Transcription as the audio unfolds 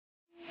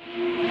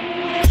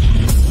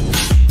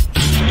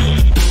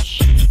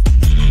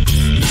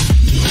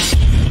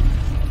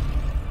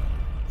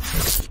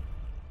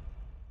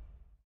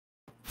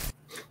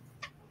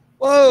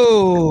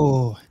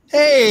Whoa.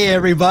 Hey,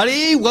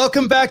 everybody.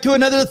 Welcome back to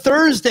another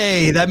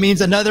Thursday. That means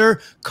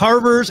another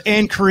Carvers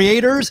and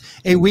Creators,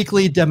 a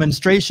weekly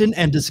demonstration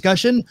and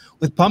discussion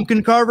with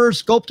pumpkin carvers,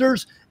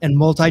 sculptors, and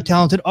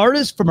multi-talented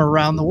artists from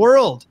around the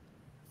world.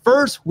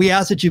 First, we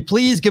ask that you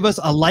please give us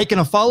a like and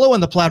a follow on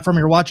the platform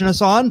you're watching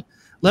us on.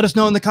 Let us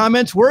know in the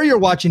comments where you're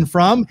watching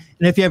from,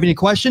 and if you have any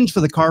questions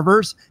for the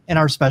Carvers and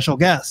our special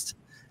guest.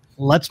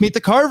 Let's meet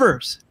the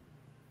Carvers.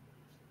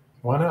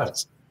 Why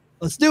not?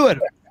 Let's do it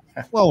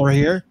while we're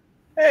here.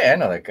 Hey, I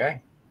know that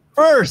guy.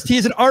 First,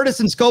 he's an artist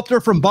and sculptor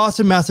from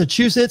Boston,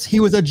 Massachusetts. He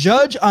was a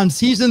judge on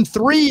season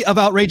 3 of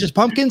Outrageous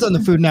Pumpkins on the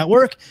Food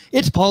Network.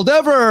 It's Paul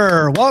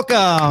Dever.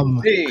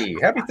 Welcome. Hey,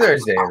 happy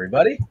Thursday,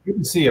 everybody. Good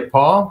to see you,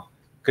 Paul.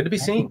 Good to be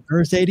seen. Happy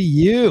Thursday to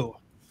you.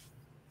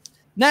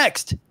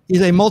 Next,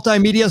 he's a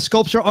multimedia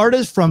sculpture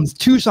artist from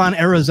Tucson,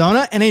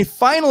 Arizona, and a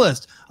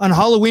finalist on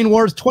Halloween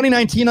Wars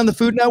 2019 on the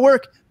Food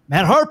Network.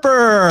 Matt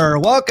Harper.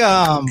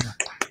 Welcome.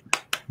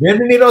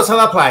 Bienvenidos a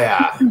la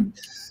playa.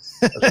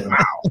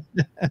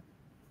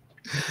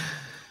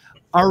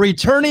 Our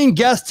returning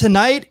guest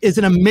tonight is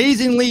an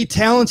amazingly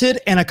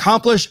talented and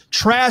accomplished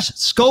trash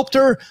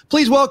sculptor.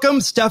 Please welcome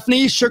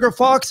Stephanie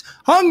Sugarfox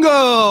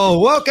Hongo.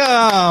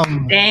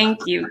 Welcome. Thank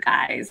you,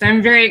 guys.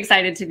 I'm very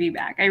excited to be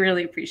back. I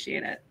really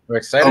appreciate it. We're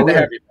excited to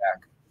have you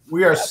back.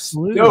 We are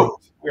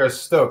stoked. We are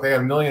stoked. I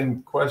got a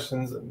million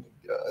questions, and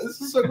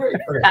this is so great.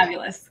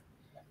 Fabulous.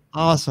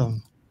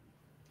 Awesome.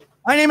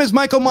 My name is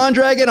Michael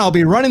Mondragon. I'll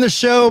be running the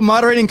show,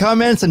 moderating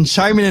comments, and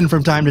chiming in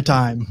from time to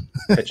time.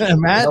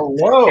 Matt,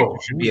 hello.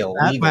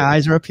 Matt, my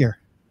eyes are up here.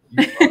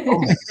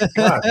 Oh my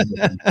God.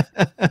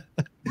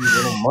 You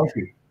little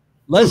monkey.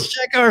 Let's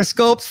check our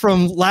sculpts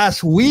from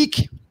last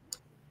week.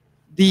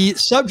 The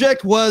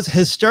subject was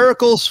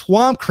hysterical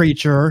swamp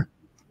creature.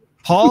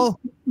 Paul,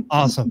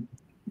 awesome.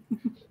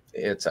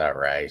 It's all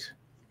right.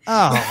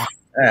 Oh,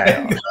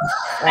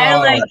 I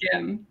like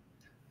him.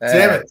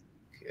 Damn it.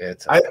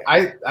 It's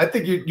I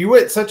think you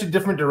went such a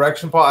different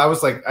direction, Paul. I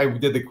was like, I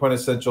did the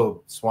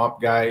quintessential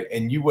swamp guy,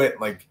 and you went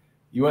like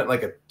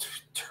a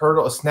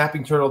turtle, a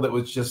snapping turtle that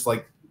was just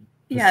like,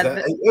 Yeah,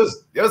 that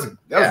was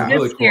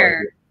really cool.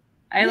 Here,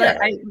 idea.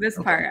 I this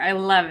part. I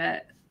love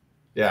it.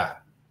 Yeah.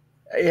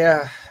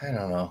 Yeah, I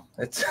don't know.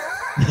 It's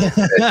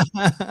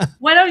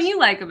What don't you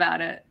like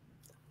about it?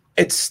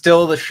 it's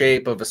still the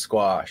shape of a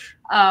squash.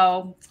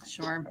 Oh,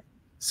 sure.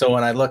 So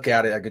when I look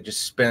at it, I could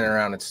just spin it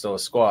around. It's still a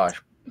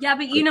squash. Yeah,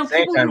 but you know,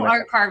 people who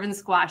aren't carving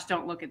squash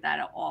don't look at that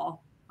at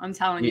all. I'm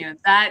telling you,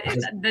 that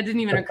didn't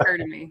even occur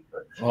to me.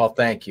 Well,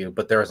 thank you.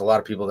 But there's a lot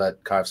of people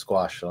that carve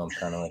squash, so I'm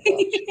kind of like,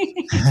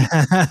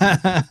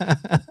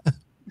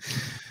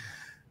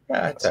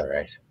 yeah, it's all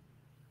right.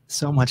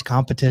 so much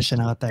competition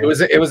out there. It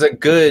was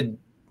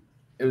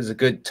a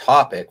good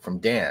topic from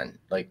Dan.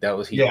 Like that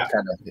was kind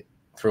of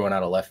threw it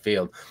out of left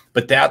field.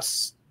 But that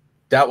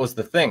was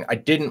the thing. I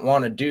didn't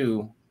want to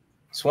do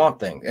Swamp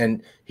Thing,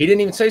 and he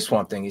didn't even say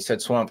Swamp Thing. He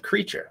said Swamp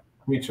Creature.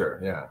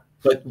 Creature, yeah.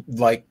 But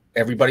like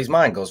everybody's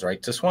mind goes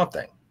right to Swamp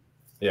Thing.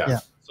 Yeah.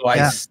 So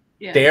I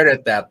stared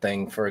at that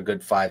thing for a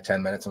good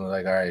 5-10 minutes and was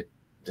like, all right,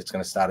 it's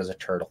going to start as a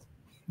turtle.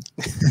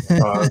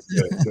 Oh, that's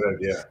good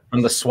idea.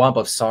 From the Swamp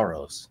of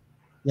Sorrows.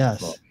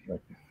 Yes.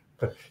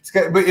 But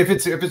if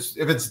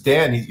it's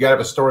Dan, he's got to have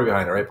a story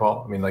behind it, right,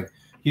 Paul? I mean, like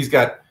he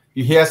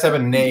has to have a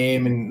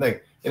name, and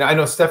like, and I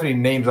know Stephanie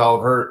names all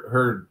of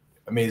her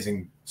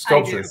amazing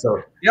sculptures.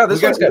 So yeah,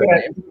 this one's got a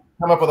name.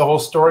 Come up with a whole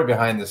story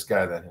behind this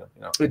guy. Then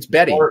it's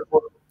Betty.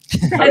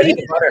 Betty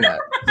the butternut.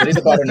 Betty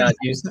the butternut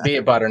used to be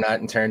a butternut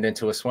and turned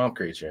into a swamp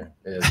creature.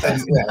 The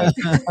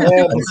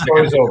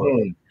story's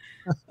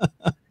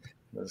over.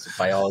 There's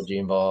biology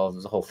involved.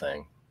 There's a whole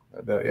thing.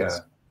 Yeah.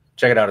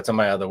 Check it out. It's on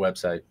my other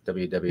website,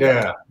 www.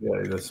 Yeah,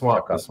 the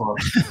swamp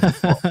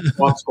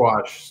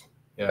squash.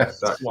 Yeah,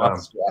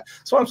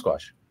 swamp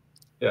squash.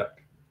 Yeah.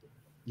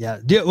 Yeah.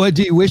 Do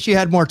you wish you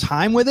had more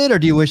time with it, or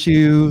do you wish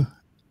you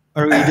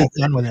just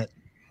done with it?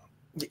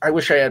 I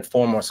wish I had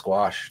 4 more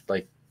squash,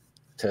 like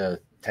to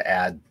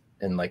add.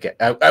 And like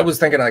I was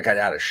thinking like I'd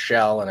add a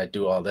shell and I'd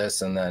do all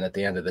this, and then at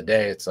the end of the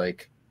day, it's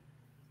like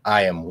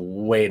I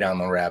am way down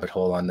the rabbit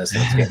hole on this.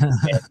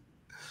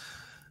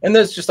 And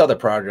there's just other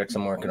projects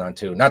I'm working on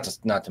too. Not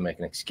to make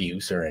an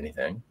excuse or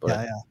anything, but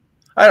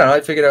I don't know.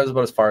 I figured I was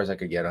about as far as I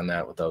could get on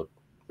that without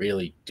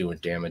really doing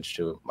damage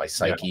to my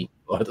psyche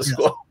or the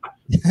school.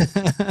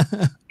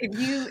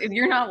 If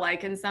you're not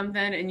liking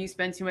something and you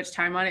spend too much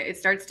time on it, it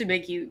starts to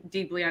make you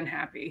deeply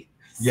unhappy.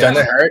 Doesn't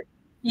it hurt?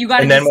 You got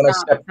to. And then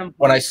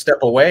when I step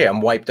away,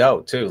 I'm wiped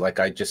out too. Like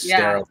I just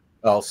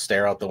I'll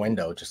stare out the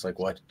window, just like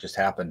what just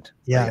happened.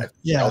 Yeah.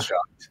 Shell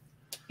shocked.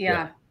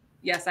 Yeah.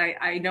 Yes,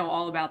 I know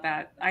all about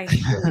that.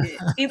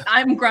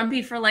 I'm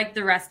grumpy for like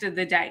the rest of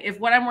the day. If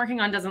what I'm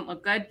working on doesn't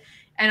look good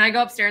and I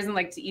go upstairs and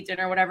like to eat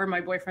dinner or whatever, my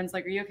boyfriend's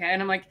like, are you okay?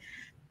 And I'm like,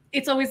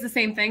 it's always the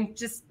same thing.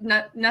 Just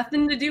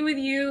nothing to do with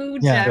you.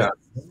 Just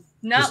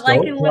not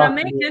liking what I'm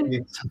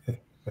making.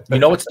 You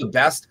know what's the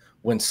best?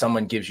 When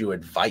someone gives you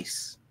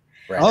advice.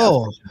 Right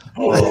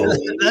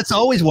that's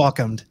always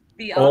welcomed.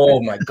 The Oh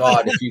opposite. my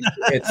God!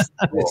 It's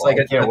like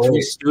a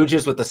Three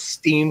Stooges with the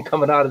steam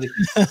coming out of the.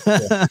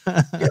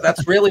 Yeah,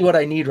 that's really what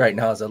I need right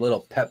now is a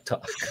little pep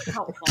talk.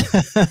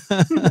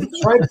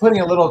 Try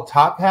putting a little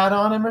top hat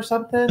on him or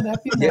something.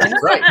 That'd be nice. Yeah,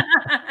 right.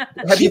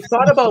 Have you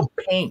thought about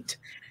paint?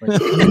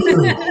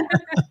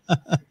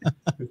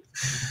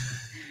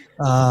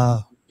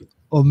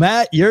 Well,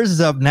 Matt, yours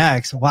is up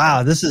next.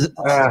 Wow, this is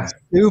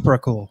super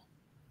cool.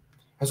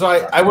 So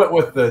I went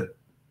with the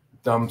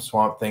dumb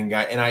Swamp Thing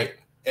guy, and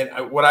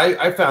what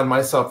I found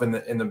myself in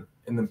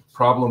the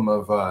problem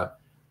of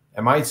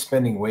am I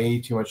spending way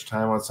too much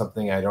time on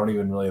something I don't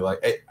even really like?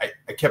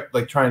 I kept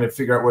like trying to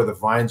figure out where the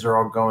vines are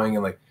all going,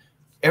 and like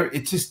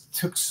it just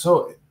took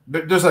so.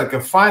 There's like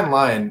a fine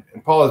line,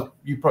 and Paul,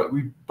 we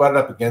butted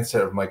up against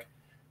it. I'm like,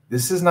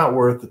 this is not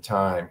worth the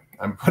time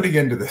I'm putting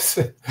into this,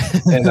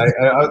 and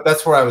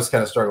that's where I was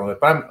kind of struggling with.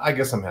 But I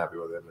guess I'm happy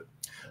with it. But,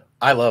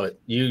 I love it.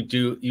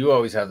 You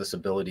always have this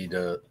ability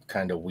to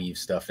kind of weave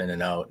stuff in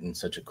and out in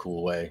such a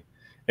cool way.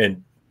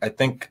 And I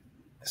think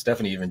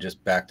Stephanie even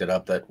just backed it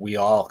up that we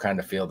all kind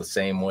of feel the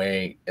same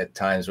way at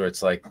times where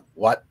it's like,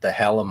 what the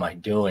hell am I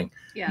doing?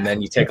 Yeah. And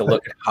then you take a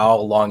look at how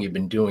long you've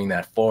been doing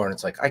that for, and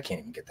it's like, I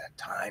can't even get that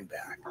time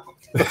back.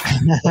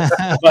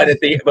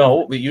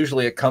 But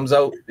usually it comes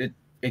out,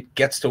 it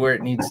gets to where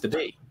it needs to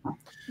be.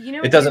 You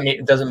know, it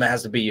doesn't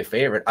have to be your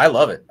favorite. I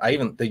love it.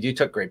 You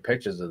took great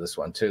pictures of this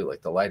one too.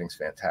 Like the lighting's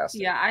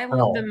fantastic. Yeah, I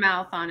love the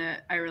mouth on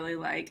it. I really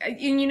like.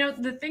 And you know,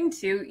 the thing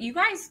too, you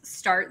guys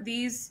start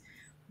these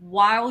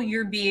while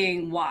you're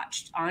being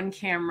watched on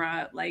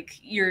camera, like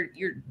you're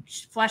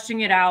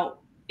fleshing it out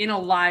in a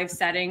live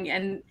setting,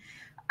 and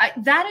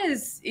that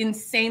is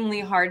insanely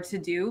hard to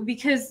do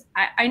because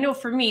I know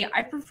for me,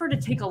 I prefer to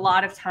take a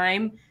lot of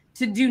time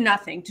to do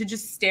nothing, to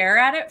just stare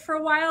at it for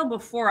a while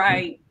before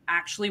I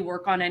actually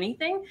work on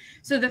anything.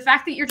 So the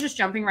fact that you're just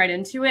jumping right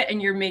into it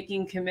and you're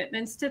making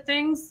commitments to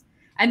things,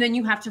 and then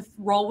you have to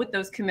roll with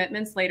those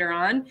commitments later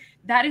on,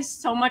 that is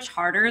so much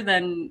harder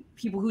than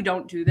people who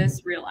don't do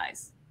this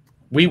realize.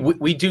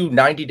 We do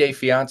 90 Day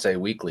Fiance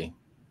weekly.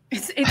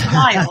 It's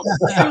wild.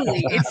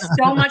 Truly. It's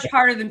so much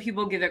harder than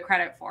people give it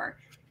credit for.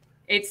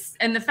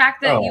 And the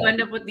fact that you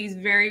end up with these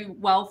very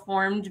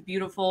well-formed,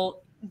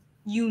 beautiful,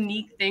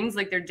 unique things,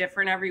 like they're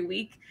different every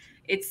week,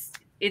 it's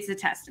a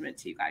testament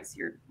to you guys.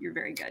 You're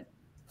very good.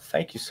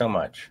 Thank you so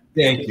much.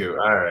 Thank you.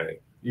 All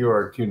right. You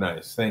are too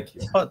nice. Thank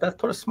you. Oh, that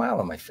put a smile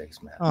on my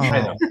face, man. Oh.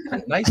 I know.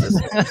 Nice.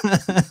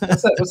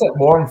 What's that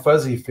warm,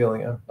 fuzzy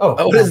feeling?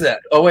 What is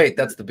that? Oh, wait,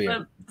 that's the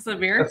beer. That's the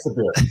beer? That's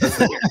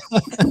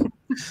the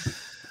beer.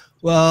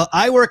 Well,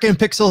 I work in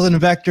pixels and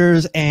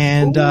vectors,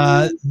 and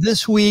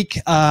this week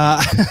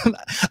I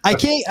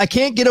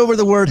can't get over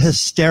the word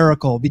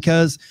hysterical,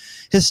 because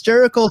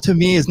hysterical to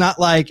me is not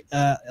like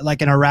an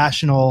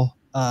irrational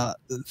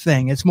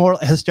thing. It's more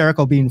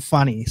hysterical being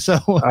funny. So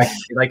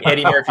like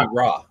Eddie Murphy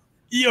Raw.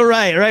 You're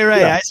right.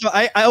 Yeah. So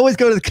I always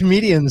go to the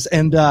comedians,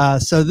 and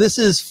so this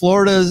is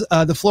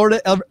the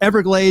Florida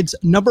Everglades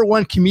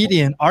 #1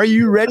 comedian. Are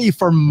you ready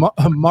for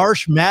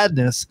Marsh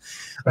Madness?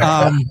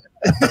 I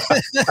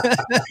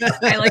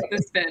like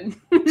the spin.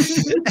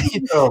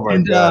 Oh my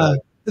God.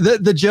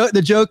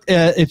 The joke,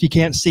 if you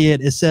can't see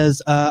it, it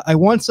says, I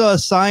once saw a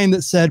sign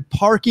that said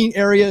parking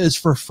area is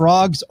for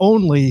frogs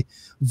only.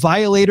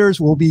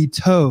 Violators will be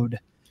towed.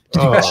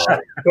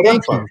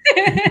 Thank you.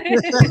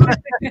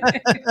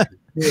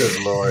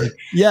 Good Lord.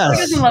 Yes. Who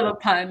doesn't love a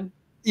pun?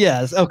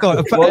 Yes. Oh, go on.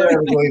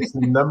 Everglades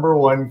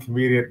 #1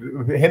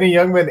 comedian. Henny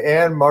Youngman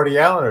and Marty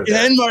Allen are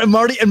there. And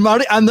Marty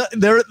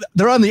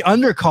they're on the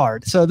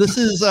undercard. So this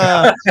is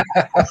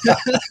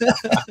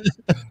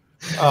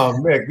Oh,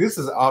 Mick, this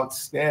is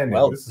outstanding.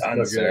 Well this is done,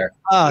 so good. sir.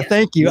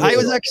 Thank you. I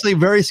was actually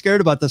very scared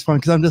about this one,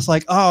 because I'm just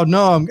like, oh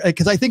no,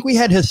 because I think we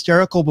had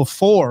hysterical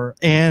before,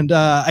 and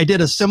I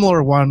did a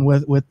similar one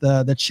with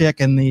the chick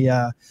and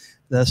the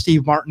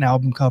Steve Martin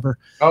album cover.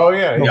 Oh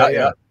yeah. So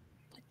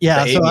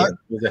I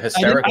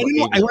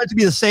want it to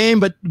be the same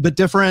but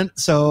different.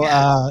 So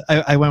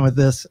I went with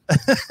this.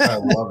 I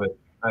love it.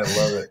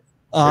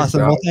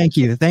 Awesome. Well, thank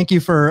you. Thank you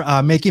for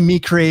making me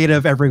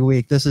creative every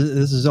week. This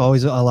is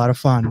always a lot of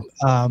fun.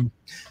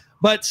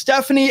 But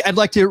Stephanie, I'd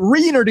like to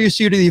reintroduce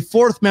you to the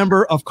 4th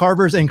member of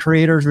Carvers and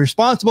Creators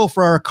responsible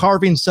for our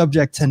carving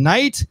subject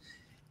tonight.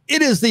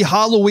 It is the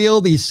hollow wheel,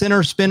 the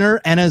center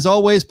spinner. And as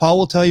always, Paul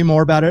will tell you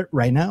more about it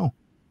right now.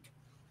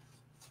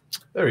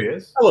 There he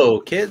is. Hello,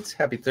 kids.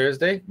 Happy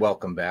Thursday.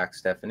 Welcome back,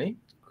 Stephanie.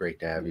 Great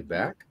to have you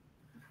back.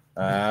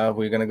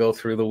 We're going to go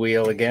through the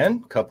wheel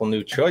again. A couple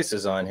new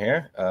choices on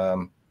here.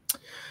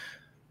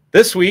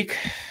 This week,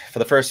 for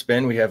the first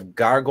spin, we have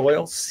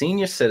Gargoyle,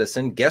 Senior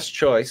Citizen, Guest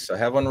Choice. I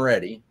have one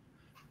ready.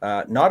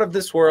 Not of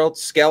This World,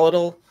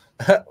 Skeletal.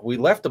 We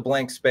left a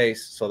blank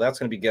space, so that's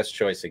going to be Guest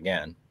Choice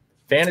again.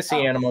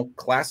 Fantasy Animal,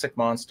 Classic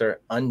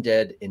Monster,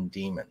 Undead, and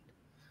Demon.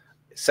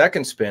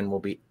 Second spin will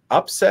be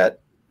Upset,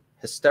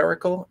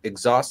 Hysterical,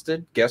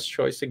 Exhausted, Guest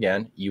Choice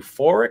again.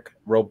 Euphoric,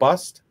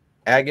 Robust,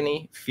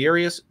 Agony,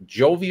 Furious,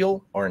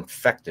 Jovial, or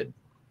Infected.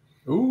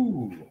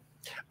 Ooh.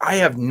 I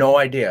have no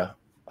idea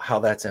how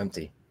that's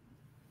empty.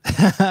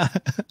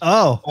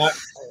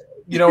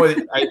 You know,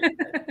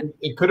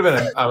 it could have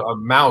been a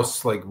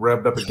mouse like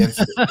rubbed up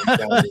against it.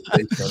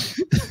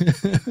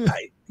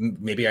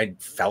 Maybe I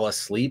fell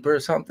asleep or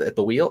something at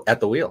the wheel.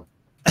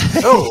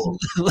 Oh,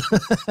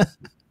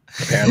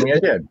 apparently I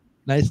did.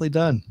 Nicely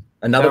done.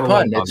 Another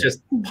pun. It's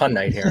just pun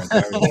night here.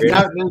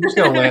 We're just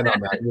gonna land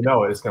on that. You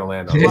know, it's gonna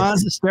land on.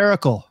 Ron's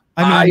hysterical.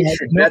 I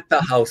should bet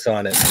the house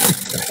on it.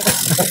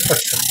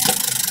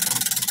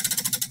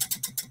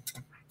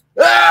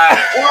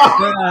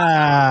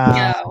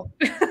 No.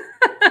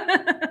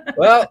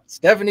 Well,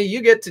 Stephanie,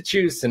 you get to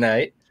choose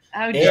tonight.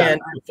 Oh, and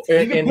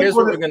here's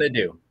what we're gonna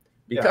do.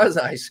 Because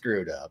I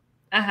screwed up,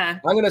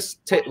 we're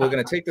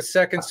gonna take the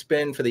second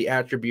spin for the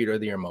attribute or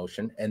the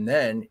emotion, and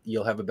then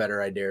you'll have a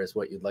better idea as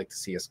what you'd like to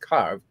see us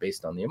carve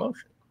based on the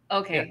emotion.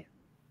 Okay.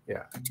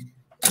 Yeah.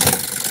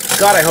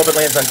 God, I hope it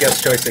lands on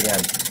guest choice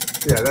again.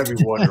 Yeah, that'd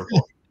be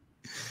wonderful.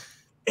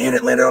 And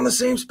it landed on the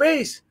same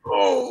space.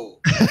 Oh,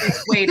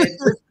 Waited.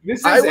 This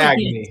is I would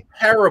agony. be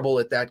terrible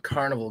at that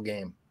carnival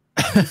game.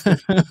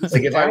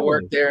 Like if I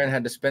worked there and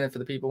had to spin it for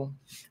the people.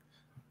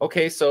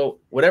 Okay, so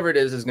whatever it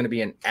is going to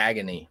be an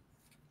agony.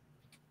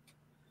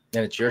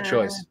 And it's your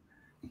choice.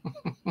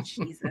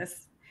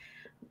 Jesus.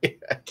 Yeah.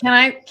 Can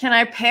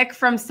I pick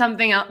from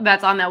something else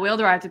that's on that wheel, or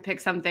do I have to pick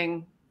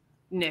something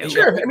new?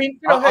 Sure. I mean,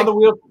 on the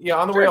wheel,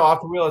 on the wheel,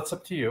 off the wheel, it's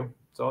up to you.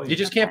 You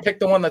just can't pick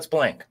the one that's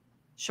blank.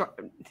 Sure.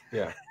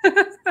 Yeah.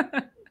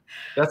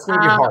 That's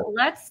gonna be hard.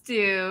 Let's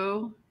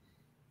do.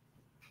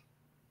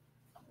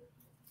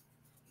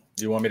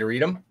 Do you want me to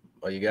read them?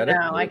 Oh, you got it?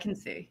 No, I can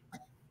see.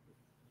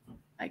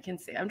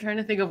 I'm trying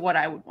to think of what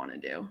I would want to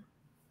do.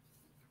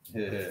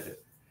 Yeah.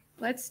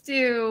 Let's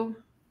do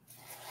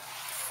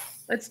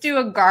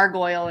a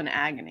gargoyle in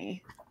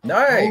agony.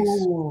 Nice.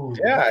 Ooh,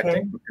 yeah, okay. I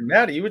think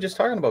Maddie, you were just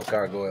talking about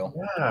gargoyle.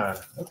 Yeah.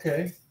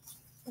 Okay.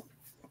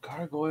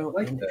 Gargoyle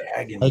like in that.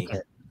 agony. Okay.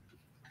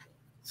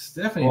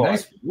 Stephanie,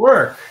 nice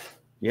work.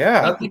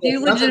 Yeah. You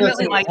do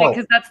legitimately like it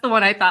because that's the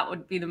one I thought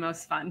would be the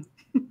most fun.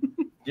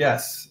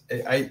 Yes.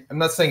 I'm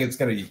not saying it's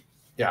going to be,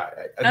 yeah.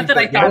 Not that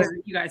I thought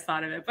you guys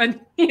thought of it, but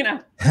you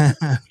know.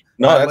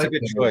 No, that's like a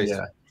good it, choice.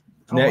 Yeah.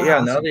 Yeah,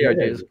 now the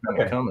idea is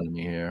okay. coming to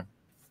me here.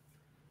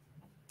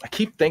 I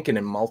keep thinking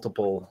in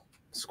multiple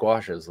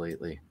squashes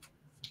lately,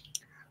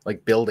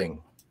 like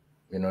building.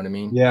 You know what I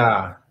mean?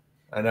 Yeah,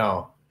 I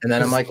know. And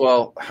then I'm like,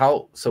 well,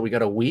 how? So we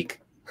got a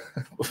week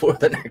before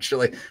the next.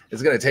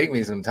 It's going to take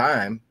me some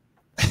time.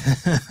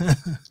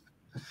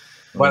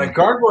 But a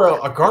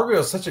gargoyle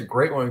is such a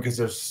great one because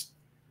there's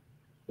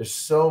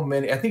so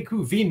many. I think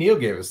V Neal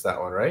gave us that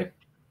one, right?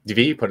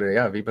 V put it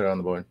on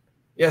the board.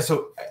 Yeah,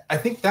 so I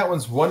think that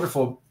one's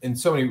wonderful in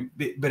so many,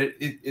 but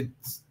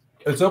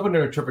it's open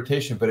to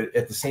interpretation, but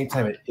at the same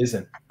time it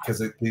isn't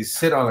because they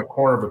sit on a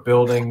corner of a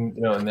building,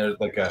 you know, and there's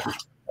like a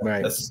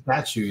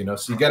statue, you know,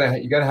 so you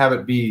gotta have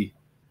it be,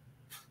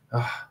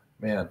 oh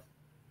man,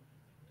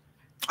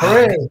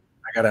 hooray!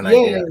 I got an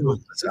idea.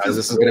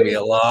 This is gonna be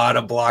a lot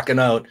of blocking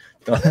out.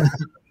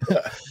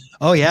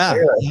 Oh yeah.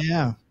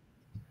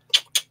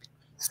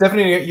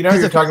 Stephanie, you know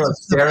you're talking about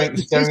staring at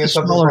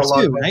something for a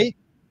long time, right?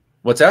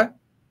 What's that?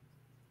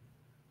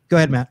 Go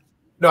ahead, Matt.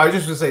 No, I was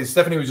just going to say,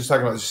 Stephanie was just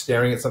talking about just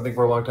staring at something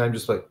for a long time.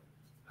 Just like,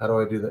 how do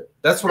I do that?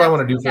 That's what I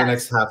want to do for the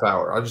next half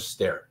hour. I'll just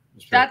stare.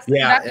 That's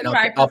what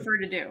I prefer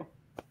to do.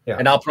 Yeah.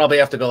 And I'll probably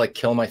have to go like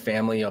kill my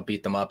family. I'll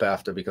beat them up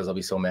after because I'll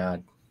be so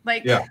mad.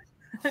 Like, yeah.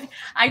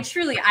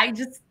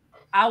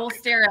 I will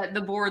stare at the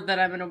board that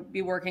I'm going to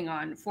be working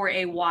on for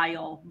a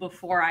while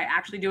before I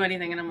actually do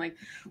anything. And I'm like,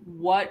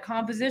 what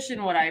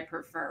composition would I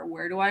prefer?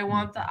 Where do I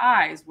want the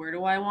eyes? Where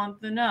do I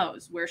want the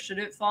nose? Where should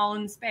it fall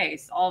in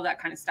space? All of that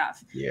kind of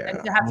stuff. Yeah.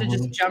 And to have to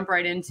just jump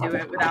right into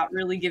it without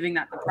really giving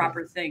that the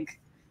proper think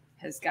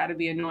has got to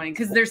be annoying.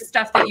 Because there's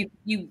stuff that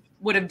you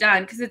would have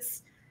done because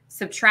it's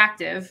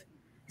subtractive.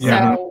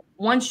 Yeah. So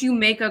once you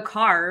make a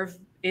carve,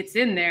 it's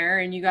in there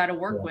and you got to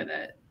work with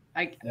it.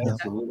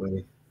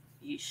 Absolutely.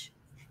 Yeesh.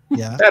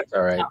 Yeah, that's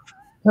all right.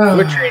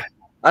 We're trained.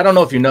 I don't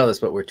know if you know this,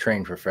 but we're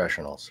trained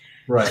professionals.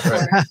 Right.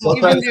 Well,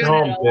 try this at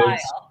home,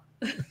 kids.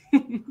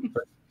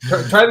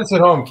 Try this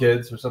at home,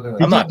 kids, or something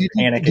like I'm not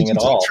panicking at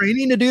all.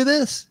 Training to do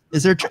this?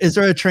 Is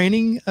there a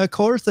training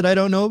course that I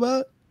don't know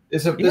about?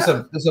 It's a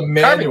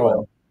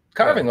manual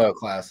carving oil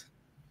class.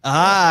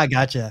 Ah,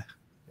 gotcha.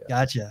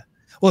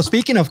 Well,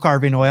 speaking of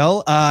carving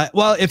oil,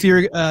 if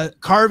you're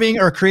carving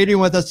or creating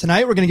with us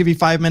tonight, we're going to give you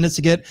 5 minutes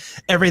to get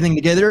everything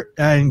together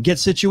and get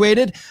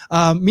situated.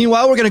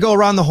 Meanwhile, we're going to go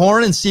around the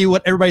horn and see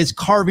what everybody's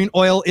carving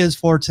oil is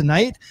for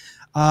tonight.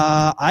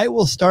 I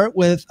will start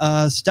with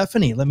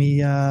Stephanie. Let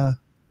me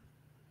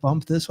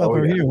bump this up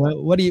over here.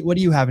 What are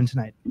you having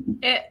tonight?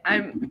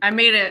 I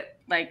made it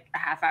like a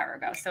half hour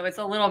ago, so it's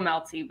a little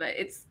melty, but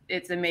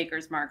it's a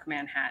Maker's Mark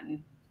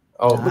Manhattan.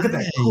 Oh, look at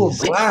that cool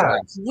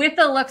glass. With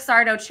a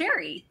Luxardo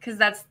cherry, because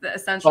that's the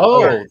essential.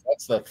 Oh,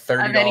 that's the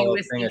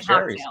 $30 thing of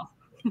cherries.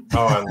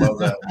 Oh, I love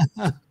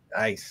that.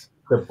 Nice.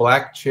 The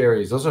black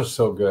cherries, those are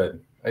so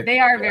good. They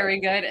are very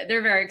good.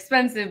 They're very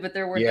expensive, but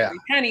they're worth every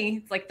penny.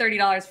 It's like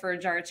 $30 for a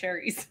jar of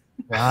cherries.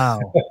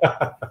 Wow.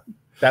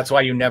 That's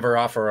why you never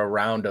offer a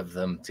round of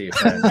them to your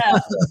friends.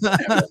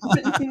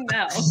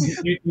 No.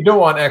 You don't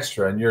want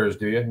extra in yours,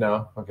 do you?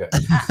 No. Okay.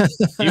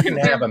 You can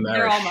have a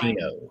They're all mine.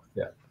 maraschino.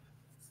 Yeah.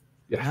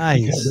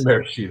 Nice. The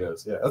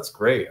maraschinos. Yeah, that's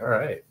great. All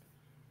right.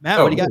 Matt,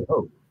 what do you got?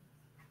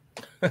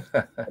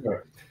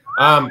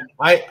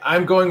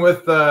 I'm going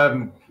with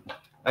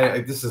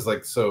this is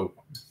like so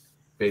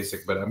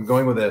basic, but I'm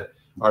going with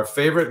our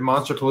favorite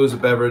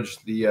Monsterpalooza beverage,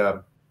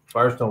 the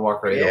Firestone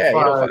Walker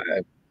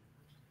 805.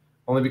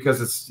 Only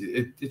because it's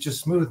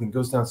just smooth and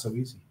goes down so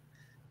easy.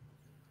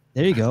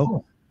 There you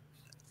go.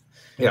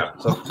 Yeah,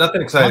 so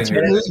nothing exciting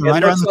here. It looks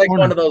like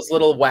one of those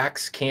little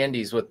wax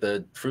candies with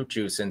the fruit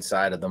juice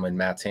inside of them in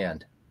Matt's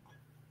hand.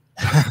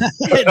 That's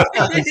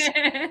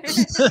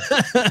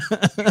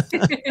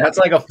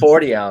like a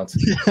 40 ounce.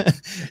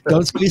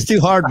 Don't squeeze too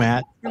hard,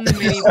 Matt.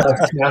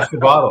 Smash the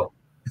bottle.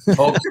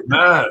 Oh,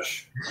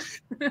 smash.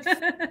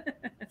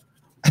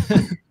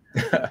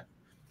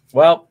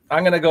 Well,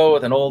 I'm going to go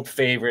with an old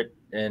favorite.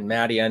 And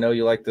Maddie, I know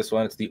you like this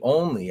one. It's the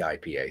only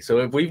IPA. So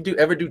if we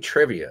ever do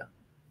trivia,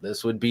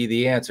 this would be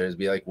the answer. It'd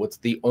be like, what's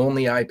the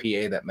only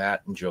IPA that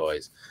Matt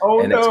enjoys?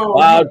 And it's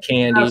Cloud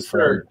Candy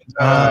from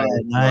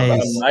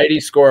nice. Mighty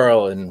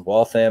Squirrel in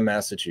Waltham,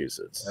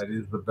 Massachusetts. That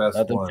is the best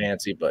Nothing one.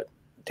 fancy, but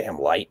damn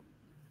light.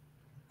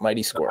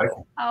 Mighty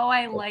Squirrel. Oh,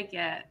 I like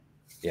it.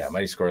 Yeah,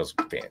 Mighty Squirrel's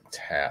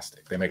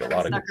fantastic. They make a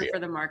lot of good beer. For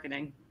the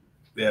marketing.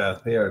 Yeah,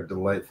 they are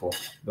delightful.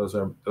 Those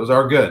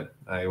are good.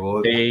 I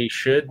will. They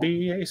should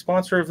be a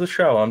sponsor of the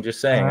show. I'm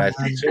just saying. I've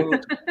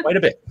consumed quite a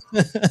bit.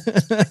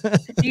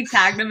 Do you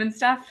tag them and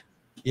stuff?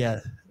 Yeah.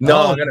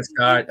 No, I'm gonna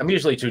start. I'm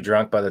usually too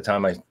drunk by the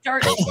time I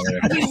start.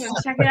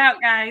 Check it out,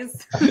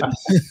 guys.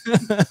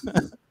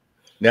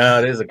 No,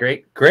 it is a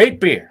great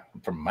beer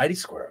from Mighty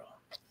Squirrel.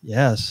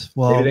 Yes.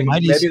 Well,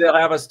 maybe they'll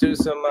have us do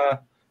some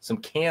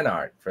can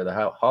art for the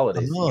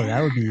holidays. Oh,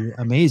 that would be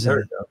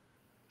amazing.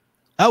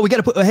 Oh, we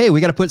got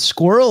to put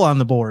Squirrel on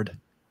the board.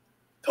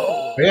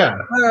 Oh yeah.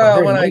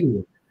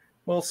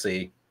 We'll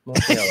see. Wow,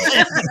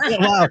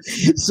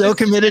 so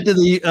committed to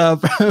the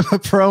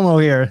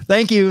promo here.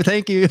 Thank you.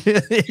 You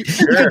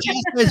can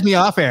chastise me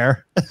off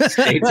air.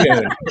 Stay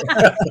tuned.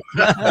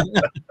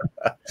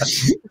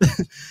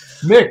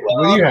 Nick,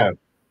 what do you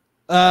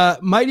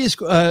have? Mighty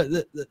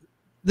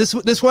This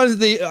one is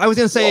I was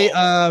going to say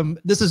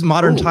this is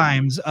Modern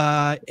Times.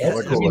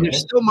 There's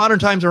still Modern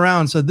Times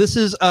around. So this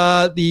is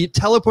the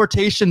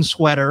teleportation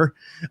sweater.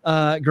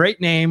 Great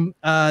name.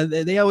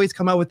 They always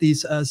come out with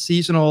these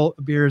seasonal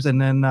beers, and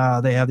then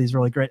they have these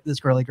really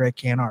great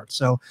can art.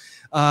 So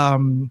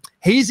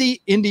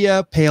Hazy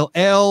India Pale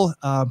Ale,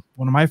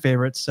 one of my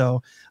favorites.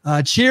 So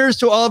cheers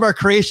to all of our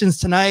creations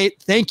tonight.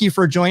 Thank you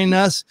for joining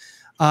us.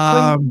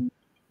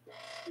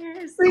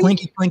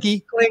 Clinky,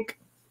 clinky, clink.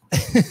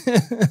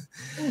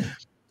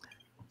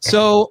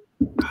 So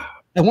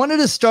I wanted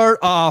to start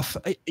off,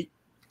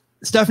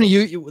 Stephanie,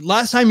 you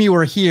last time you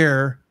were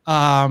here,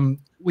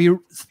 we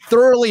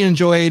thoroughly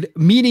enjoyed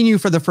meeting you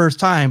for the first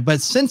time,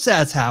 but since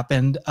that's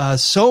happened,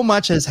 so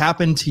much has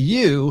happened to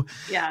you.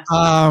 Yeah.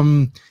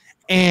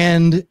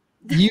 And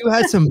you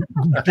had some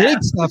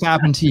big stuff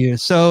happen to you.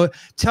 So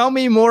tell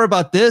me more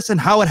about this and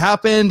how it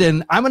happened.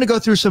 And I'm going to go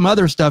through some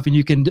other stuff and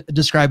you can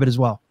describe it as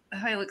well. Oh,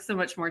 I look so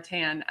much more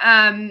tan.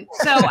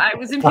 So I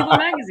was in People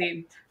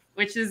magazine,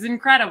 which is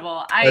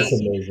incredible. That's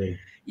amazing.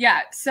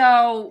 Yeah.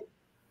 So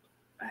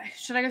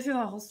should I go through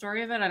the whole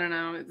story of it? I don't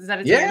know. Is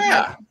that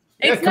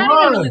it's come not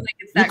on. even really like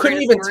it's that. You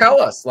couldn't even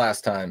tell us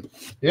last time.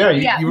 Yeah.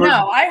 I sat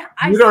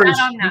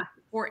on that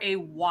for a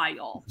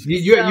while.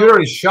 You'd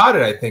already shot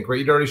it, I think, right?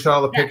 You'd already shot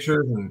all the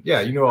pictures, and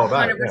you knew all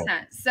about 100%. it. 100%.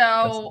 Yeah.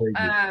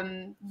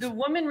 So the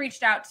woman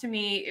reached out to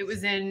me. It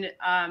was in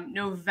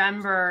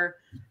November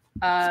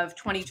of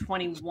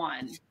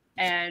 2021,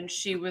 and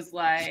she was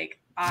like,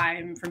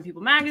 I'm from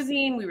People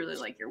magazine. We really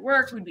like your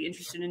work. We'd be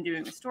interested in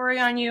doing a story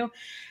on you.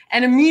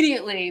 And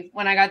immediately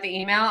when I got the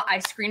email, I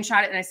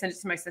screenshot it and I sent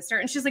it to my sister,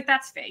 and she's like,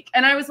 that's fake.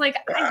 And I was like,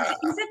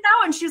 is it that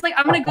one? She's like,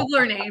 I'm going to Google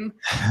her name.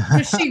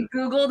 So she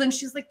Googled, and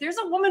she's like, there's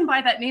a woman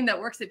by that name that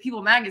works at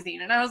People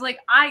magazine. And I was like,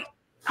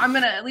 I'm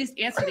going to at least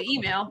answer the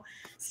email.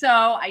 So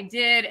I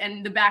did,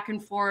 and the back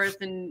and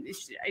forth, and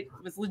it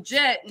was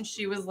legit. And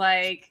she was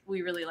like,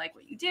 we really like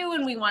what you do,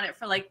 and we want it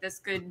for like this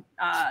good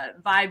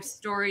vibe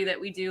story that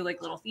we do,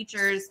 like little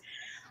features.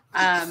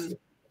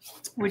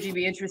 Would you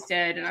be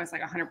interested? And I was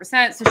like,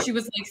 100%. So she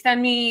was like,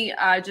 send me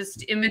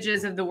just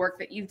images of the work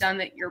that you've done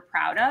that you're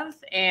proud of.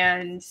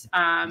 And,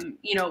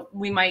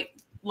 we might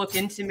look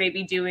into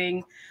maybe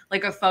doing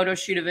like a photo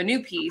shoot of a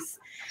new piece.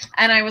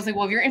 And I was like,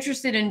 well, if you're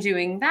interested in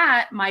doing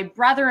that, my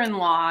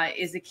brother-in-law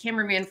is a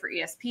cameraman for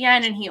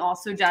ESPN, and he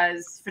also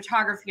does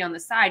photography on the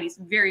side. He's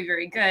very,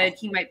 very good.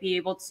 He might be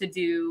able to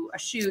do a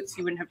shoot, so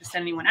you wouldn't have to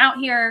send anyone out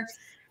here.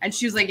 And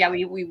she was like, yeah,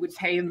 we would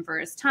pay him for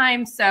his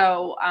time.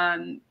 So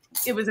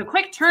it was a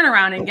quick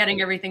turnaround in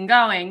getting everything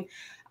going.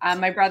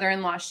 My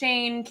brother-in-law,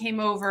 Shane,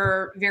 came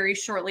over very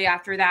shortly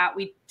after that.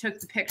 We took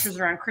the pictures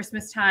around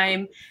Christmas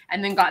time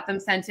and then got them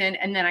sent in.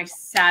 And then I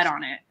sat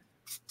on it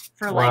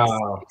for like 6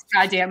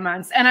 goddamn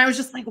months. And I was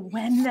just like,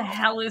 when the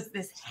hell is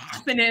this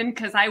happening?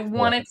 Because I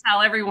want to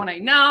tell everyone I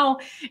know.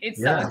 It's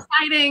so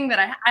exciting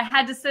that I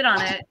had to sit on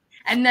it.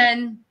 And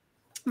then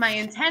my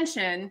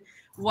intention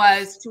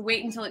was to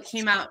wait until it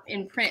came out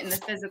in print in the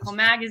physical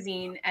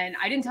magazine. And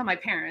I didn't tell my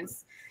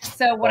parents.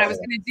 So what I was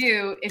going to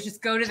do is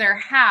just go to their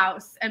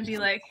house and be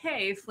like,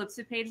 hey, flip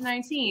to page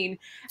 19,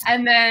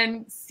 and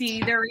then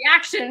see their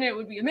reaction. It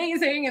would be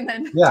amazing. And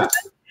then,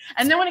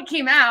 and then when it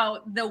came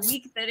out, the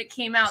week that it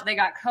came out, they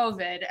got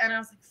COVID. And I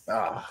was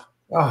like,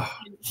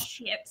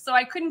 shit. So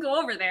I couldn't go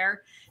over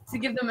there to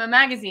give them a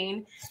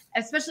magazine,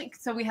 especially.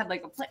 So we had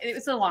like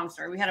it's a long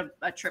story. We had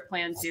a trip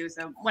planned too.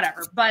 So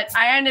whatever. But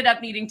I ended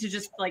up needing to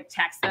just like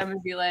text them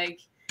and be like,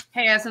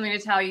 hey, I have something to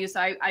tell you.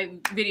 So I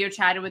video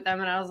chatted with them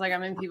and I was like,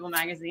 I'm in People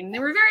Magazine. And they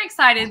were very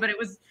excited, but it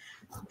was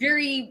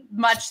very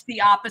much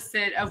the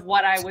opposite of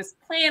what I was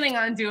planning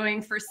on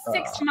doing for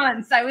 6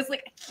 months. I was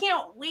like, I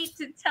can't wait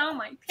to tell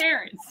my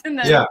parents. And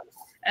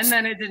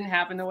then it didn't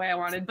happen the way I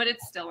wanted, but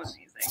it's still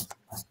amazing.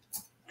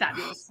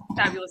 Fabulous,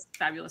 fabulous,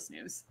 fabulous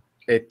news.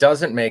 It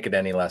doesn't make it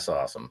any less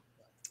awesome.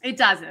 It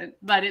doesn't,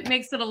 but it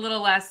makes it a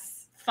little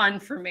less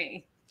fun for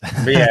me.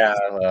 Yeah,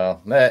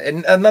 well,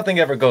 and nothing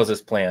ever goes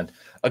as planned.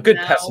 A good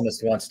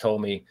pessimist once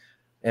told me,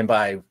 and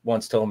by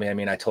once told me, I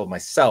mean I told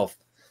myself,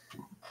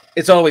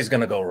 it's always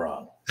going to go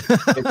wrong.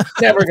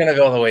 It's never going to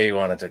go the way you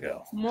want it to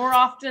go. More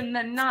often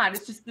than not.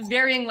 It's just the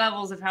varying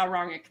levels of how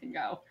wrong it can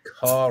go.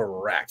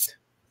 Correct.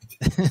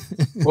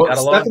 Well, got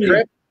a long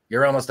trip,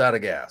 you're almost out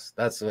of gas.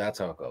 That's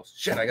how it goes.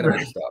 Shit, I got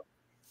to stop.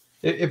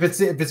 If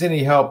it's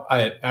any help,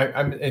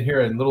 I'm here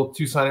in little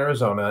Tucson,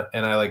 Arizona,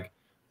 and I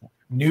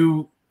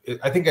knew.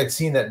 I think I'd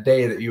seen that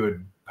day that you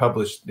had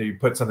published, that you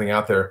put something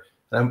out there.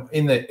 And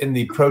I'm in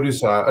the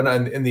produce aisle,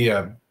 and in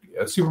the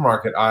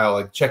supermarket aisle,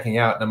 like checking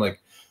out, and I'm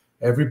like,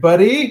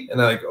 everybody, and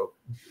I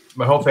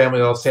my whole family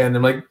all standing.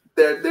 I'm like,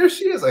 there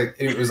she is. Like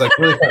it was like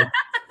really fun.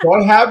 So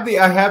I have the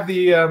I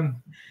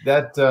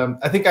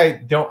think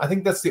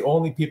that's the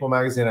only People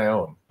magazine I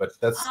own, but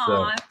that's.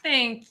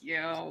 Thank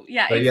you.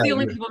 Yeah, it's the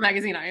only People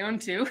magazine I own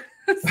too.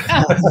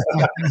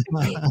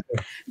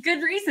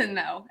 Good reason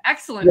though.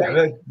 Excellent.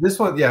 Yeah, this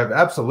one,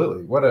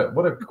 absolutely. What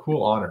a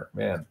cool honor,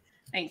 man.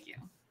 Thank you.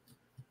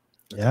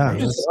 Yeah,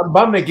 I'm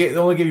bummed they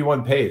only give you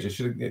 1 page. It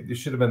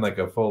should have been like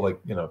a full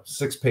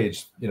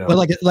 6-page. Well,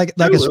 like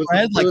a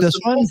spread, like this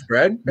one.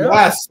 Spread. Yeah.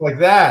 Yes, like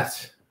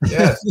that.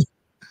 Yes.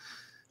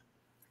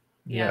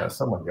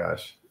 Yes. Oh my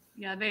gosh.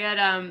 Yeah, they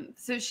had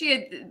so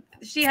she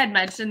had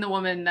mentioned, the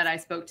woman that I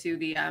spoke to,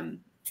 the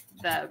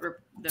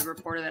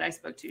reporter that I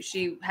spoke to,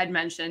 she had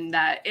mentioned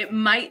that it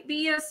might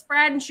be a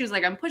spread, and she was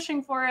like, I'm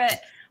pushing for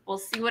it. We'll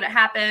see what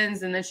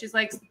happens. And then she's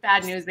like,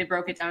 bad news, they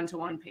broke it down to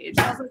 1 page.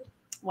 I was like,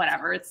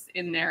 whatever, it's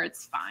in there,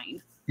 it's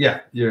fine.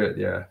 Yeah,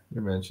 you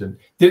mentioned.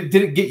 Did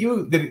it get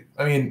you?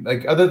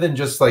 Other than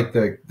just like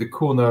the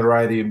cool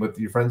notoriety and with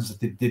your friends,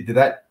 did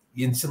that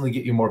instantly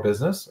get you more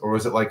business, or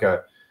was it like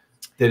what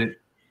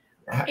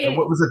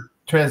was the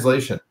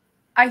translation?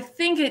 I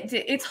think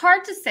it's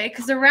hard to say,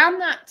 because around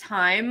that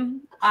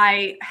time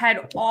I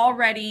had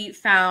already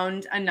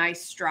found a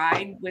nice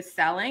stride with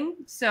selling.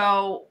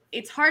 So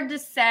it's hard to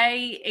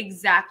say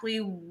exactly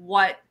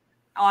what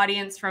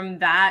audience from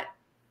that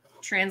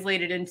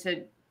translated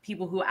into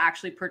people who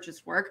actually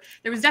purchased work.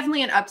 There was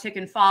definitely an uptick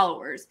in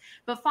followers,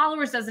 but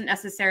followers doesn't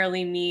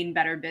necessarily mean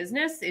better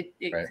business. It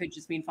could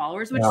just mean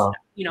followers, which,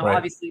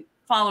 obviously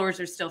followers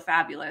are still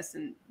fabulous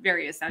and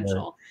very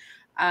essential.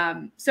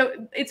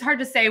 So it's hard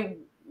to say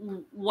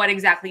what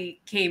exactly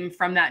came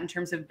from that in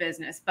terms of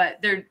business, but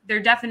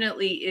there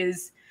definitely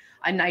is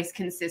a nice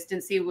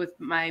consistency with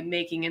my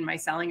making and my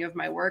selling of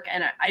my work.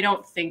 And I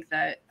don't think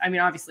that,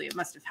 obviously it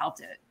must have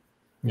helped it.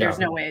 There's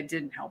no way it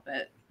didn't help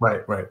it.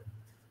 Right.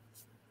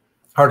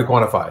 Hard to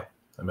quantify,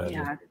 I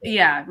imagine.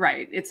 Yeah,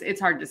 right. It's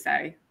hard to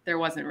say. There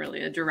wasn't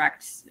really a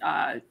direct,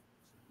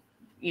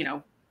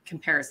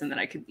 comparison that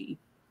I could be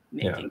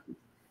making.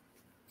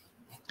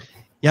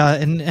 Yeah,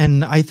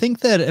 and I think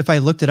that if I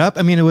looked it up,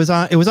 it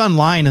was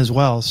online as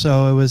well.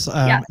 So it was,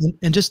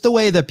 and just the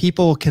way that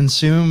people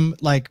consume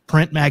like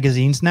print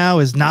magazines now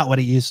is not what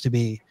it used to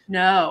be.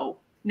 No,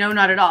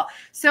 not at all.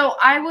 So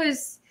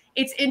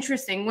it's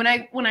interesting when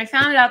I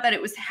found out that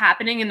it was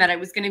happening and that I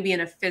was going to be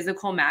in a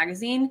physical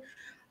magazine.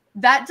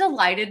 That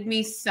delighted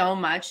me so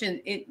much,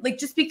 and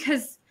just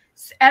because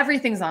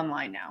everything's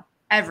online now.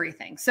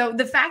 Everything. So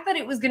the fact that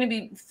it was going to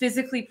be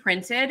physically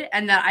printed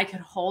and that I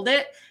could hold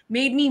it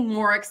made me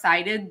more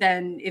excited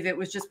than if it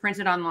was just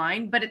printed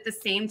online. But at the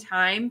same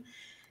time,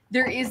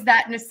 there is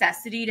that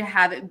necessity to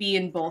have it be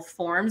in both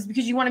forms,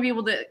 because you want to be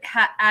able to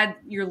add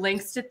your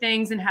links to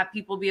things and have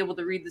people be able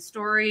to read the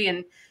story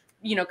and,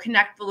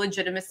 connect the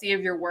legitimacy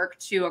of your work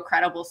to a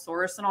credible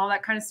source and all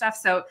that kind of stuff.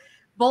 So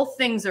both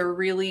things are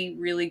really,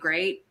 really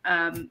great.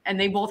 And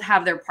they both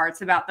have their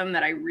parts about them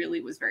that I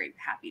really was very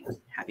happy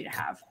to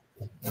have.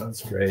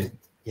 That's great.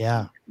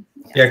 Yeah,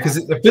 because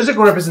the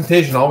physical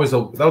representation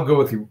that'll go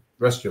with you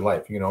the rest of your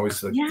life. You can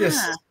always like,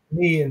 this is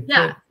me. And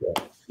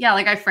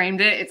like I framed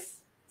it.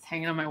 It's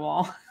hanging on my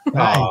wall.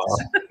 Nice.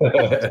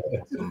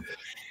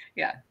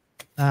 Yeah.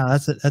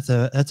 That's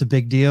a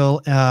big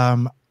deal.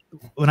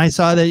 When I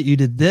saw that you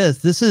did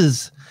this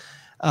is,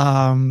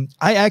 I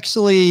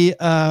actually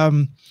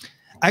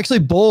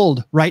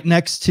bowled right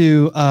next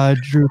to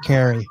Drew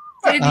Carey.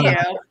 Did you?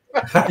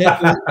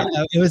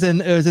 It was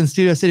in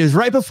Studio City. It was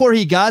right before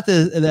he got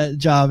that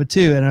job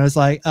too, and I was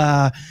like,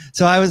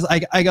 so I was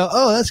like, I go,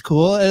 oh, that's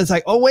cool. And it's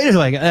like, oh, wait a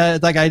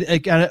second, like I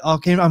got it all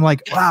came. I'm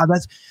like, wow,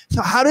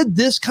 so. How did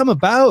this come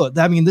about?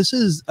 I mean, this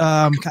is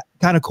kind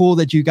of cool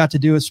that you got to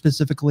do it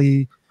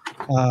specifically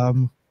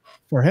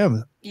for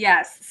him.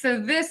 Yes. So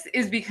this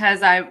is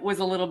because I was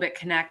a little bit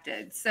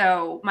connected.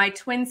 So my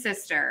twin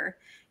sister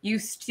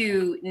used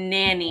to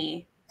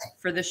nanny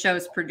for the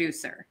show's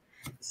producer.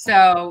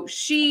 So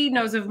she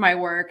knows of my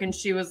work, and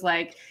she was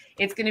like,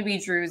 it's going to be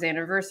Drew's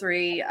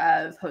anniversary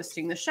of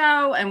hosting the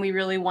show, and we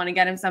really want to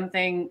get him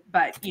something,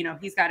 but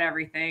he's got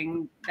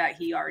everything that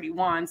he already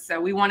wants.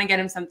 So we want to get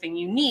him something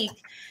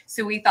unique.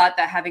 So we thought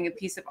that having a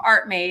piece of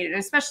art made, and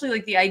especially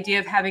like the idea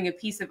of having a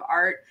piece of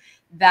art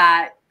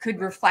that could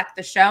reflect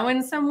the show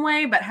in some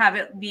way, but have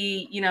it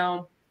be,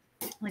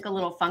 like a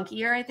little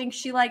funkier, I think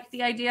she liked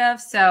the idea of.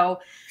 So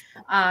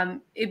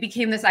it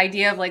became this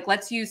idea of like,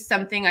 let's use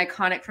something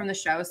iconic from the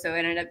show. So it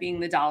ended up being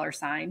the $.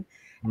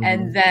 Mm-hmm.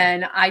 And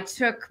then I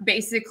took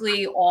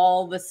basically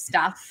all the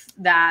stuff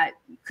that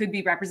could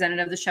be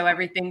representative of the show,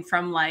 everything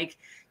from like,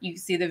 you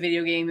see the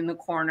video game in the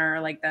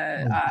corner, like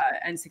the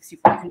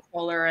N64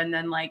 controller. And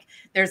then like,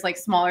 there's like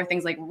smaller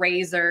things like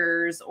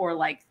razors or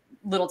like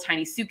little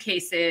tiny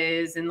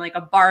suitcases, and like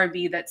a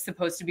Barbie that's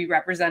supposed to be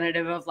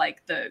representative of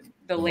like the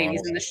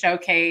ladies in the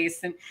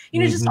showcase, and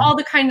just all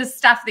the kind of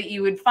stuff that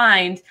you would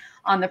find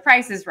on The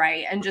Price is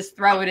Right, and just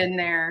throw it in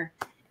there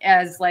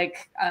as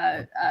like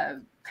a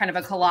kind of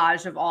a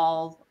collage of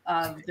all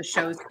of the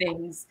show's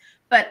things.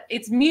 But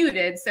it's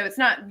muted, so it's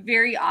not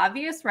very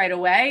obvious right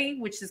away,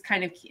 which is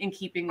kind of in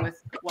keeping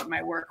with what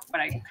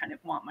I kind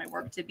of want my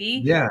work to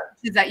be. Yeah,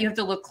 is that you have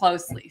to look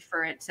closely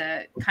for it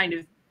to kind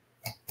of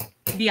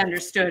be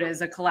understood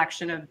as a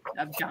collection of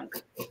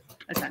junk,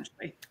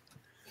 essentially.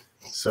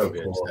 So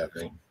good,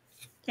 Stephanie.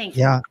 Thank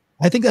you. Yeah,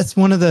 I think that's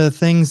one of the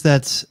things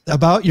that's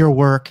about your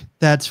work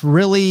that's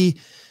really,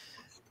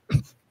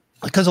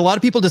 because a lot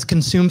of people just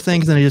consume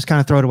things and they just kind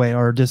of throw it away,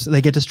 or just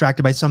they get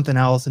distracted by something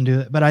else and do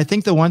it. But I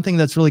think the one thing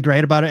that's really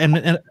great about it,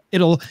 and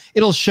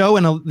it'll show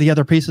in the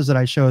other pieces that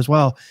I show as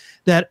well,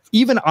 that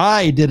even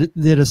I did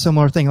a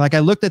similar thing. Like I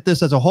looked at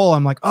this as a whole,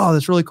 I'm like, oh,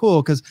 that's really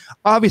cool, because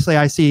obviously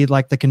I see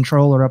like the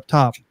controller up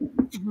top.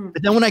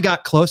 But then when I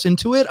got close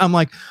into it, I'm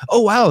like,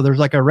 oh wow, there's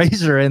like a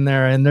razor in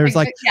there, and there's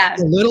like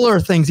the littler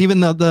things,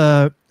 even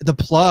the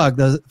plug,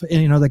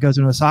 that goes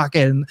into a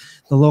socket, and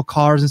the little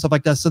cars and stuff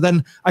like that. So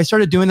then I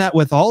started doing that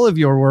with all of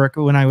your work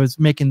when I was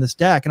making this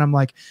deck, and I'm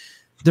like,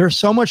 there's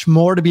so much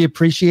more to be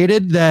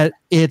appreciated, that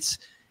it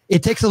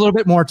takes a little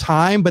bit more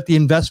time, but the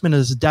investment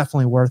is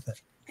definitely worth it.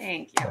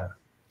 Thank you. Yeah,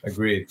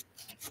 agreed.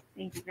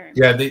 Thank you very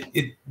much.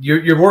 Yeah,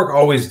 your work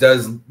always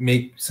does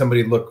make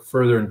somebody look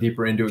further and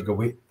deeper into it. Go,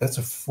 wait, that's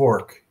a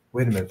fork.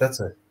 Wait a minute,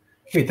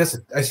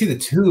 I see the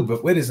tube,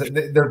 but wait, is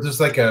it? There's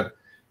like a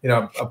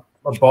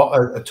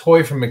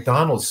toy from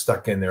McDonald's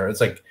stuck in there.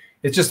 It's like,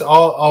 it's just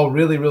all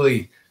really,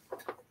 really,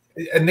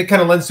 and it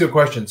kind of lends to a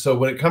question. So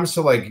when it comes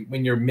to like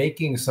when you're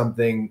making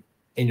something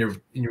and you're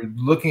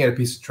looking at a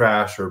piece of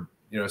trash, or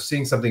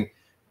seeing something,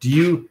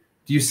 do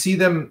you see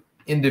them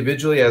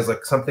individually as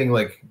like something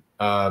like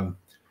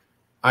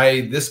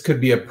this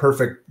could be a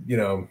perfect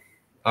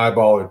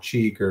eyeball or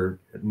cheek or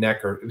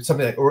neck or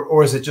something like,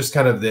 or is it just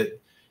kind of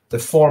the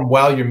form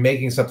while you're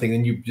making something,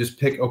 and you just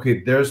pick,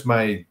 okay, there's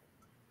my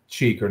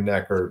cheek or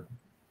neck or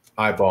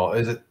eyeball?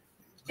 Is it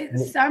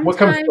what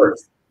comes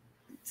first?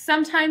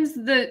 Sometimes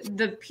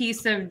the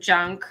piece of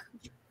junk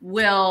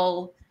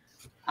will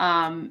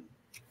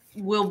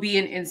be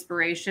an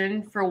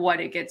inspiration for what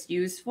it gets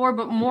used for,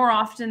 but more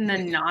often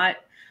than not,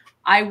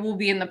 I will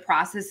be in the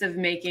process of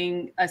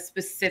making a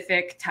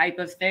specific type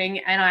of thing,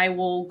 and I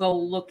will go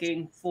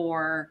looking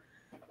for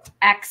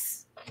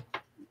X,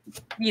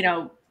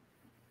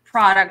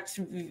 product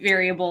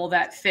variable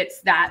that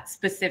fits that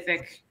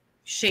specific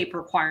shape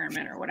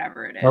requirement or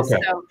whatever it is.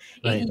 Okay. So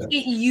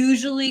it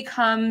usually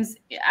comes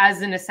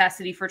as a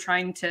necessity for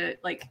trying to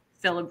like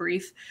fill a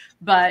brief,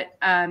 but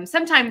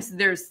sometimes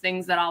there's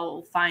things that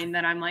I'll find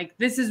that I'm like,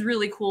 this is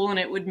really cool, and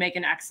it would make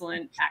an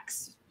excellent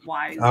X,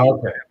 Y, Z,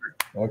 whatever.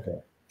 Okay.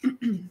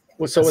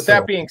 Well, so with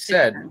that being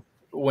said,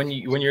 when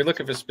you're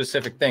looking for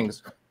specific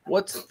things,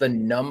 what's the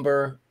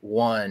number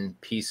one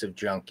piece of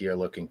junk you're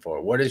looking for?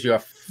 What is your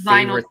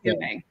favorite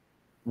thing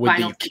that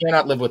you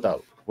cannot live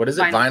without? What is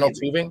it? Vinyl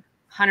tubing?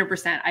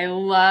 100%. I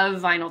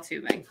love vinyl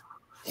tubing.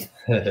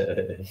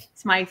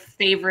 It's my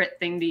favorite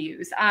thing to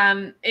use.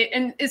 And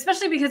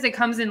especially because it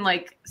comes in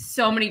like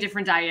so many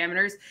different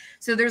diameters.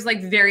 So there's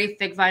like very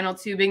thick vinyl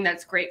tubing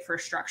that's great for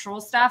structural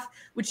stuff,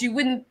 which you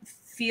wouldn't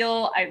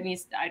feel, I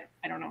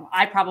don't know,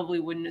 I probably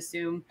wouldn't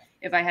assume,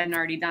 if I hadn't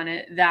already done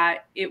it,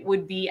 that it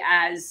would be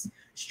as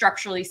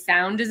structurally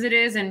sound as it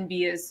is and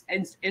be as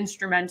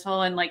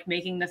instrumental in like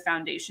making the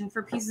foundation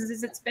for pieces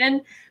as it's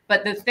been.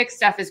 But the thick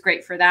stuff is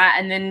great for that.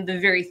 And then the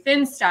very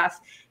thin stuff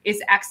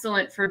is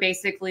excellent for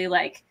basically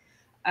like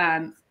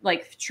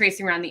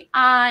tracing around the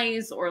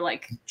eyes or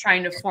like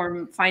trying to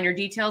form finer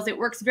details. It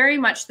works very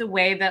much the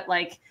way that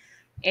like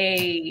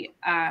a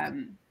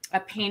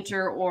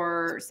painter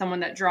or someone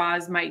that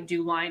draws might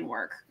do line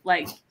work.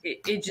 Like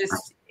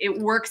it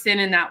works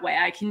in that way.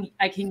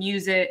 I can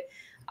use it.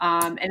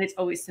 And it's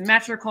always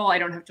symmetrical. I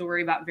don't have to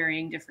worry about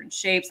varying different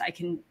shapes. I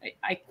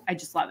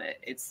just love it.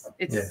 It's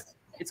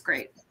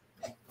great.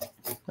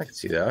 I can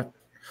see that.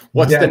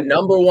 What's the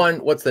number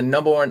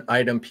one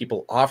item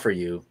people offer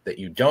you that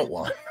you don't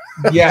want?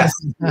 Yes.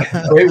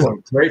 Great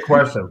one. Great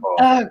question, Paul.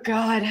 Oh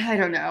God, I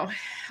don't know.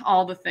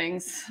 All the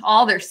things,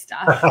 all their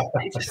stuff.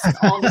 Just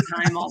all the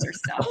time, all their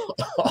stuff.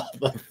 All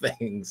the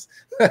things.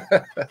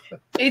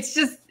 It's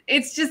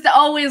just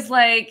always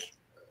like,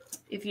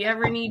 if you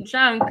ever need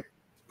junk,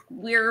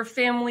 we're a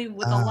family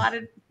with a lot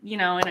of, you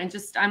know, and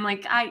I'm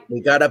like,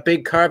 we got a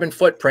big carbon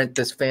footprint,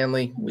 this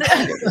family.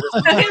 I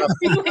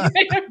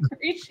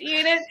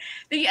appreciate it.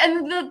 The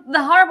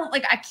horrible,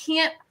 like,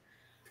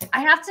 I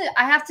have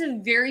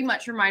to very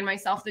much remind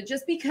myself that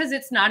just because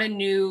it's not a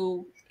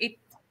new,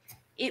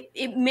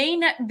 it may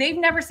not, they've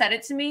never said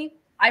it to me.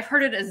 I've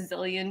heard it a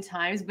zillion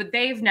times, but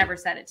they've never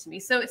said it to me.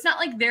 So it's not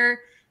like they're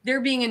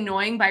being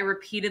annoying by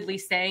repeatedly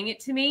saying it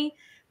to me,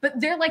 but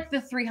they're like the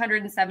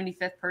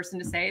 375th person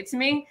to say it to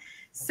me.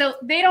 So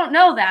they don't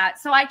know that.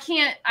 So I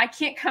can't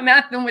come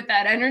at them with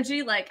that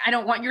energy. Like, I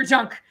don't want your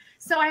junk.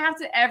 So I have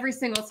to every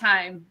single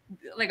time,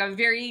 like a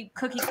very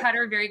cookie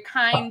cutter, very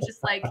kind,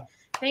 just like,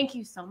 thank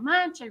you so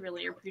much. I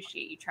really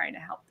appreciate you trying to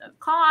help the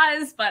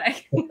cause.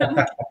 But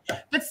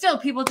but still,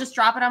 people just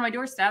drop it on my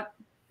doorstep.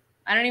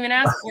 I don't even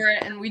ask for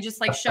it. And we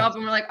just like show up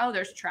and we're like, oh,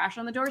 there's trash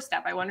on the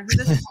doorstep. I wonder who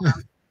this is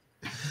from.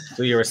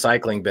 So your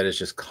recycling bin is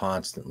just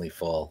constantly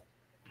full.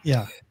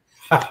 Yeah.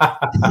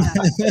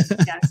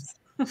 Yes.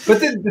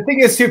 But the thing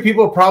is, too,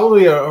 people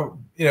probably are,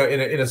 you know,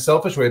 in a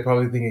selfish way,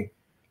 probably thinking,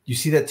 you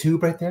see that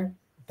tube right there?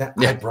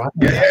 I brought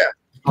her that.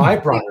 I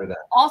brought her that.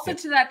 Also,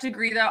 to that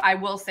degree, though, I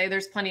will say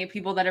there's plenty of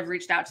people that have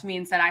reached out to me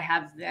and said, I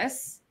have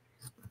this.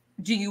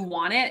 Do you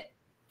want it?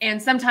 And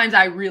sometimes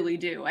I really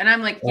do. And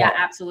I'm like, yeah,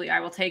 absolutely.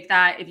 I will take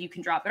that if you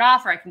can drop it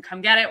off or I can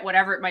come get it,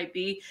 whatever it might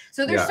be.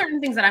 So there's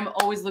certain things that I'm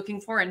always looking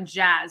for and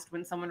jazzed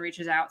when someone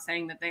reaches out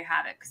saying that they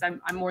have it, because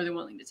I'm more than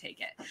willing to take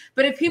it.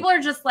 But if people are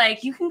just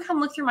like, you can come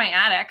look through my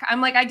attic,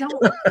 I'm like, I don't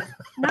know.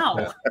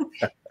 No.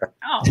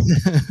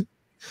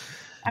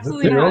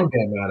 Absolutely not. Your own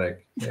damn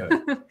attic. Yeah.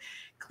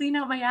 Clean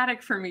out my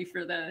attic for me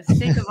for the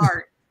sake of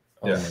art.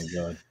 Oh my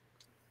God.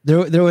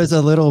 There was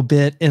a little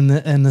bit in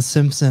the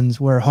Simpsons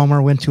where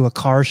Homer went to a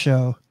car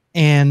show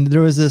and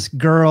there was this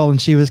girl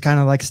and she was kind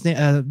of like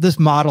this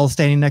model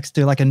standing next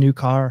to like a new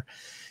car,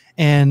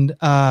 and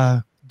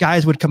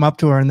guys would come up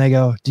to her and they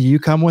go, "Do you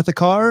come with a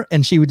car?"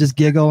 And she would just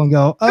giggle and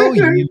go, "Oh,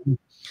 you."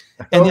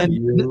 And then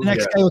the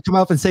next guy would come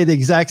up and say the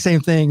exact same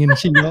thing and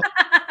she would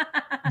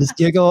just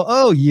giggle,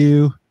 "Oh,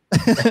 you."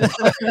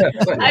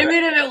 I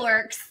mean, it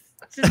works.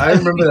 I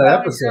remember that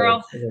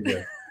episode.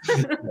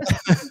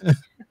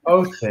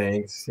 Oh,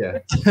 thanks. Yeah,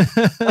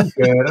 I'm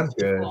good. I'm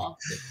good. Cool.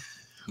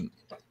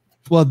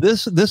 Well,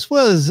 this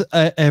was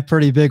a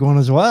pretty big one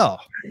as well.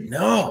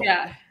 No.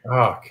 Yeah.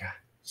 Oh God.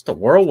 It's the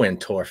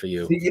whirlwind tour for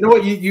you. See, you know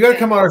what? You got to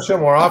come on our show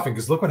more often,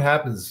 because look what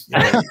happens. You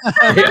know?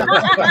 I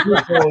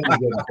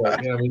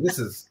mean,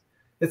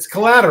 it's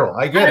collateral.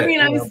 I get it. I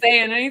mean, I'm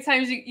saying,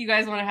 anytime you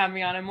guys want to have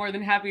me on, I'm more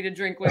than happy to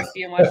drink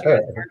whiskey and watch you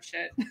guys start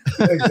shit.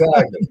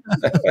 Exactly.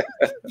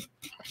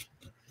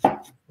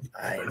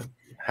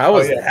 How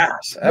was that?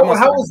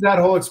 How was that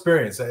whole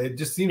experience? It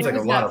just seems like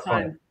a lot of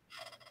fun.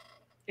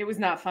 It was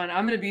not fun.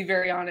 I'm going to be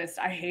very honest.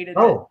 I hated it.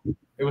 Oh,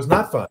 it was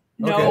not fun.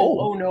 No. Okay.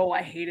 Oh, no.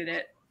 I hated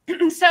it.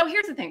 So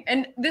here's the thing.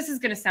 And this is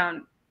going to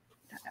sound,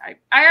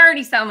 I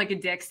already sound like a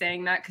dick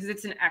saying that, because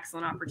it's an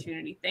excellent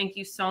opportunity. Thank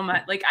you so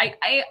much. Like,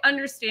 I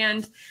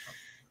understand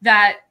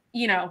that,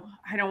 you know,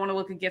 I don't want to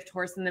look a gift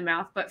horse in the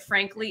mouth, but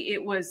frankly,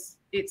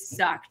 it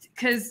sucked,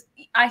 because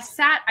I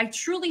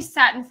truly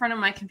sat in front of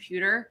my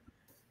computer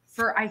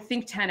for, I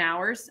think, 10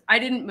 hours. I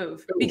didn't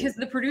move because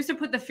the producer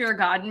put the fear of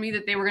God in me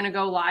that they were going to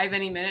go live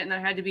any minute and that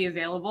I had to be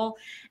available.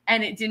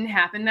 And it didn't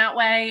happen that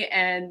way.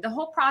 And the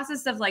whole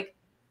process of like,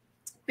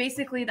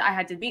 basically I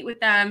had to meet with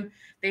them.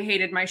 They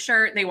hated my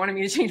shirt. They wanted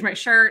me to change my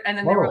shirt. And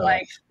then they were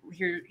like,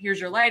 here's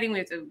your lighting. We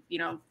have to, you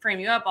know, frame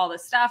you up, all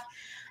this stuff.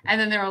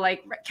 And then they were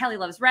like, Kelly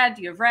loves red.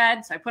 Do you have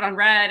red? So I put on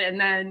red. And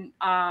then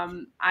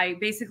I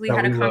basically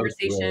had a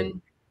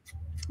conversation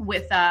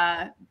with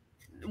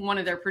one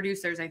of their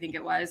producers, I think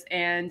it was.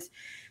 And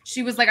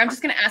she was like, I'm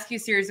just going to ask you a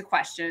series of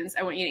questions.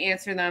 I want you to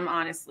answer them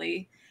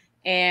honestly.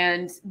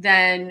 And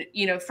then,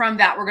 you know, from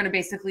that, we're going to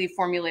basically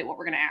formulate what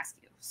we're going to ask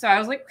you. So I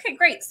was like, okay,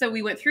 great. So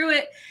we went through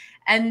it.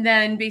 And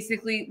then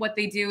basically what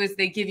they do is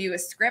they give you a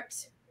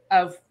script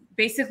of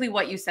basically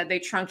what you said.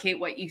 They truncate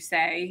what you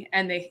say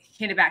and they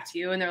hand it back to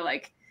you. And they're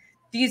like,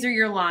 these are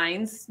your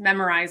lines,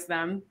 memorize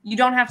them. You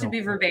don't have to be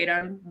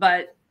verbatim,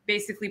 but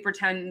basically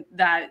pretend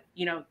that,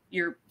 you know,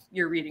 you're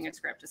reading a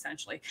script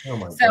essentially. Oh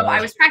my so gosh.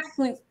 I was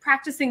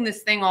practicing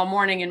this thing all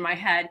morning in my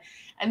head.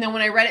 And then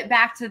when I read it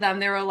back to them,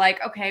 they were like,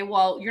 okay,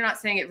 well, you're not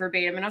saying it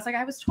verbatim. And I was like,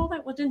 I was told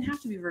that it didn't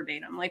have to be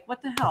verbatim. Like,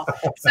 what the hell?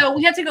 So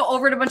we had to go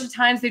over it a bunch of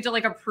times. They had to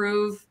like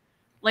approve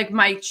like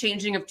my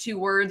changing of 2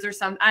 words or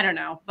something. I don't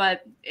know.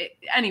 But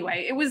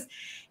anyway, it was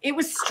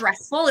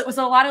stressful. It was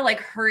a lot of like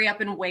hurry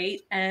up and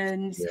wait.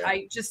 And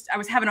I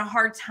was having a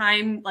hard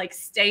time like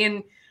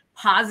staying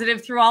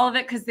positive through all of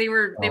it. Cause they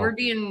were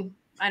being,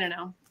 I don't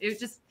know.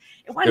 It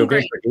wasn't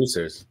great.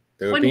 Producers.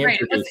 It wasn't great.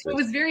 It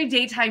was very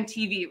daytime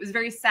TV. It was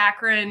very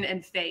saccharine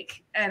and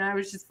fake. And I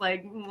was just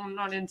like, I'm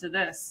not into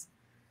this.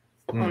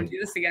 I won't do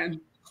this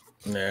again.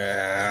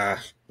 Nah,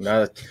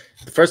 no.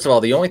 First of all,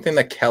 the only thing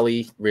that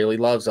Kelly really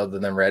loves other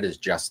than Red is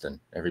Justin.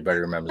 Everybody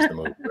remembers the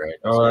movie, right?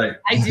 All right.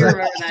 I do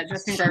remember that,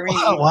 Justin Garvini.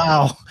 Oh,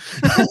 wow.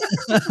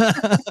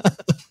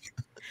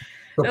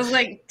 It was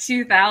like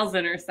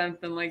 2000 or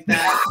something like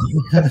that.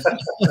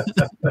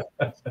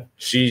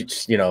 She,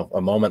 you know,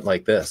 a moment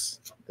like this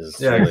is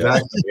Yeah, really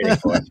exactly.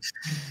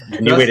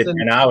 And you waited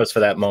 10 hours for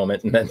that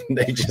moment, and then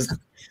they just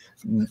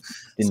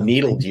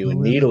needled you.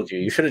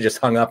 You should have just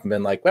hung up and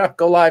been like, well,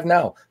 go live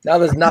now. Now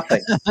there's nothing.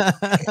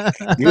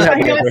 You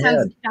have the upper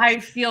hand.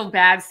 I feel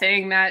bad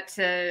saying that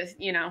to,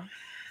 you know,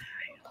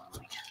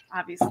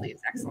 obviously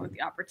it's excellent,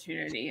 the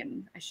opportunity,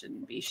 and I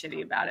shouldn't be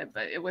shitty about it,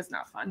 but it was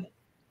not fun.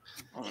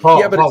 Paul,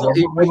 Yeah, but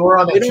when we're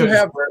on they the don't show,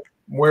 have-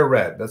 we're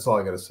Red. That's all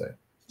I got to say.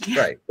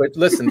 Right. But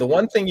listen, the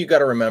one thing you got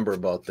to remember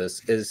about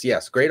this is,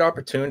 yes, great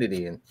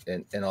opportunity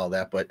and all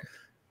that, but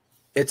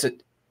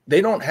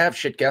they don't have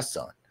shit guests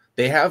on.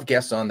 They have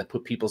guests on that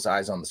put people's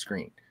eyes on the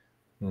screen.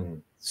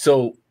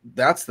 So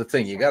that's the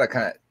thing. You got to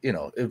kind of, you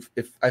know, if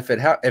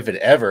it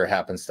ever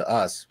happens to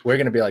us, we're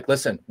going to be like,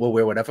 listen, we'll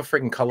wear whatever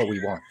freaking color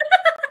we want.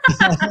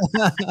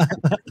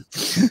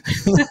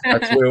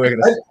 That's where we're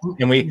gonna.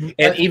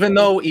 And even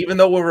though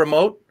we're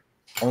remote,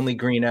 only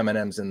green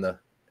M&Ms in the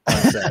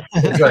set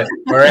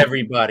for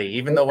everybody.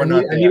 Even though we're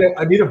not.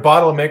 I need a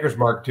bottle of Maker's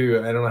Mark too.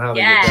 I don't know how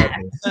they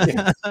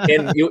get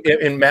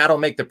that. And Matt will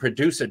make the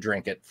producer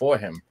drink it for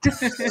him.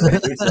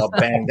 He's all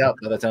banged up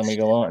by the time we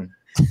go on.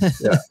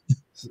 Yeah,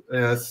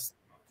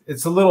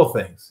 it's the little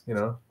things, you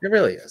know. It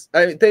really is.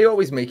 I mean, they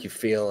always make you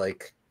feel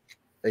like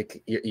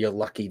you're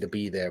lucky to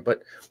be there,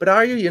 but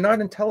are you? You're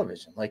not in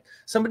television. Like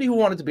somebody who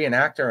wanted to be an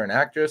actor or an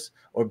actress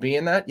or be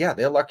in that, yeah,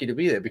 they're lucky to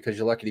be there because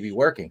you're lucky to be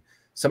working.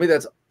 Somebody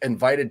that's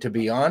invited to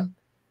be on,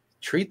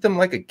 treat them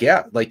like a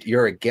guest. Like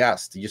you're a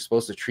guest. You're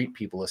supposed to treat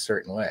people a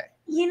certain way.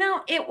 You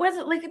know, it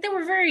wasn't like they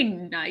were very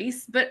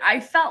nice, but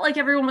I felt like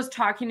everyone was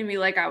talking to me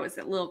like I was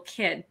a little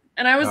kid,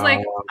 and I was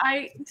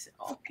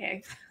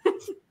okay,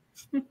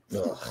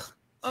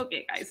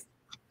 okay, guys.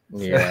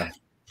 Yeah.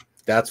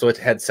 That's what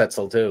headsets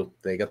will do.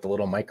 They got the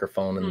little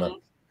microphone and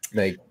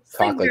they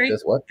talk like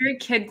this. What? Very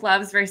kid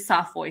gloves, very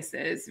soft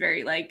voices,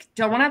 very like,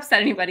 don't want to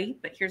upset anybody,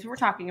 but here's what we're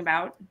talking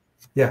about.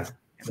 Yeah.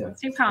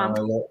 Stay calm. I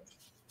don't know.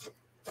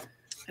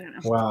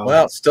 Wow.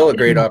 Well, still a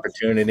great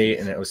opportunity,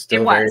 and it was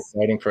still very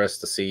exciting for us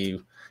to see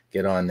you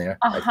get on there.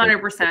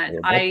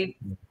 100%.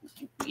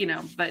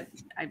 But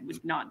I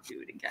would not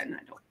do it again,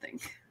 I don't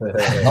think.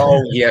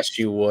 Oh, yes,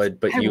 you would,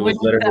 but you would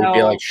literally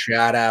be like,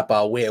 shut up,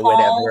 I'll wear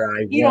whatever I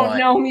want. You don't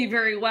know me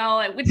very well.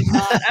 I would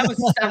not. I'm a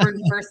stubborn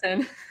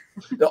person.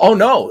 Oh,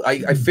 no,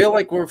 I feel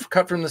like we're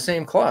cut from the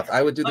same cloth.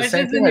 I would do the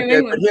same thing. But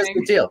here's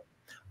the deal.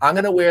 I'm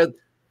gonna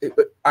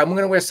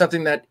wear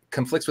something that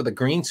conflicts with a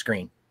green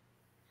screen.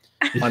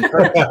 On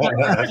purpose.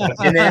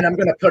 And then I'm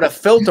gonna put a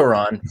filter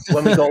on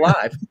when we go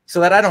live so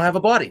that I don't have a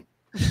body.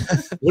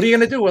 What are you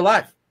gonna do? We're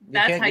live.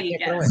 That's how you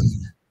get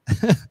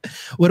it.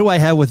 What do I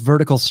have with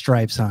vertical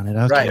stripes on it?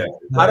 Okay. Right.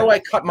 How do I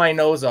cut my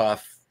nose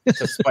off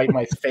to spite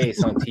my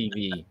face on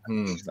TV?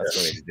 That's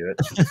the way to do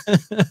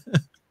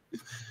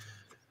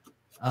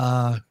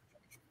it.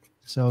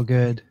 So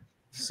good.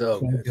 So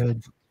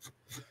good.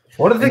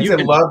 One of the things I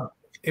love,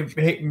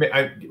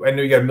 I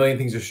know you got a million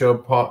things to show,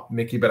 Paul,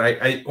 Mickey, but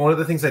one of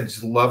the things I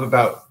just love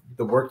about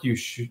the work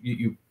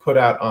you put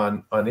out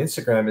on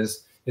Instagram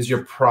is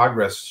your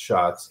progress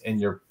shots and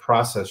your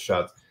process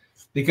shots,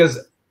 because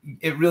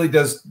it really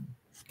does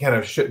kind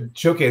of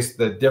showcase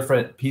the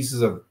different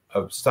pieces of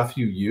stuff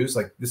you use.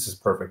 Like, this is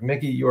perfect.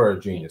 Mickey, you are a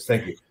genius.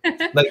 Thank you.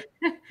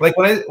 like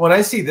when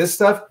I see this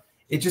stuff,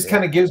 it just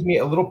kind of gives me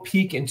a little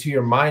peek into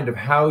your mind of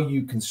how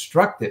you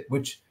construct it,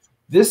 which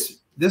this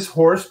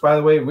horse, by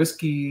the way,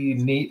 Whiskey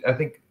Neat, I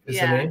think is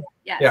the name.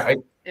 Yes,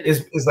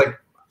 is like,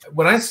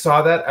 when I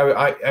saw that,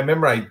 I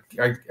remember I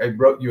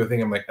wrote you a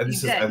thing. I'm like, I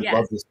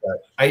love this guy.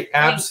 I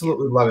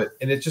absolutely love it.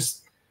 And it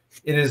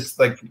is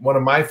like one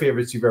of my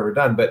favorites you've ever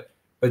done. But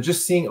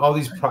just seeing all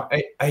these,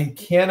 I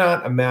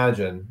cannot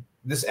imagine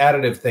this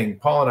additive thing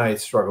Paul and I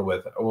struggle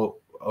with.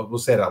 We'll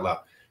say it out loud.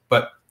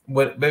 But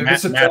Matt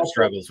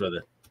struggles with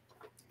it.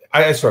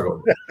 I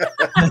struggle with it.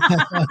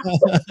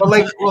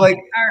 but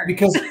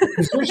because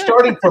you're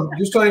starting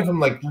from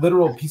like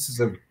literal pieces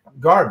of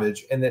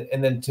garbage, and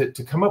then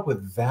to come up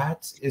with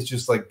that is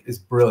just like, is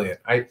brilliant.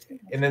 And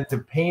then to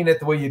paint it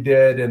the way you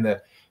did, and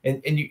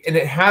and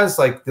it has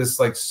like this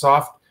like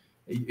soft,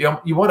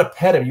 you want to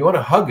pet him, you want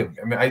to hug him.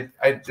 I mean,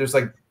 there's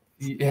like,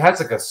 it has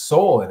like a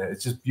soul in it.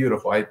 It's just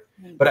beautiful.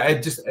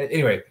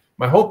 Anyway,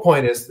 my whole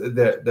point is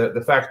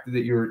the fact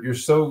that you're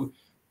so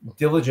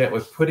diligent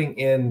with putting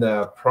in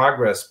the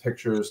progress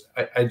pictures.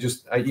 I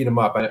eat them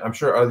up. I'm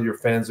sure other your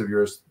fans of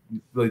yours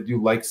really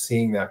do like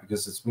seeing that,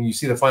 because it's when you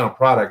see the final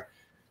product,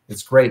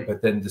 it's great.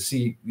 But then to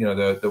see, you know,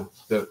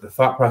 the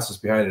thought process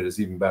behind it is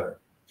even better.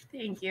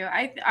 Thank you.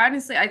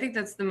 Honestly, I think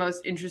that's the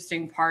most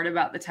interesting part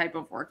about the type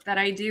of work that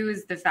I do,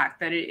 is the fact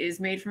that it is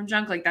made from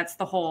junk. Like that's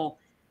the whole,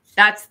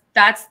 that's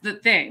the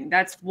thing.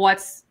 That's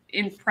what's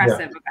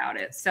impressive about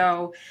it.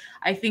 So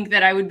I think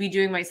that I would be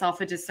doing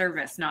myself a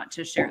disservice not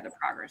to share the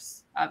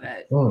progress of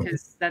it,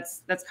 because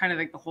that's kind of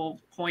like the whole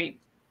point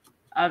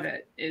of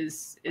it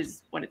is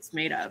what it's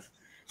made of.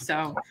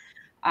 So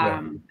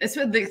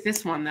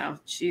this one though,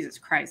 Jesus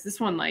Christ, this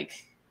one,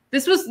 like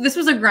this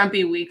was a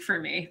grumpy week for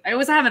me. I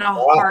was having a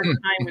hard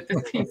time with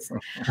this piece.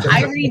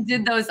 I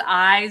redid those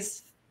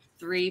eyes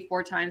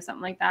 3-4 times,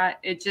 something like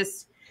that.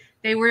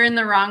 They were in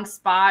the wrong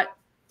spot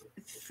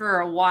for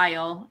a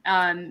while.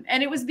 And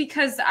it was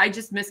because I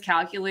just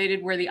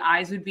miscalculated where the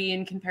eyes would be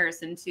in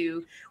comparison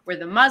to where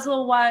the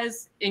muzzle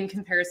was in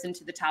comparison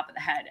to the top of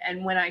the head.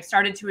 And when I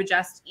started to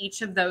adjust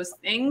each of those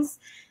things,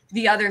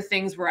 the other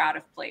things were out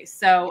of place.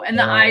 So, and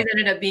the eyes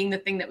ended up being the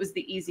thing that was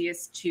the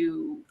easiest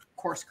to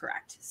course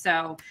correct.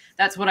 So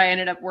that's what I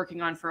ended up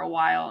working on for a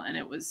while. And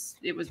it was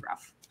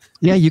rough.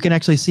 Yeah, you can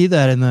actually see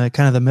that in the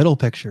kind of the middle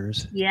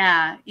pictures.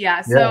 Yeah.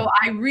 So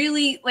I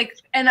really like,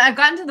 and I've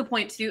gotten to the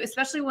point too,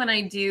 especially when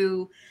I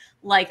do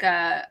like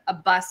a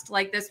bust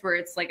like this, where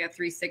it's like a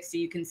 360,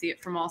 you can see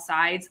it from all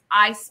sides.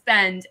 I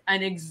spend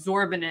an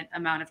exorbitant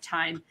amount of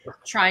time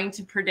trying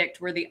to predict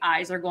where the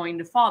eyes are going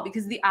to fall,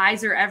 because the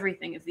eyes are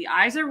everything. If the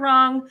eyes are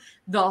wrong,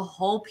 the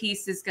whole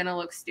piece is going to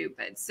look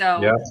stupid.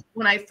 So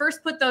when I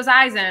first put those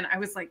eyes in, I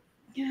was like,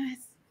 yes.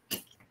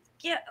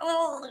 Yeah.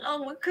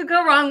 Oh, what could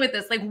go wrong with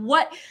this? Like,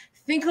 what?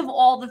 Think of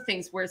all the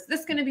things. Where's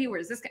this going to be?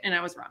 Where's this? And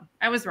I was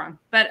wrong.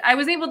 But I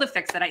was able to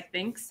fix it, I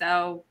think.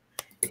 So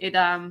it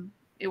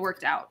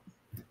worked out.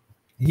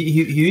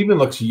 He even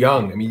looks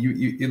young. I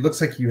mean, it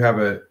looks like you have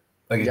a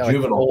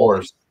juvenile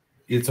horse.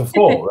 It's a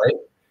foal,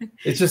 right?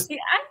 It's just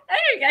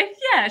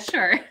yeah,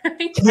 sure.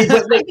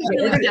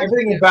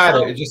 Everything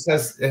about it just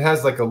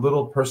has like a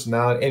little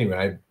personality. Anyway,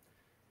 I'm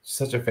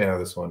such a fan of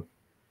this one.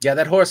 Yeah,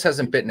 that horse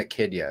hasn't bitten a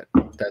kid yet.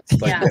 That's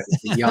like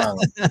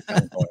young.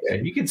 Yeah,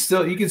 you can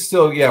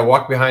still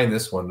walk behind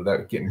this one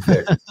without getting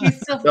kicked.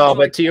 No,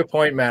 but to your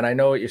point, man, I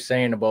know what you're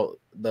saying about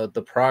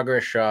the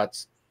progress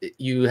shots.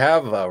 You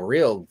have a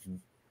real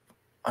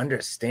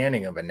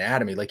understanding of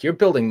anatomy. Like you're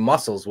building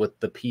muscles with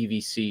the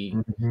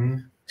PVC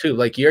too.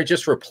 Like you're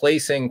just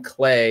replacing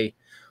clay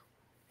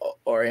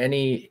or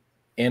any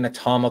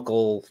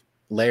anatomical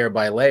layer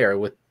by layer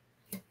with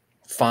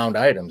found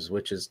items,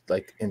 which is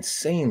like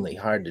insanely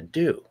hard to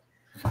do.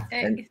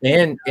 And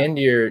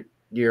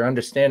your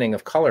understanding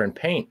of color and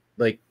paint,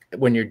 like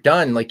when you're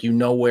done, like you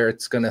know where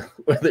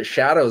the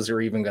shadows are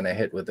even gonna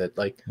hit with it.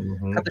 Like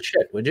cut the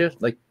shit, would you?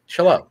 Like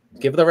chill out.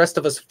 Give the rest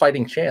of us a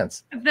fighting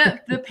chance.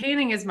 The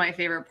painting is my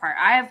favorite part.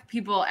 I have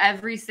people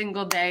every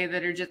single day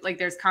that are just like,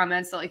 there's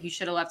comments that like, you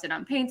should have left it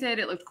unpainted.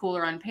 It looked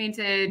cooler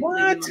unpainted.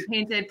 What?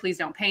 Unpainted. Please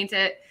don't paint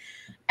it.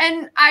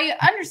 And I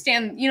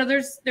understand, you know,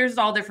 there's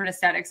all different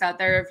aesthetics out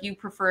there. If you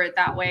prefer it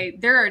that way,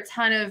 there are a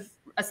ton of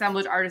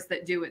assemblage artists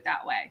that do it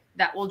that way,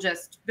 that will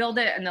just build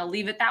it and they'll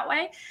leave it that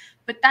way.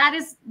 But that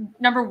is,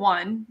 number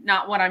one,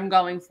 not what I'm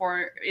going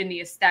for in the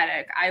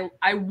aesthetic.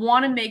 I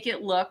want to make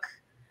it look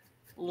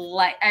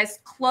like as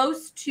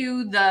close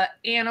to the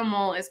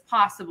animal as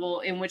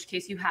possible, in which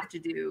case you have to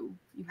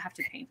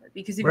paint it,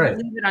 because if you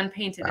leave it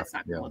unpainted, it's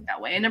not going to look that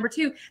way. And number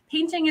two,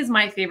 painting is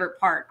my favorite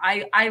part.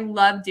 I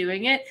love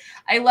doing it.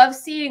 I love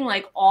seeing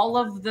like all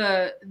of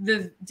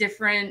the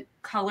different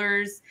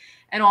colors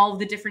and all of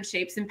the different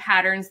shapes and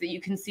patterns that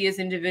you can see as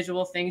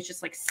individual things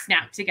just like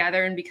snap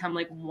together and become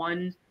like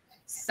one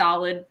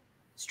solid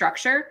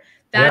structure.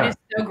 That is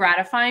so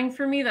gratifying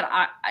for me that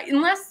I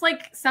unless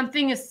like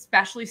something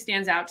especially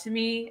stands out to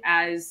me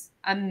as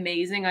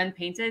amazing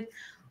unpainted,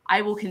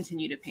 I will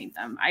continue to paint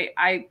them.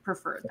 I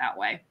prefer it that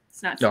way.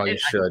 It's not. No, you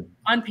should.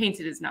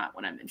 Unpainted is not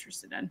what I'm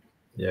interested in.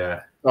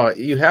 Yeah. Oh,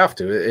 you have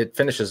to. It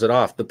finishes it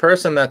off. The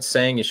person that's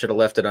saying you should have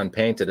left it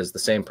unpainted is the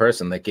same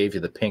person that gave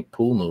you the pink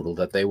pool noodle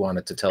that they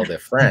wanted to tell their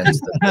friends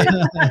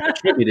that they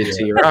contributed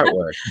to your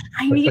artwork.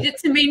 I need it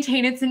to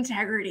maintain its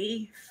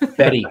integrity.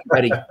 Betty,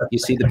 you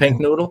see the pink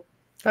noodle?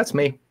 That's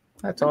me.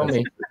 That's all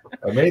me.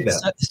 I made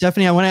that.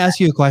 Stephanie, I want to ask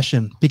you a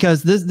question,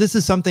 because this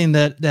is something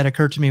that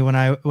occurred to me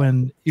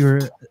when we were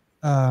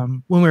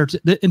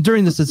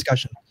during this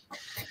discussion.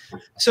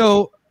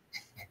 So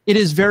it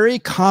is very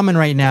common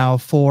right now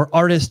for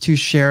artists to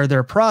share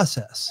their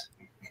process.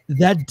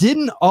 That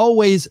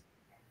always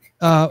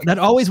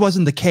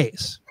wasn't the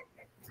case.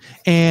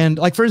 And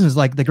like, for instance,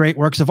 like the great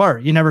works of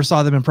art, you never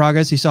saw them in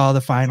progress. You saw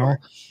the final. Sure.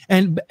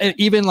 And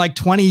even like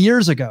 20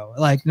 years ago,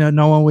 like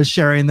no one was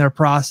sharing their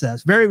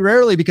process, very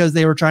rarely, because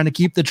they were trying to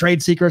keep the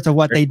trade secrets of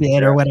what they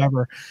did or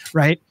whatever.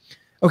 Right.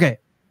 Okay.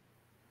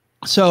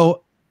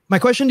 So my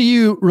question to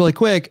you really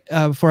quick,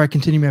 before I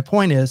continue my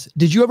point is,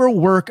 did you ever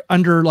work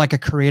under like a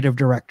creative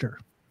director?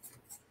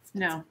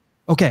 No.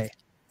 Okay.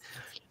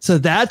 So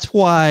that's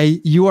why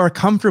you are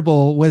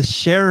comfortable with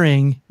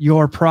sharing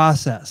your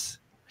process.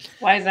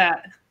 Why is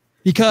that?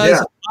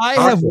 Because I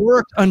have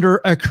worked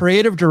under a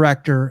creative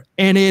director,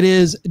 and it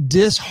is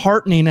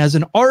disheartening as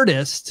an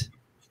artist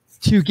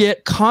to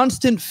get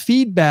constant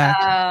feedback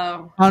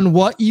on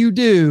what you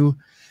do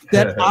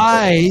that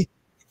I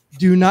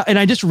do not. And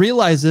I just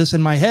realized this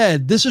in my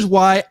head. This is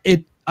why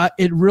it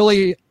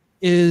really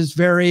is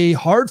very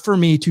hard for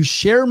me to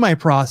share my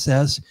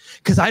process,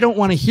 because I don't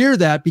want to hear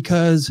that,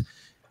 because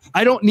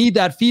I don't need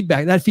that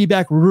feedback. That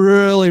feedback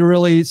really,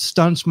 really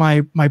stunts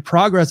my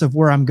progress of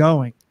where I'm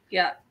going.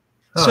 Yeah.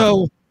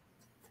 So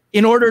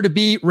in order to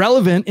be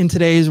relevant in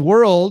today's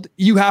world,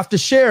 you have to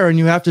share, and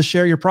you have to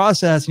share your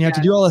process, and you have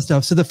to do all that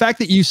stuff. So the fact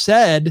that you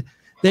said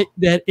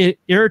that it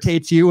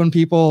irritates you when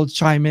people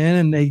chime in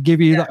and they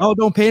give you, oh,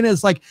 don't paint it.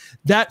 It's like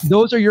that.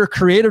 Those are your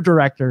creative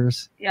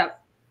directors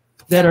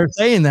that are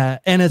saying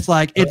that. And it's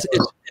like, it's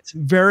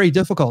very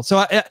difficult.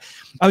 So I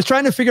was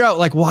trying to figure out,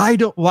 like, why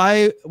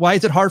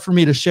is it hard for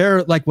me to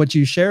share like what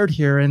you shared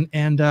here?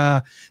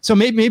 And so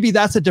maybe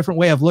that's a different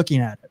way of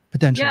looking at it.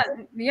 Potentially.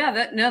 Yeah.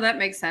 That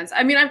makes sense.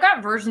 I mean, I've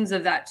got versions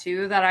of that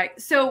too,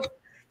 so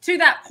to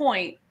that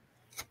point,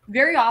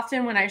 very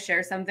often when I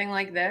share something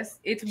like this,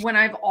 it's when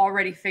I've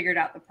already figured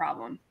out the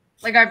problem.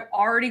 Like, I've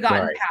already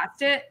gotten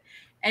past it,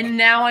 and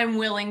now I'm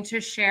willing to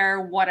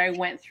share what I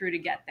went through to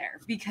get there,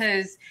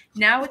 because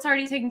now it's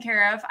already taken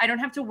care of. I don't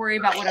have to worry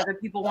about what other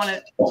people want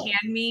to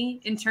hand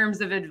me in terms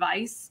of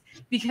advice,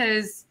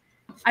 because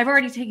I've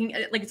already taken,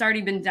 like, it's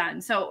already been done.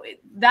 So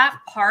that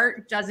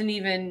part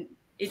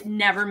it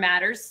never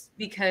matters,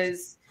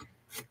 because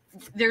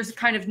there's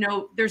kind of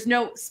there's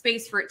no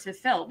space for it to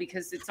fill,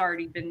 because it's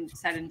already been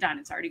said and done.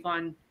 It's already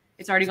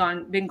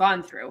been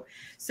gone through.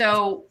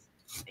 So,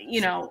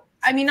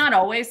 I mean, not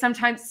always.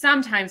 Sometimes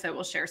I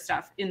will share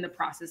stuff in the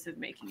process of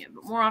making it,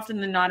 but more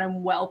often than not,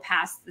 I'm well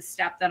past the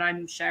step that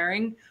I'm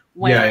sharing.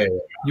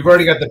 You've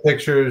already got the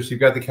pictures. You've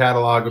got the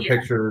catalog of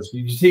pictures.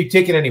 You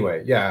take it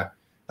anyway. Yeah.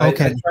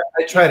 Okay.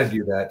 I try to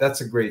do that.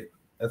 That's great.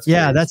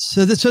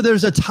 So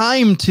there's a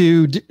time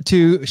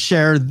to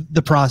share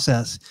the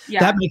process. Yeah.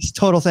 That makes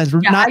total sense.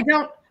 Yeah,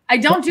 I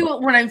don't do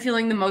it when I'm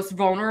feeling the most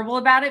vulnerable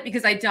about it,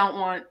 because I don't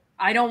want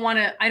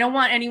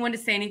anyone to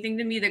say anything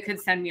to me that could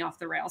send me off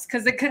the rails,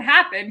 because it could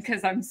happen,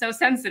 because I'm so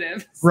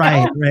sensitive. So,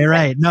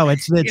 right. No,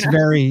 it's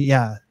very,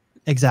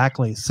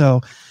 exactly.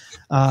 So,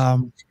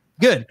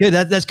 good.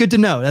 That's good to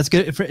know. That's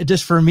good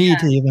just for me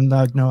to even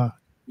know.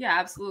 Yeah,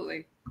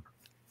 absolutely.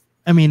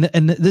 I mean,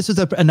 and this is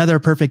another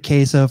perfect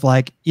case of,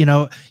 like,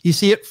 you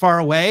see it far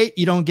away,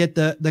 you don't get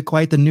the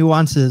quite the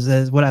nuances.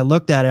 As when I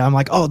looked at it, I'm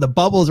like, oh, the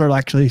bubbles are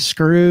actually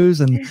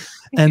screws, and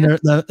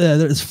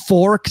there's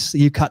forks.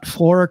 You cut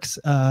forks.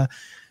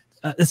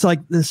 It's like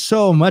there's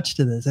so much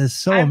to this. It's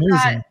so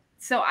amazing.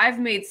 So I've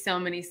made so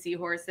many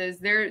seahorses.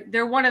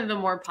 They're one of the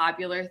more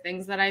popular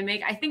things that I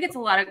make. I think it's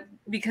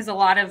because a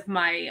lot of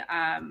my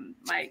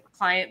my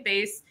client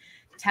base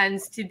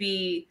tends to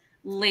be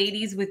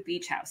ladies with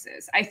beach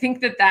houses. I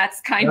think that's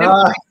kind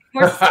of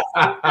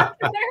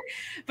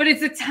but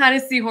it's a ton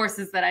of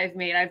seahorses that I've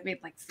made. I've made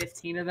like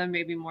 15 of them,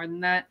 maybe more than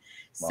that.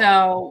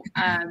 Wow.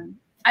 So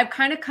I've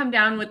kind of come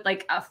down with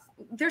like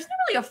there's not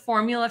really a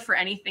formula for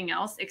anything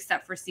else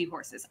except for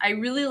seahorses. I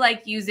really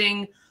like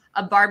using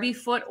a Barbie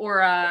foot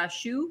or a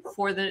shoe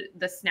for the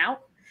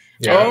snout.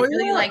 Yeah. I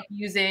really like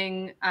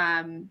using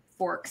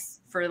forks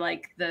for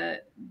like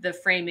the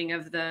framing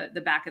of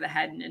the back of the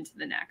head and into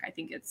the neck. I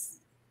think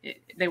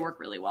they work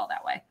really well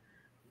that way.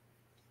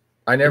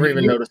 I never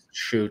even noticed the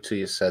shoe till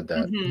you said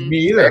that. Mm-hmm. Me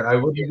either. I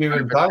wouldn't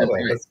even thought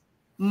about it.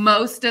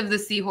 Most of the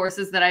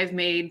seahorses that I've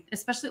made,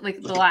 especially like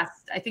the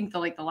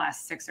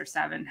last 6 or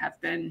 7, have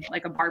been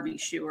like a Barbie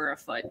shoe or a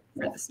foot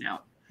for the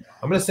snout.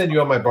 I'm going to send you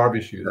all my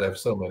Barbie shoes. I have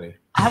so many.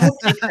 I will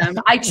take them.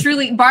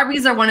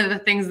 Barbies are one of the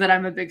things that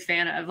I'm a big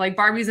fan of. Like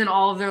Barbies and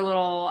all of their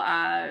little,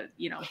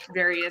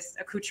 various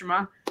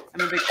accoutrements.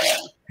 I'm a big fan.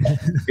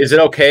 Is it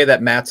okay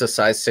that Matt's a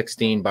size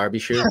 16 Barbie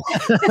shoe?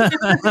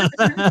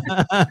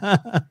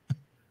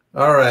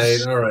 All right.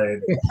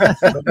 But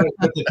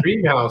the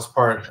dream house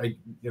part,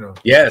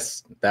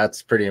 Yes,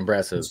 that's pretty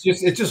impressive.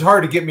 It's just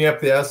hard to get me up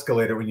the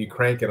escalator when you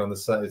crank it on the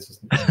side. It's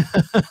just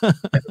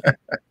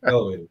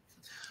elevated.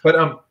 But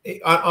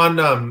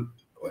on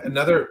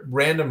another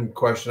random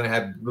question I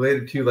had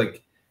related to,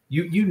 like,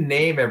 you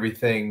name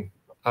everything.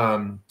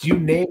 Do you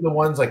name the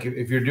ones, like,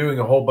 if you're doing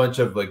a whole bunch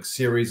of like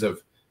series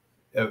of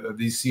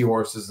these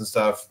seahorses and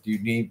stuff, do you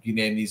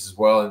name these as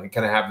well, and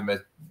kind of have them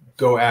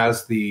go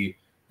as the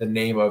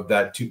name of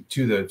that to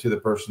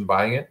the person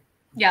buying it?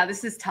 Yeah,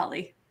 this is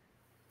Tully.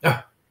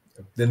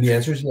 Then the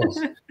answer is yes.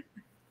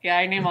 Yeah,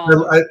 I name all.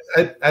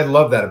 I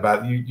love that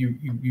about you.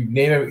 You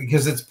name it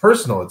because it's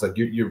personal. It's like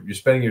you're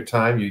spending your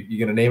time. You're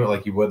gonna name it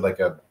like you would like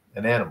an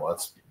animal.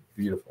 That's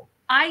beautiful.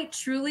 I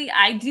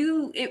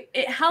do.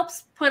 It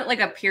helps put like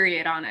a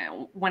period on it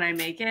when I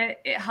make it.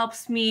 It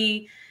helps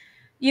me,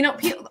 you know,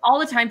 all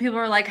the time people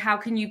are like, how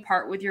can you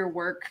part with your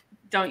work?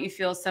 Don't you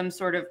feel some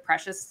sort of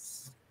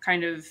precious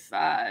kind of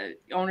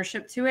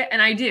ownership to it?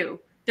 And I do.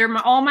 They're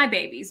all my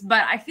babies,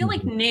 but I feel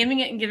like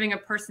naming it and giving a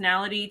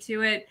personality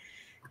to it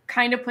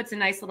kind of puts a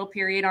nice little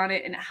period on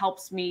it, and it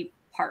helps me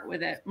part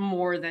with it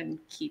more than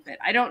keep it.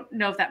 I don't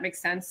know if that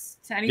makes sense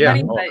to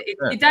anybody,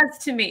 but it does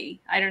to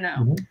me. I don't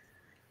know.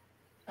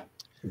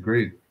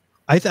 Agreed.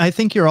 I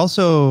think you're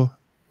also,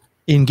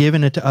 in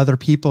giving it to other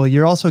people,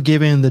 you're also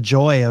giving the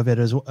joy of it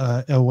as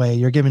away.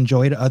 You're giving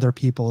joy to other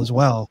people as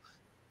well.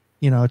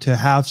 You know, to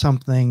have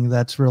something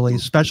that's really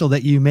special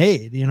that you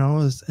made, you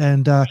know,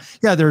 and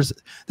yeah, there's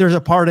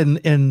a part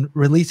in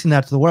releasing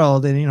that to the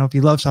world. And, you know, if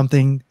you love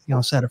something, you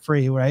know, set it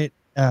free. Right.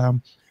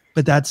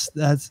 But that's,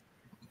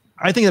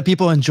 I think that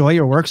people enjoy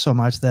your work so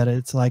much that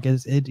it's like,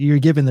 you're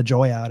giving the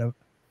joy out of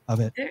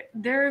it.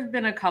 There have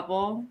been a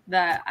couple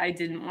that I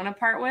didn't want to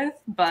part with,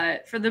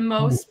 but for the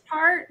most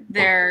part,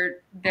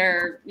 they're,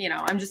 you know,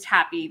 I'm just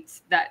happy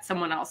that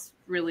someone else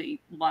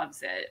really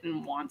loves it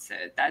and wants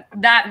it.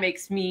 That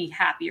makes me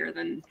happier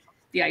than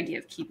the idea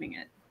of keeping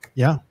it.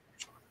 Yeah.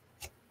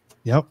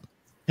 Yep.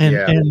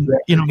 And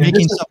you know,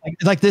 making something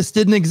like this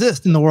didn't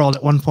exist in the world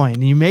at one point,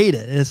 and you made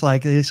it. It's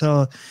like,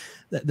 so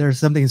there's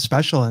something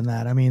special in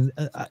that. I mean,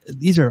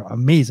 these are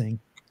amazing.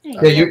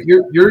 Yeah,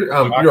 your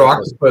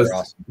octopus.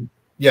 Awesome.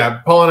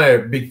 Yeah, Paul and I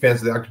are big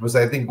fans of the octopus.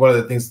 I think one of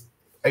the things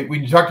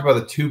when you talked about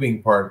the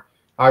tubing part,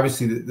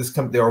 obviously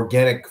the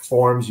organic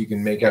forms you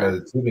can make out of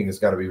the tubing has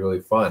got to be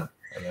really fun.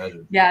 I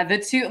imagine. Yeah,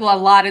 a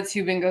lot of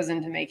tubing goes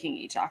into making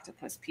each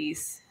octopus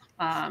piece,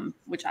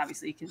 which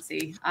obviously you can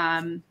see.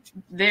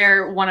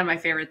 They're one of my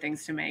favorite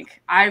things to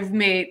make. I've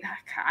made,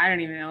 I don't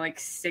even know, like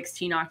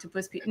 16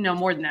 octopus pieces. No,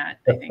 more than that,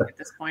 I think, at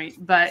this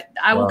point. But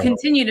I will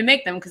continue to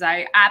make them because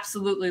I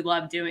absolutely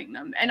love doing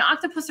them. And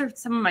octopus are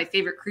some of my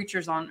favorite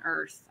creatures on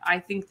Earth. I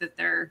think that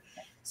they're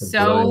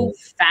so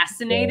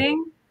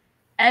fascinating.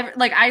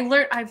 Like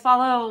I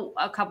follow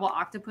a couple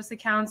octopus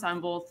accounts on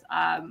both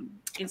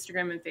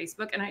Instagram and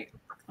Facebook, and I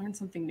learn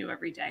something new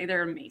every day.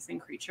 They're amazing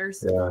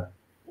creatures. Yeah.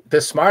 They're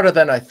smarter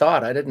than I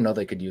thought. I didn't know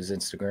they could use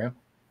Instagram.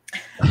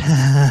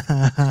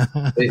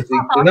 They're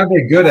not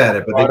very good at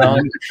it, but they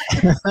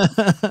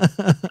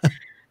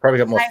probably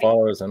got more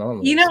followers than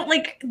all. You know,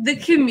 like the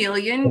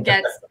chameleon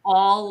gets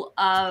all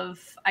of,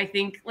 I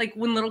think, like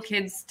when little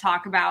kids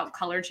talk about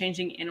color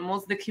changing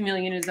animals, the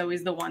chameleon is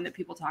always the one that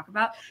people talk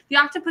about. The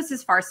octopus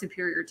is far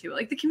superior to it.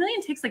 Like the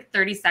chameleon takes like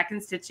 30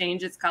 seconds to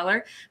change its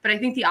color, but I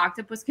think the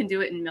octopus can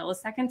do it in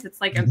milliseconds.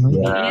 It's like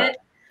immediate.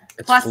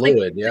 It's plus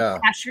fluid,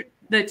 like,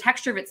 the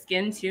texture of its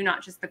skin too,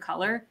 not just the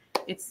color.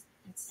 It's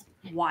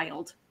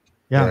wild.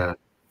 Yeah.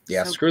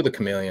 So screw the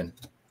chameleon.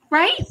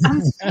 Right?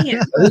 I'm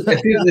saying.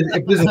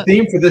 If there's a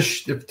theme for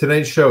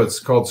tonight's show, it's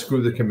called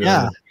 "Screw the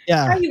Chameleon."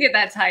 Yeah. How do you get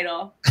that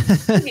title?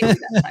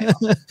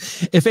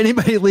 If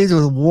anybody leaves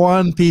with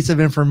one piece of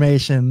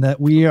information that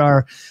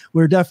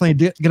we're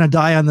definitely gonna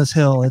die on this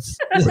hill,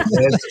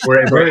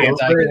 we're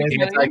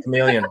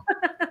anti-chameleon.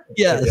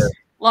 Yes.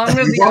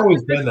 We've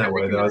always been that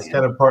way, though. It's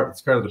kind of the part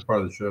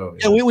of the show.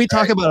 Yeah, we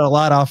talk about it a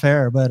lot off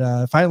air, but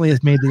finally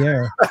it's made the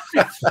air.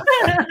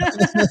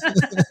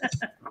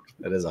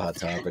 That is a hot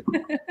topic.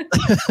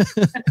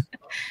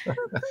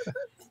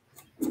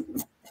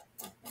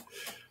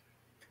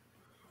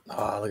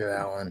 Oh, look at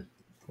that one!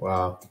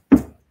 Wow.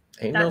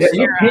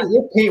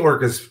 Your paint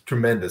work is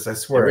tremendous. I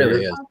swear. It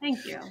really is. Oh,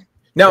 thank you.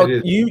 Now,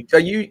 do you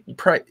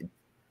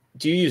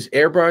use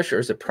airbrush, or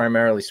is it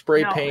primarily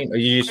spray paint, or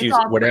you just use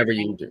whatever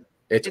you do?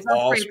 It's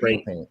all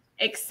spray paint,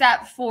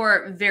 except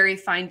for very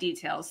fine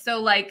details.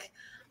 So like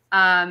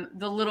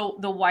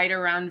the white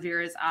around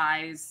Vera's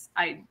eyes,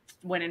 I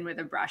went in with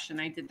a brush and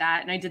I did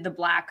that. And I did the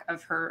black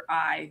of her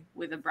eye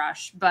with a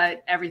brush,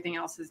 but everything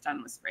else is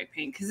done with spray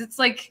paint. Cause it's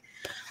like,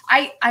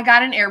 I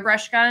got an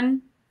airbrush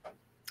gun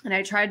and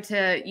I tried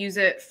to use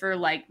it for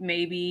like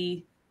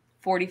maybe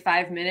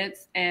 45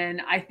 minutes.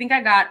 And I think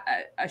I got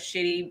a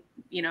shitty,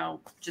 you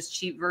know, just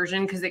cheap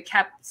version cause it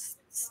kept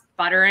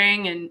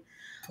sputtering, and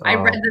I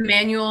read the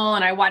manual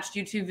and I watched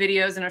YouTube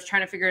videos and I was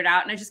trying to figure it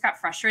out, and I just got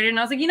frustrated, and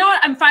I was like, you know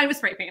what? I'm fine with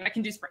spray paint. I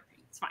can do spray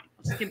paint. It's fine.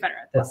 I'll just get better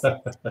at this.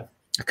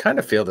 I kind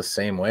of feel the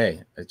same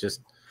way. It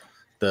just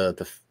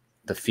the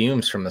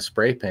fumes from the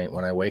spray paint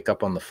when I wake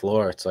up on the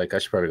floor. It's like I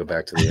should probably go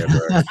back to the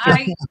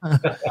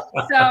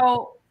airbrush.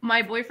 So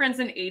my boyfriend's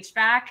an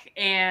HVAC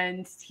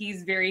and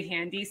he's very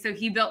handy. So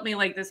he built me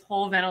like this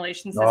whole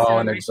ventilation system. Oh,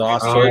 an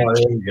exhaust. Oh,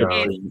 there you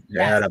go.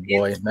 Yeah,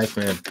 boy, nice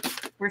man.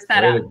 We're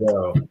set up.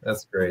 Go.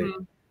 That's great.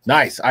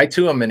 Nice. I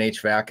too am an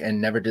HVAC and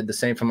never did the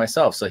same for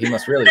myself. So he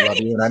must really love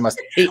you, and I must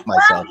hate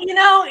myself. Well, you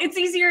know, it's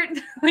easier.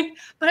 Like,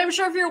 but I'm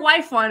sure if your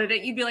wife wanted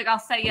it, you'd be like, "I'll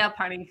set you up,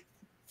 honey.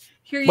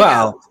 Here you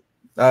go."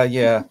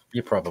 Yeah,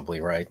 you're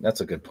probably right.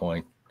 That's a good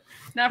point.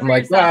 Not I'm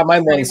like, my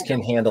lungs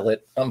can handle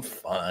it. I'm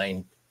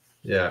fine.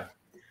 Yeah.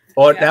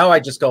 Or now I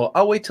just go,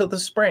 I'll wait till the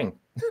spring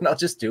and I'll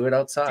just do it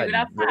outside. Do it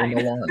outside. In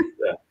the lawn.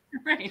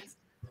 Right.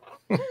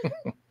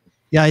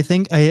 Yeah, I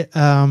think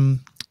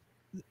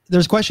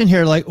there's a question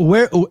here, like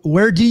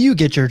where do you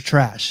get your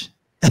trash?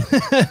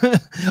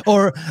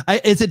 Or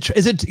is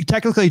it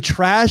technically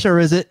trash, or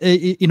is it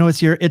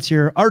it's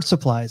your art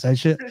supplies?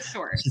 Sure.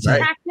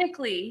 Right.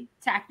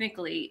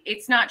 Technically,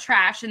 it's not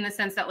trash in the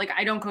sense that like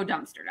I don't go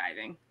dumpster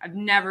diving. I've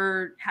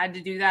never had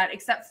to do that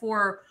except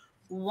for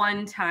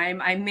one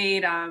time. I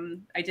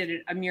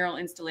did a mural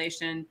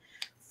installation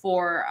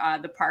for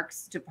the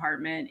Parks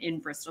Department in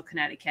Bristol,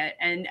 Connecticut.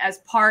 And as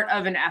part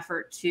of an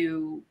effort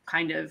to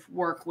kind of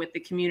work with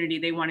the community,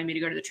 they wanted me to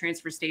go to the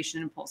transfer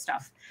station and pull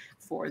stuff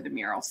for the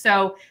mural.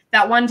 So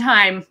that one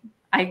time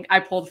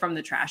I pulled from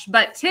the trash.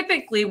 But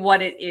typically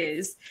what it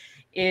is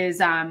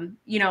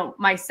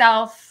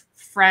myself,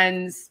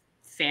 friends,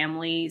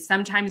 family,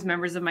 sometimes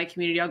members of my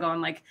community. I'll go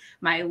on like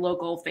my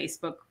local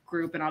Facebook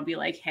group and I'll be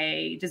like,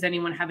 hey, does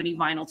anyone have any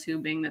vinyl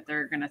tubing that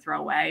they're going to throw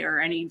away, or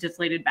any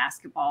deflated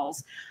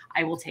basketballs?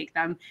 I will take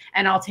them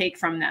and I'll take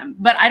from them.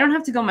 But I don't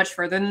have to go much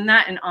further than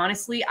that. And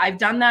honestly, I've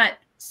done that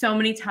so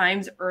many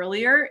times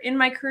earlier in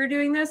my career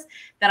doing this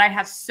that I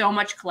have so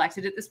much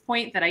collected at this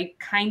point that I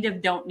kind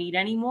of don't need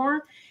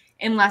anymore,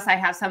 unless I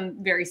have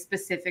some very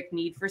specific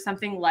need for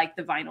something like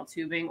the vinyl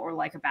tubing or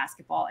like a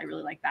basketball. I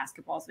really like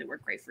basketballs. They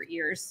work great for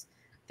ears.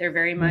 They're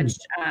very much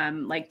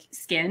like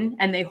skin,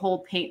 and they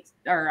hold paint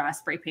or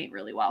spray paint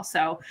really well.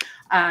 So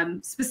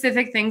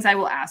specific things I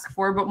will ask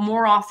for, but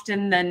more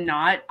often than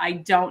not, I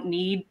don't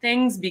need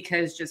things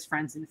because just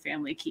friends and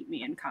family keep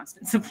me in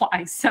constant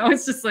supply. So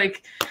it's just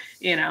like,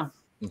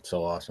 It's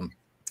so awesome.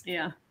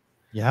 Yeah.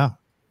 Yeah.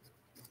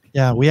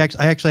 Yeah.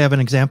 I actually have an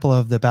example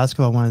of the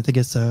basketball one. I think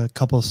it's a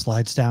couple of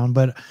slides down,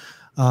 but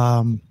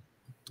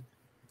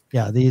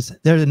there's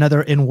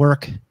another in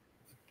work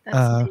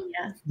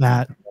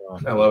mat.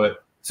 I love it.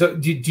 So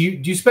do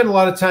you spend a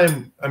lot of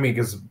time? I mean,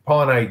 because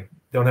Paul and I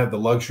don't have the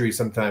luxury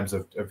sometimes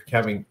of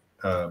having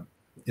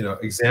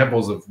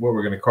examples of what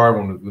we're going to carve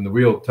when the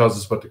reel tells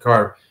us what to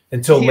carve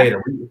until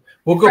later.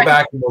 We'll go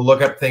back and we'll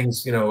look up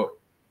things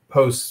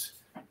post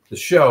the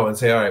show and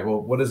say, all right,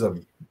 well, what does a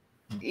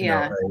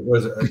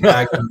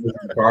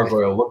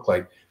gargoyle look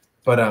like?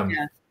 But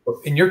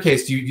in your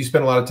case, do you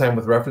spend a lot of time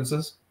with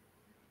references?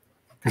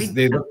 Because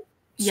they look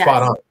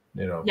spot on.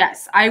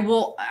 Yes, I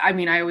will. I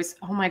mean, I always,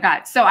 oh my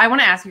God. So I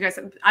want to ask you guys,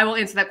 I will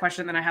answer that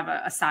question. Then I have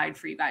a side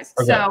for you guys.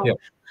 Okay, so,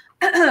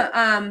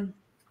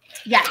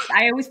 yes,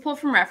 I always pull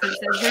from references.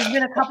 There's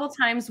been a couple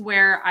times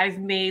where I've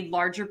made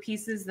larger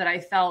pieces that I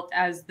felt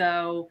as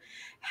though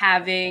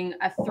having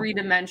a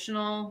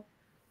three-dimensional,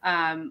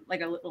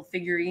 like a little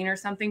figurine or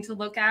something to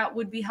look at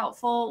would be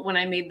helpful. When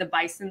I made the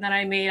bison that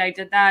I made, I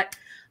did that.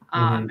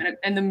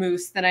 And the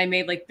moose that I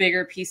made, like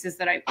bigger pieces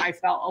that I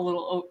felt a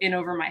little in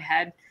over my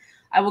head.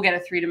 I will get a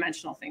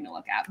three-dimensional thing to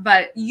look at.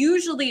 But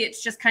usually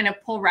it's just kind of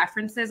pull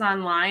references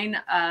online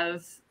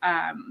of,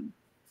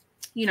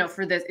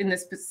 for this, in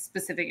this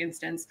specific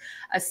instance,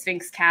 a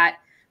Sphinx cat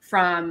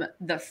from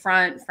the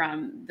front,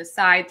 from the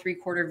side,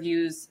 3/4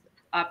 views,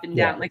 up and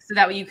down. Like, so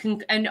that way you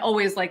can, and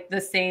always like the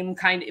same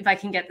kind, if I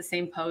can get the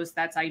same pose,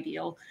 that's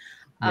ideal.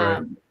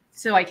 Right.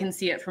 So I can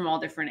see it from all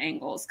different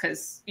angles,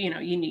 because, you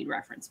need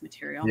reference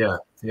material. Yeah.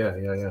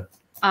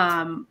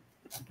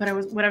 But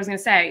what I was going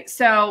to say,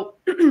 so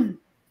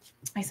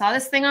I saw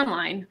this thing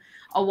online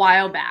a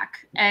while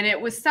back, and it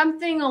was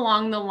something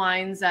along the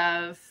lines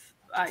of,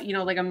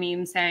 like a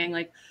meme saying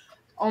like,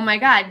 oh my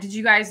God, did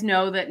you guys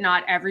know that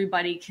not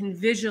everybody can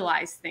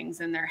visualize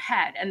things in their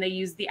head? And they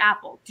use the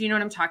apple. Do you know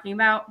what I'm talking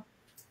about?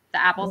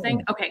 The apple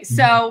thing? Okay.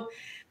 So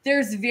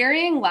there's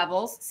varying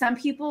levels. Some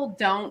people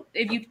don't,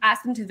 if you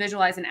ask them to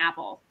visualize an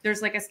apple,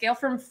 there's like a scale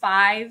from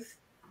 5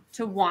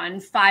 to 1,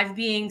 5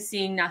 being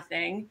seeing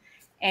nothing,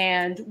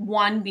 and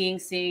 1 being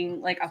seeing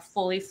like a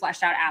fully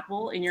fleshed out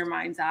apple in your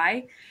mind's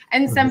eye.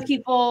 And some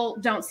people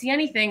don't see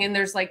anything. And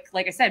there's like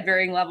I said,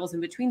 varying levels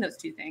in between those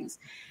two things.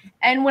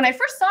 And when I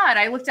first saw it,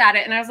 I looked at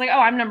it and I was like, oh,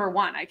 I'm number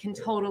 1. I can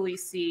totally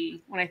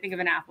see, when I think of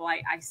an apple,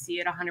 I see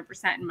it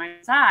 100% in my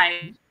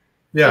eye.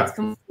 Yeah. It's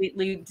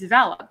completely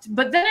developed.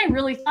 But then I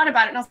really thought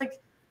about it and I was like,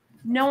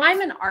 no, I'm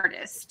an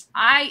artist.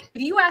 If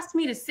you asked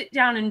me to sit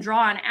down and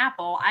draw an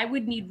apple, I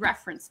would need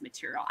reference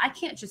material. I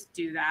can't just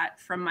do that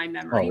from my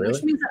memory,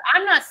 which means that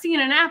I'm not seeing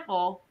an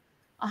apple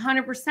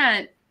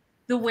 100%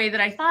 the way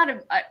that I thought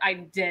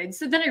I did.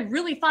 So then I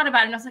really thought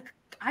about it and I was like,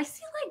 I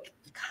see like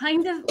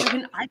kind of like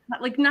an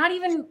icon, like not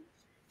even,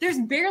 there's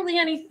barely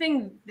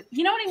anything,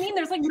 you know what I mean?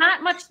 There's like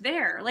not much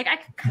there. Like I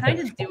could kind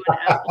of do an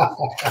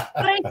apple.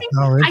 But I think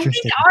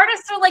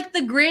artists are like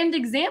the grand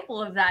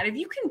example of that. If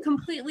you can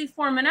completely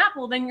form an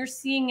apple, then you're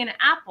seeing an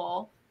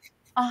apple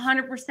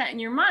 100% in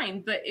your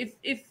mind. But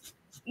if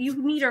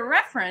you need a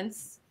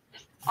reference,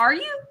 are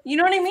you? You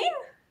know what I mean?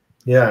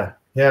 Yeah.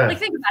 Yeah. Like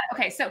think about it.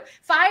 Okay, so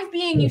 5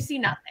 being you see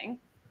nothing.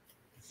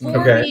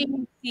 4 being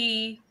you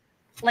see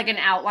like an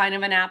outline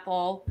of an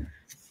apple.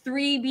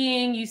 3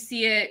 being you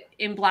see it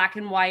in black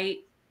and white.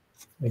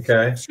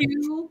 Okay.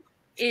 2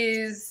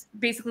 is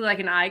basically like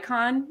an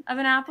icon of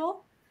an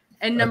apple.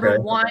 and number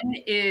one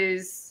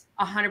is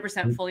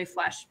 100% fully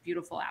fleshed,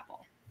 beautiful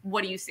apple.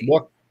 What do you see?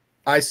 What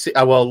I see?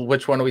 Well,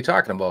 which one are we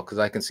talking about? Because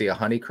I can see a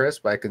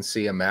Honeycrisp, I can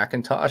see a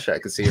Macintosh, I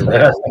can see a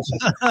red.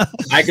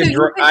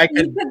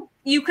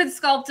 You could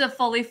sculpt a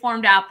fully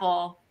formed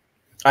apple.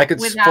 I could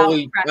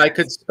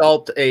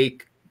sculpt a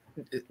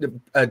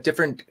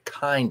different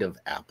kind of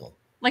apple,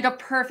 like a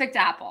perfect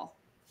apple.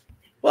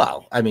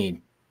 Well, I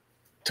mean,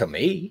 to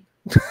me.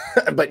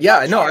 But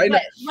yeah, no,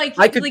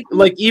 I could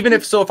even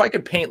if I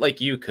could paint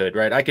like you could,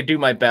 right? I could do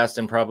my best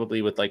and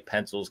probably with like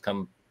pencils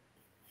come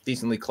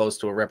decently close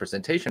to a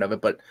representation of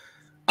it. But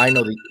I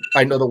know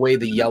the way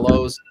the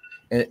yellows,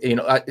 you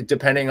know,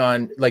 depending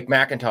on, like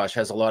Macintosh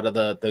has a lot of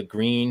the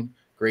green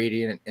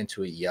gradient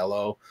into a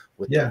yellow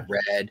with the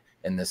red,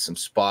 and there's some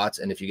spots.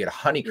 And if you get a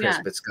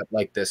Honeycrisp, it's got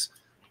like this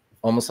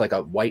almost like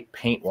a white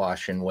paint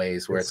wash in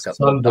ways where it's got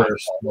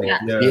sunburst.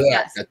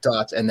 Got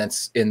dots, and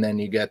then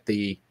you get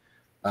the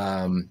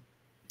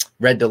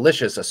Red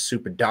Delicious, a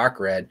super dark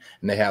red,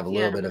 and they have a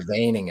little bit of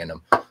veining in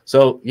them.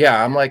 So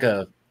yeah, I'm like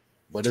a,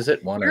 what is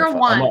it? You're a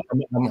one.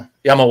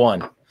 I'm a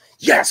one.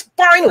 Yes,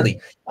 finally,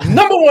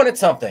 number one at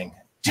something.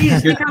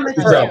 Jesus, good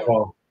job,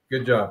 Paul.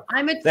 Good job.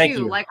 I'm a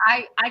 2. Like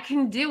I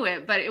can do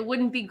it, but it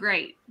wouldn't be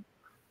great.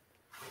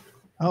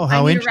 Oh,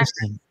 how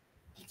interesting!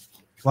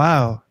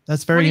 Wow,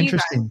 that's very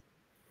interesting.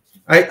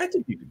 I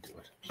think you can do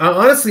it.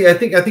 Honestly, I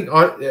think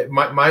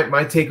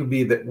my take would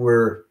be that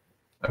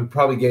I'm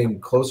probably getting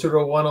closer to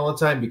a 1 all the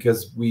time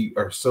because we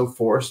are so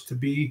forced to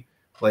be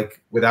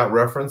like without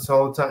reference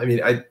all the time. I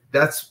mean,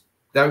 that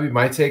would be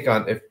my take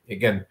on, if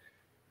again,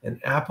 an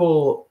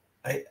apple.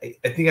 I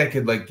think I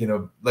could, like, you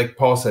know, like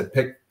Paul said,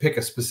 pick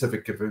a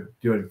specific, if we're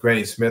doing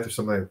Granny Smith or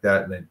something like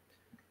that, and then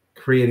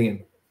creating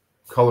and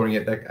coloring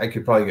it. I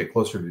could probably get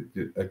closer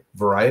to a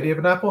variety of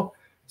an apple.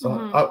 So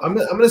I'm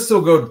gonna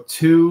still go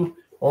 2,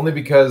 only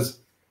because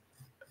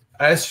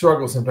I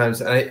struggle sometimes,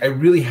 and I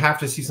really have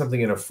to see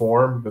something in a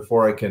form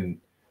before I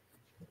can,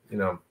 you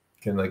know,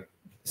 like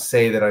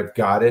say that I've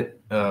got it.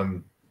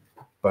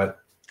 But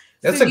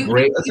that's a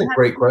great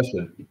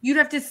question. You'd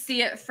have to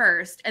see it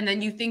first, and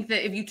then you think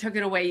that if you took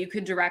it away, you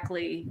could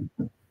directly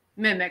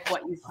mimic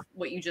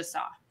what you just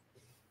saw.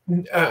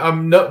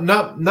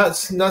 Not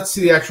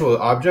see the actual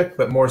object,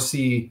 but more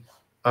see,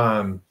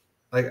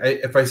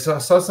 if I saw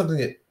something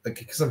that, like,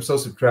 because I'm so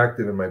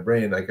subtractive in my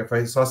brain, like if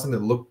I saw something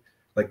that looked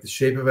like the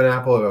shape of an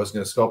apple, if I was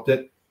going to sculpt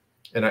it,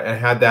 and I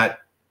had that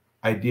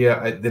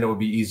idea, then it would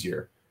be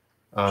easier.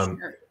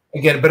 Sure.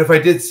 Again, but if I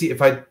did see,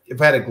 if I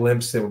had a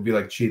glimpse, it would be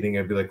like cheating.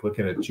 I'd be like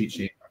looking at a cheat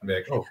sheet. I'd be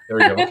like, oh, there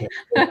we go. Okay,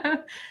 and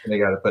I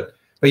got it. But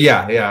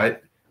yeah.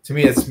 To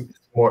me, it's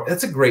more.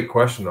 That's a great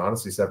question,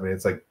 honestly, Stephanie.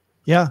 It's like,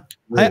 yeah,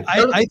 really,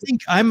 I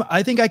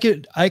think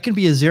I can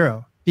be a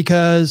 0,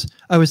 because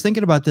I was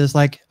thinking about this.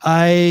 Like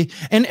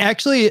and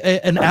actually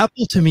an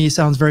apple to me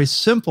sounds very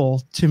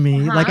simple to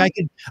me. Like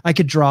I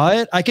could draw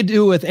it. I could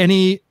do it with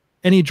any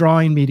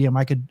drawing medium.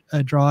 I could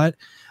draw it.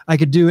 I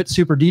could do it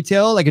super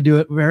detailed. I could do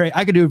it very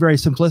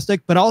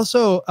simplistic, but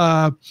also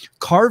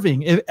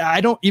carving.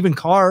 I don't even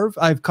carve.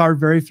 I've carved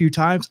very few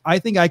times. I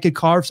think I could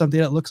carve something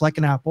that looks like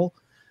an apple,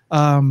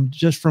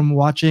 just from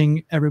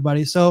watching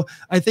everybody. So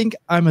I think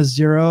I'm a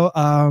 0.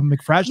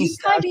 McFragile. You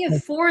might be a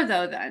 4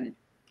 though. Then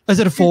is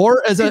it a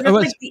 4? Is it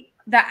like the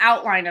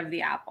outline of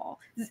the apple?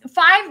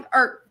 5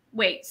 or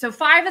wait? So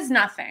 5 is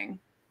nothing.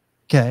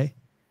 Okay.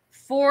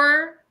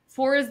 4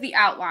 is the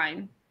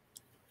outline.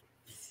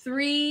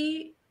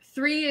 3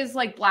 is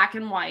like black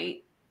and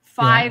white.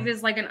 5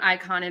 is like an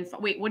icon. And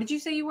wait, what did you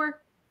say you were?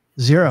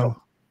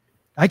 0.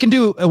 I can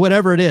do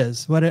whatever it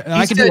is.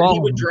 I can do all. He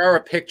would draw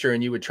a picture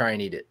and you would try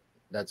and eat it.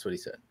 That's what he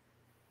said.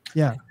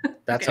 Yeah,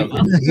 that's okay.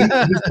 how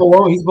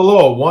he's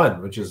below a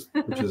 1, which is.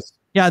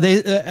 Yeah,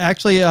 they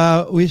actually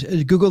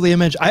we Google the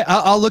image.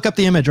 I'll look up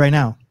the image right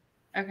now.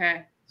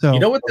 Okay. So you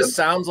know what this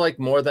sounds like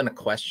more than a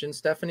question,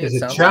 Stephanie? It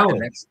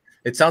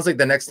sounds like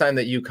the next time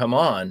that you come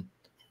on,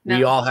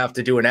 we all have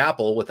to do an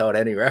apple without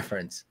any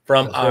reference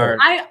from our.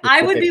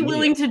 I would be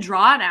willing to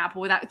draw an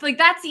apple without, like,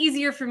 that's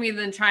easier for me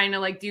than trying to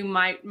like do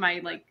my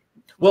like.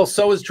 Well,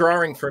 so is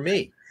drawing for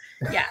me.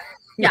 Yeah,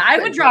 I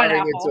would draw an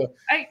apple.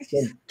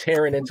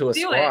 Tearing into a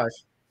squash.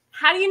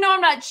 How do you know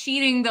I'm not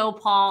cheating though,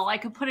 Paul? I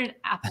could put an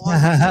apple on.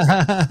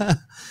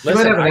 You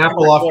might have an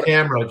apple off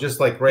camera, just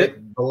like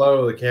right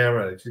below the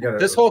camera.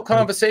 This whole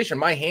conversation,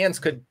 my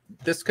hands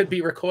this could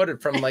be recorded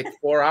from like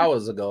 4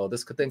 hours ago.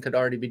 This thing could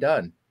already be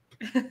done.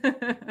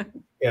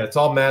 Yeah, it's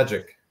all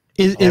magic.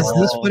 Is this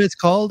what it's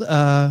called?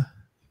 Aphasia?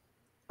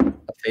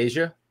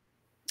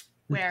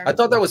 Where? I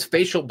thought that was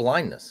facial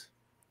blindness.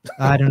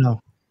 I don't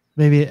know.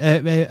 Maybe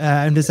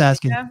I'm just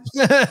asking. Yeah.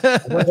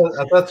 That's what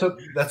I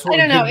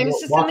don't know. It was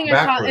just something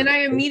I saw, and I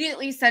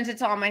immediately sent it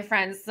to all my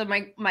friends. So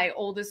my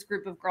oldest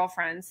group of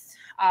girlfriends,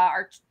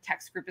 our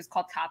text group is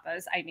called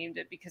Kappas. I named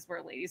it because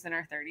we're ladies in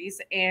our 30s,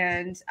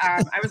 and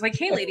I was like,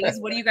 "Hey, ladies,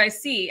 what do you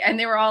guys see?" And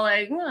they were all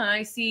like,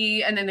 "I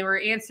see," and then they were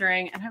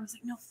answering, and I was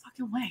like, "No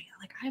fucking way!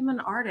 Like, I'm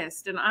an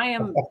artist, and I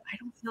don't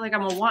feel like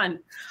I'm a 1.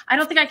 I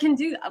don't think I can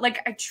do that.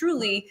 Like, I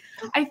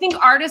think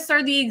artists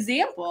are the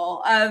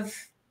example of."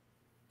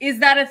 Is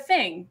that a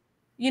thing?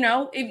 You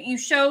know, if you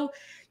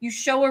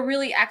show a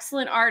really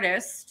excellent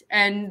artist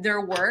and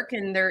their work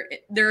and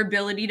their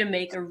ability to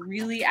make a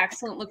really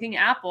excellent looking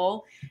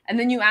apple, and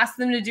then you ask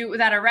them to do it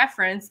without a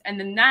reference, and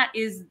then that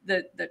is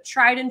the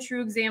tried and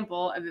true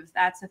example of if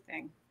that's a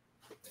thing.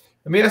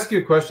 Let me ask you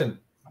a question.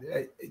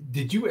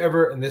 Did you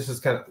ever, and this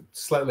is kind of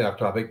slightly off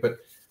topic, but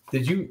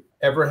did you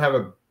ever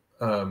have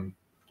a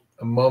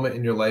moment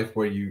in your life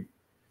where you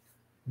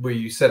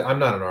said, I'm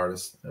not an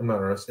artist,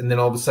 and then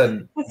all of a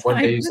sudden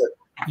one day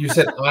you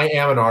said I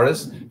am an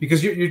artist?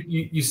 Because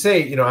you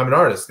say, you know, I'm an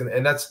artist,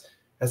 and that's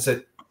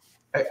it.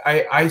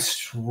 I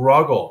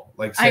struggle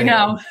like saying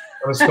I'm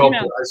a sculptor.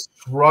 I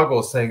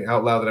struggle saying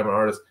out loud that I'm an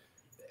artist,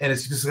 and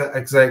it's just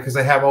because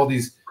I have all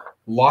these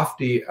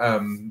lofty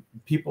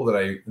people that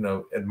I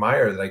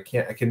admire that I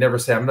can never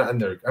say I'm not in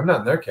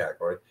their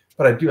category,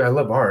 but I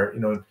love art,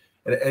 and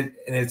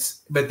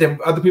it's, but then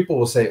other people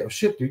will say, oh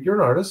shit, dude, you're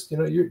an artist,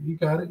 you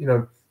got it,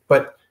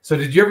 but so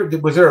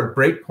was there a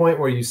break point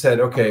where you said,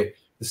 okay,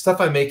 the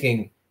stuff I'm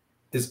making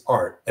is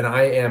art and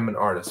I am an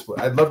artist?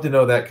 I'd love to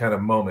know that kind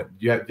of moment.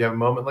 Do you have a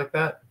moment like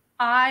that?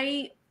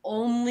 I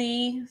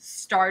only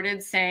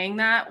started saying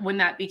that when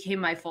that became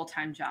my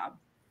full-time job.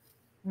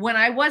 When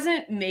I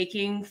wasn't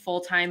making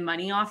full-time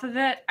money off of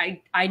it,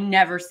 I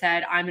never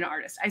said I'm an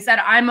artist. I said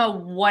I'm a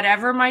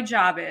whatever my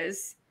job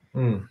is,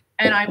 and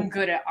I'm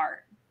good at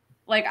art.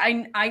 Like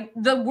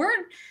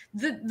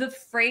the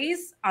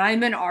phrase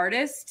I'm an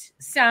artist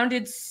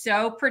sounded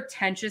so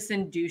pretentious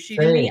and douchey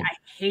to me. I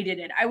hated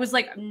it. I was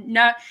like,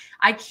 no,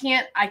 I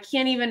can't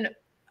even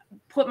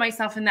put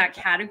myself in that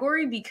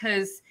category,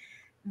 because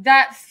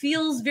that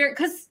feels very,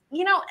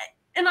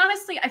 and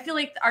honestly, I feel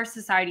like our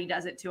society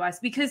does it to us,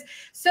 because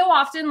so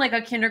often, like,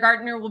 a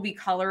kindergartner will be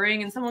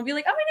coloring and someone will be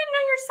like, oh, I didn't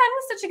know your son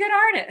was such a good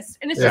artist.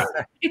 And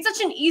it's such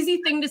an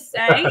easy thing to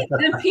say.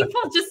 And people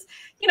just,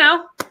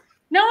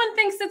 no one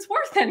thinks it's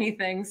worth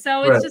anything.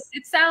 So it's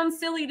it sounds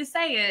silly to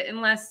say it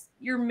unless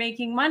you're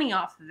making money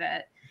off of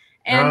it.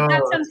 And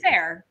that's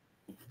unfair,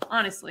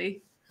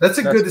 honestly. That's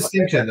a good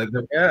distinction.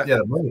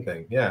 The money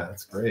thing. Yeah,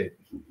 that's great.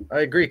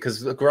 I agree,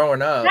 because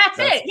growing up. That's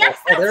it. Yes,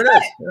 there it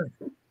is. Yeah.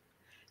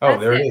 Oh,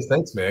 there it is.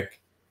 Thanks, Mick.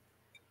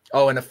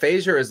 Oh, and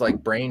aphasia is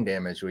like brain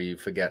damage where you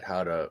forget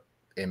how to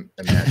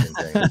imagine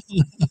things.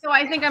 So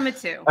I think I'm a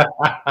 2.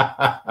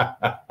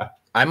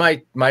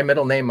 My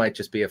middle name might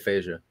just be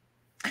aphasia.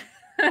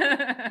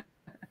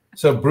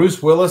 So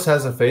Bruce Willis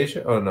has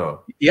aphasia? Oh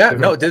no. Yeah,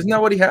 no, isn't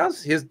that what he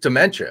has? He has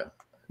dementia.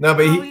 No,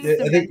 but I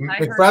think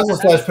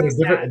McFrazzle put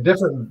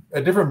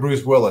a different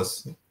Bruce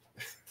Willis.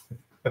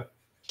 It's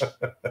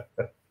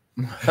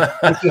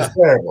just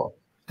terrible.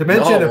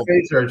 Dementia and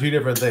aphasia are 2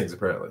 different things,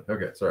 apparently.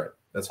 Okay, sorry.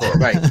 That's horrible.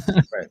 Right.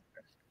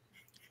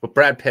 Well,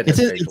 Brad Pitt has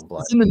facial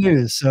blood. It's in the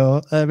news,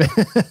 so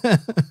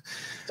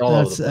it's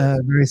all that's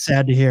very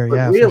sad to hear.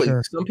 But really, for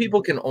sure. Some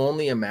people can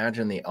only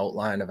imagine the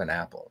outline of an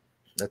apple.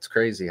 That's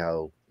crazy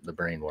how the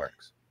brain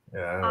works.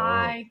 Yeah,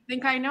 I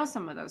think I know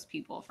some of those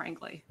people,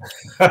 frankly.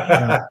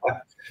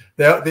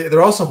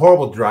 They're also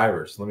horrible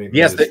drivers.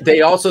 Yes, they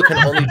also can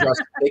only draw.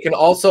 They can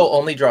also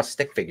only draw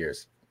stick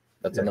figures.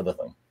 That's another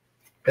thing.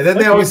 And then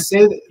they always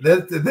say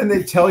that. Then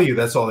they tell you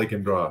that's all they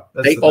can draw.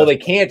 They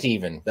can't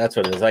even. That's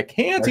what it is. I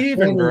can't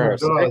even draw a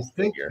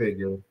stick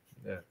figure.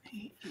 Yeah.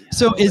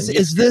 So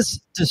is this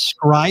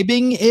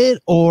describing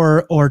it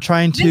or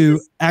trying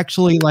to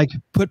actually like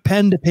put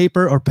pen to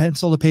paper or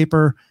pencil to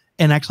paper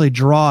and actually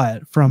draw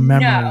it from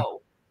memory?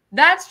 No,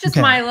 that's just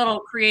my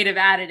little creative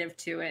additive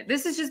to it.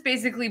 This is just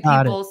basically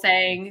people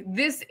saying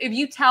this. If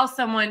you tell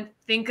someone,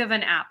 think of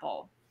an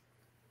apple.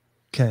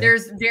 Okay.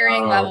 There's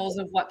varying levels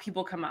of what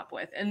people come up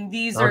with, and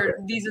these are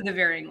the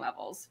varying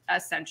levels.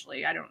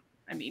 Essentially,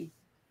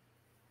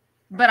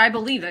 but I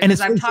believe it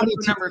because I've talked to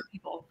a number of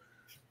people.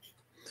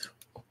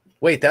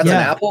 Wait, that's an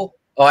apple?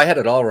 Oh, I had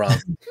it all wrong.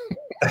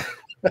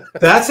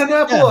 That's an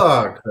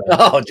apple.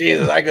 Oh,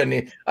 Jesus, I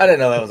didn't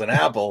know that was an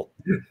apple.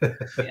 I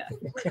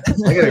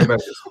gotta go back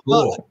to school.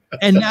 Well,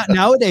 and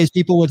nowadays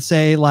people would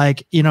say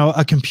like,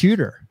 a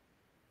computer.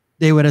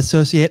 They would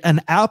associate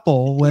an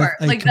apple with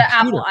like the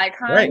Apple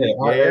icon, right?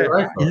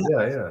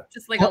 Yeah.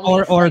 Just like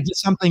or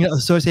something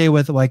associated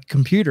with like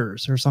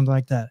computers or something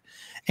like that.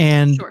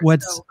 And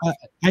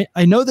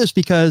I know this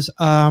because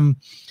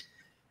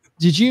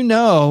did you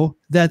know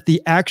that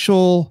the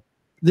actual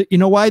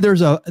why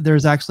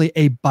there's actually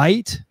a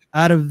bite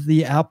out of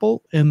the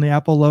apple in the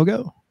Apple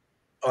logo?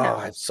 Oh,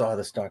 I saw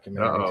this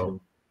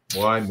documentary.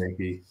 Why,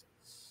 Mickey?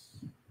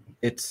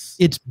 It's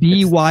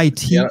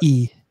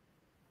BYTE.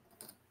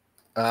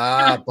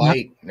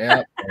 Bite.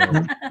 Yeah.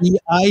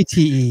 BITE.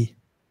 We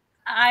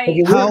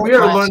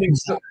are learning.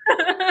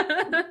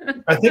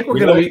 I think we're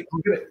gonna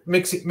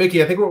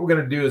Mickey. I think what we're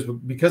gonna do is,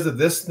 because of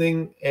this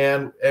thing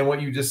and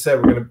what you just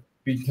said, we're gonna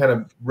be kind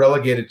of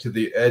relegated to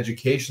the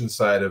education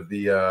side of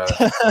the.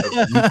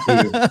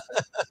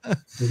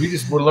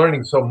 We're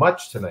learning so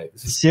much tonight.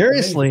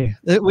 Seriously,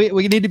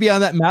 we need to be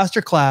on that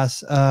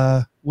masterclass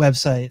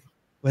website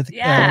with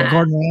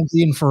Gordon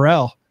Ramsay and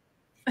Pharrell.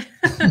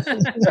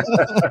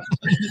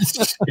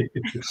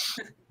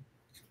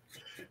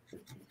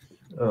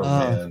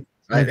 Man.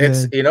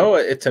 It's you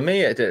know, to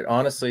me it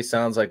honestly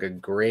sounds like a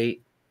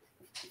great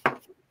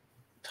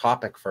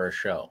topic for a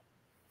show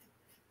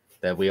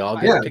that we all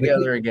get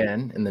together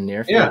again in the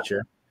near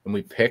future and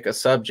we pick a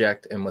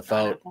subject, and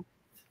without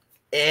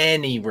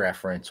any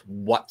reference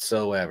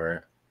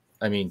whatsoever,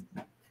 I mean,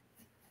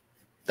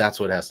 that's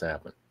what has to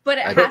happen. But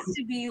it has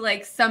to be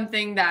like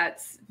something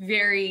that's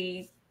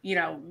very, you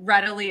know,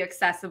 readily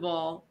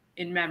accessible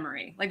in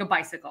memory, like a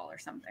bicycle or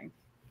something.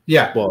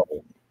 Yeah. Well,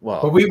 but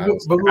I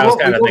was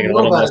kind of thinking a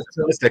little more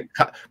simplistic.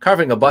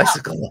 Carving a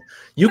bicycle,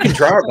 you can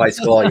draw a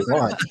bicycle all you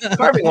want.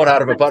 Carving one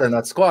out of a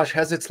butternut squash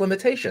has its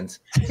limitations.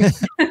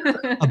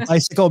 A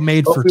bicycle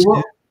made for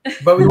two.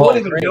 But we won't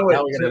even know it.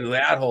 Now we're going to do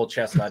that whole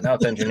chestnut. Now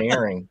it's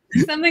engineering.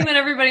 Something that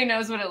everybody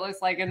knows what it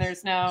looks like, and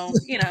there's no,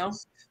 you know,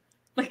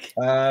 like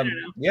I don't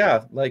know.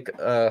 Yeah, like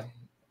a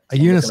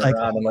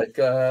unicycle. I'm like,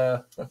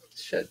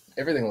 shit,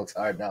 everything looks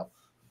hard now.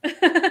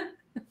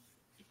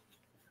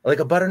 Like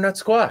a butternut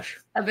squash.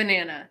 A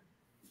banana.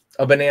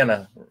 A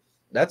banana.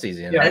 That's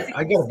easy enough. Yeah,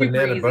 I got a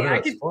banana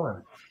butternut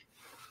squash.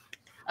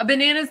 A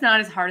banana is not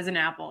as hard as an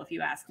apple, if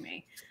you ask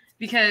me,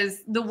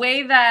 because the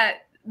way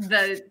that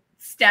the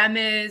stem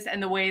is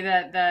and the way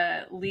that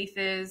the leaf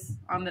is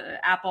on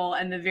the apple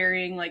and the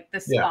varying, like the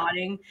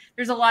spotting,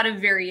 there's a lot of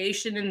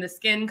variation in the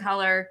skin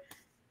color.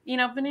 You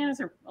know,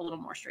 bananas are a little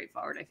more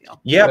straightforward, I feel.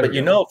 Yeah, but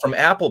you know, from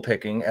apple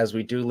picking, as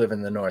we do live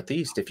in the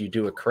Northeast, if you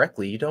do it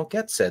correctly, you don't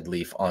get said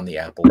leaf on the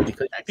apple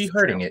because you'd be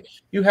hurting it.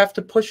 You have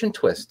to push and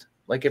twist,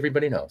 like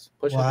everybody knows.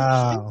 Push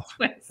and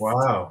twist.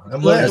 Wow. Do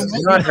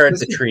not hurt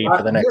the tree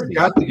for the next. You've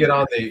got to get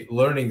on the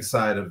learning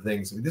side of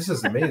things. This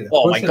is amazing.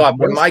 Oh my God.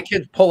 When my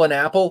kids pull an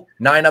apple,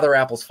 9 other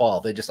apples fall.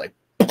 They just like,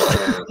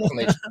 and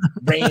they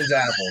rains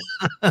apples.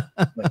 Like,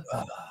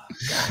 oh,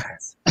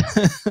 guys.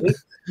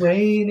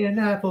 Raining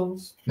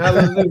apples.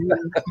 Hallelujah.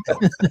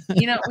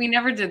 You know, we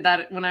never did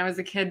that when I was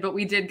a kid, but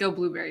we did go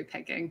blueberry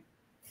picking.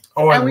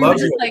 Oh, I and we love would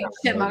just like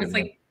chipmunks,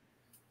 like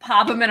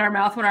pop them in our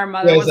mouth when our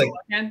mother was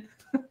looking.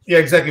 Yeah,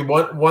 exactly.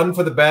 One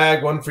for the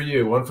bag, one for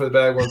you. One for the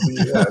bag, one for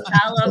you. Yeah.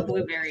 I love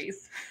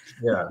blueberries.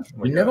 Yeah.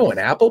 You never went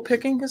apple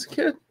picking as a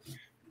kid?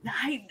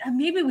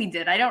 Maybe we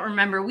did. I don't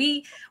remember.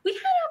 We had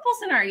apples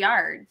in our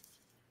yard.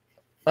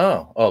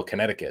 Oh,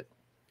 Connecticut.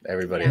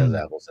 Everybody has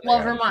apples in their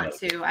yard. Vermont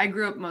too. I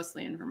grew up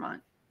mostly in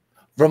Vermont.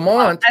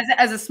 Vermont?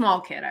 As a small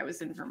kid, I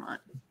was in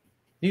Vermont.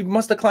 You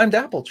must have climbed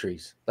apple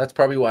trees. That's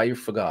probably why you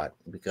forgot,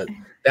 because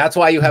that's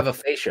why you have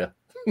aphasia.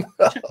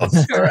 That's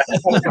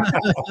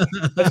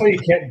why you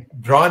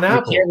can't draw an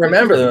apple. You can't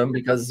remember them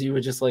because you were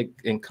just like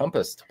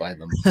encompassed by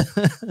them.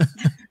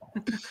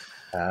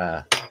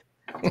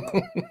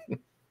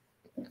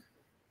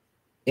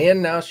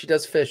 And now she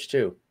does fish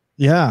too.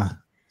 Yeah.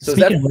 So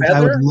speaking is that feather?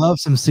 I would love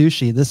some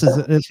sushi. This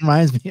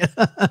reminds me.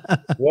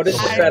 What is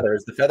the feather?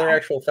 Is the feather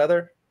actual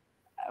feather?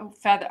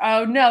 Feather.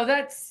 Oh no,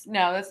 that's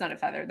not a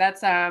feather.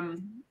 That's I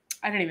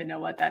don't even know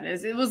what that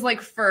is. It was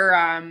like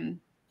for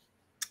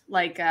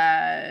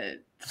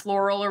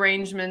floral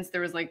arrangements. There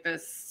was like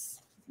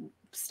this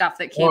stuff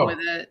that came with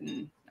it,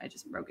 and I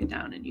just broke it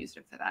down and used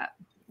it for that.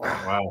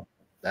 Wow.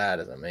 That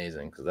is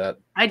amazing, because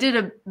I did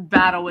a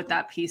battle with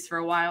that piece for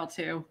a while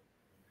too.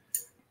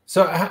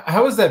 So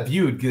how is that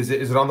viewed? Is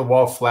it on the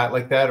wall flat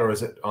like that, or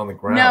is it on the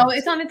ground? No,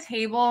 it's on a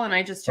table, and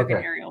I just took an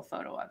aerial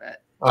photo of it.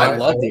 I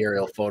love the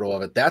aerial photo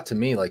of it. That to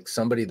me, like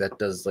somebody that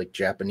does like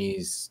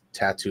Japanese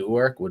tattoo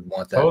work would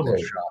want that in their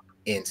shop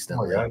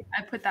instantly. Oh,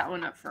 I put that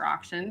one up for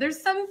auction.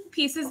 There's some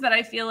pieces that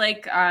I feel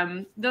like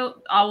I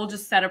will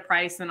just set a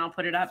price and I'll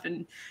put it up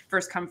and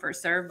first come,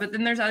 first serve. But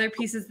then there's other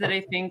pieces that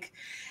I think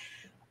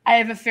I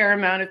have a fair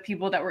amount of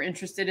people that were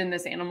interested in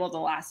this animal the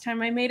last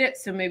time I made it.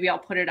 So maybe I'll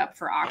put it up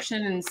for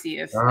auction and see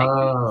if I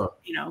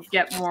can,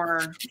 get more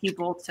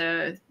people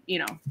to,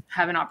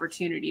 have an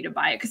opportunity to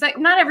buy it. Because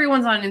not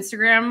everyone's on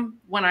Instagram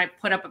when I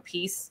put up a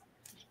piece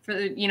for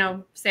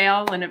the,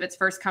 sale. And if it's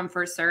first come,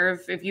 first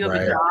serve, if you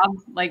have a job,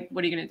 like,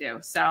 what are you going to do?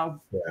 So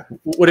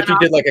what if you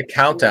did like a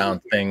countdown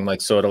thing,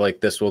 like sort of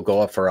like this will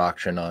go up for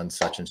auction on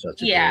such and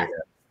such a day?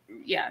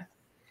 Yeah.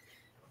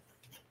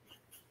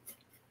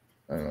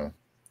 I don't know.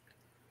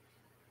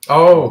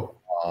 Oh,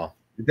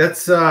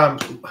 that's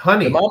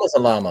Honey. The Mama's a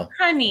Llama.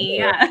 Honey,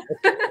 yeah.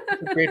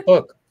 That's a great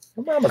book.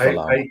 The Mama's a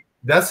Llama.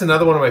 That's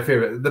another one of my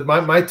favorite.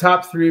 My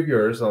top 3 of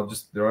yours, I'll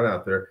just throw it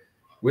out there.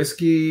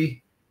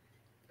 Whiskey,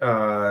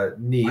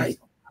 Neat,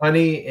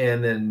 Honey,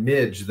 and then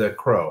Midge the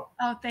Crow.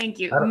 Oh, thank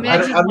you.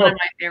 Midge is one of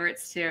my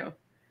favorites too.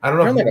 I don't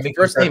know if on a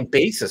first name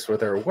basis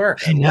with her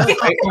work. I know.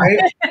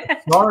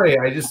 Sorry,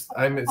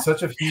 I'm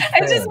such a huge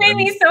fan. It just made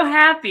me so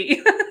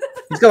happy.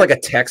 He's got like a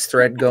text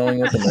thread going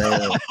with him.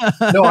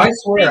 No, I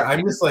swear,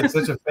 I'm just like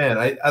such a fan.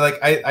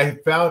 I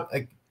found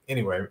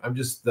anyway. I'm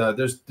just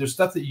there's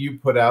stuff that you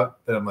put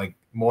out that I'm like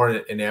more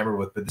enamored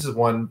with, but this is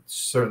one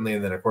certainly,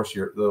 and then of course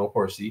your little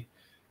horsey,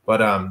 but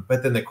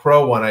then the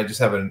crow one, I just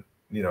haven't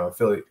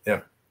affiliate.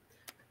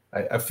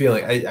 A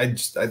feeling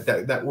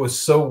that was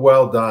so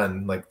well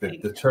done, like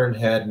the turn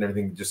head and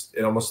everything. Just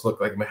it almost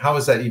looked like, how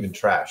is that even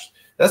trashed?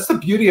 That's the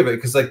beauty of it,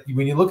 because like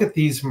when you look at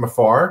these from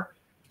afar,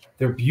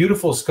 they're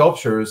beautiful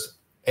sculptures,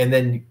 and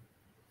then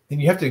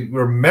and you have to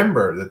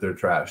remember that they're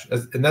trash,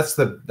 and that's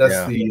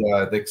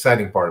the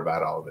exciting part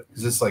about all of it.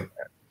 It's just like,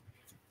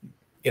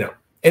 you know,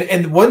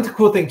 and one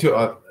cool thing too.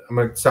 I'm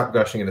gonna stop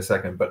gushing in a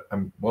second, but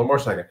one more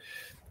second.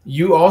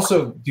 You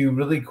also do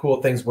really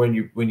cool things when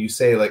you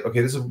say like,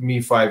 okay, this is me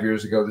 5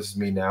 years ago, this is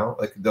me now.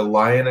 Like the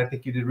lion, I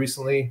think you did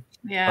recently.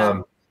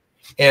 Yeah.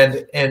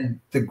 And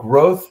the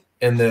growth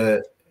and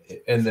the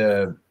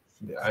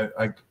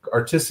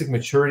artistic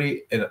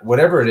maturity and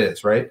whatever it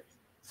is, right,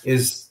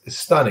 is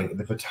stunning.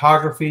 The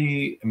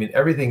photography, I mean,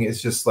 everything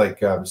is just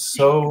like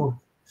so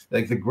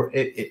like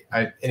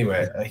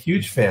anyway, a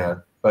huge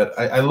fan. But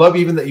I love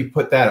even that you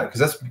put that out, because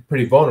that's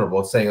pretty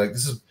vulnerable. Saying like,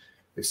 this is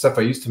the stuff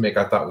I used to make,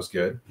 I thought was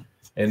good,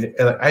 and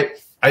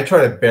I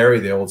try to bury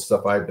the old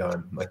stuff I've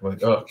done. Like, oh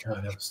god,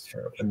 that was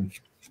terrible, and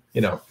you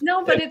know.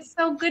 No, but it's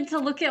so good to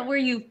look at where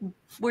you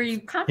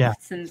come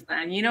since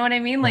then. You know what I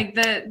mean? Like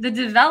the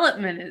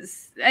development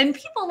is, and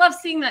people love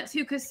seeing that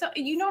too, because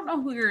you don't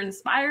know who you're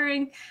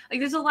inspiring. Like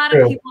there's a lot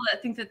of people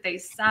that think that they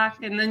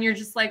suck, and then you're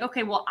just like,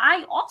 okay, well,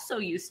 I also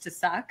used to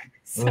suck,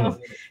 so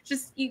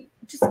just keep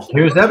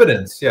here's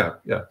evidence. Yeah.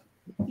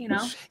 You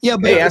know. Yeah,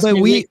 but, hey, ask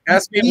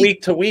me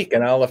week to week,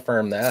 and I'll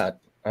affirm that.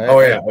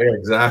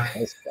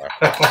 Exactly.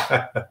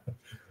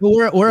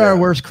 We're our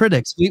worst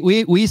critics.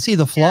 We see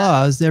the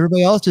flaws.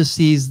 Everybody else just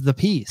sees the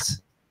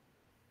piece.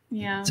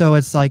 Yeah. So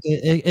it's like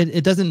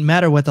it doesn't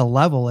matter what the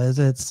level is.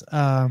 It's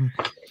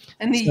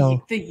and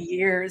the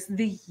years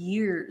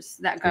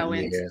that go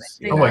into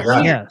it. Oh my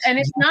god! Yes. And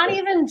it's not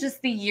even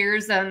just the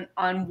years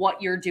on what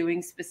you're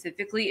doing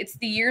specifically. It's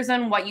the years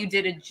on what you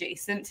did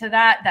adjacent to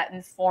that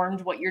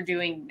informed what you're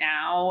doing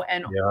now,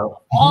 and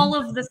all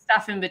of the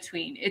stuff in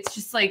between. It's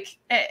just like,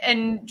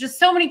 and just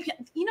so many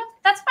people. You know,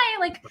 that's why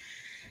like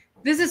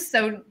this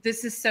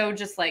is so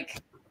just like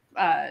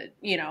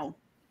you know,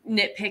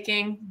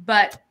 nitpicking.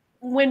 But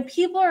when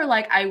people are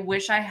like, I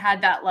wish I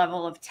had that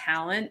level of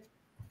talent,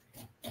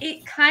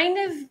 it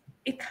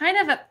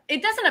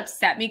doesn't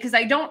upset me, because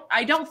I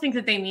don't think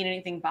that they mean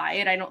anything by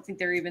it. I don't think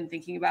they're even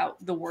thinking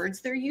about the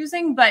words they're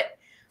using, but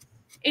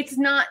it's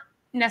not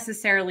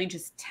necessarily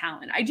just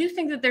talent. I do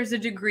think that there's a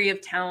degree of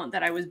talent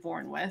that I was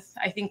born with.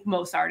 I think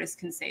most artists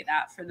can say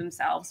that for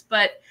themselves,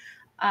 but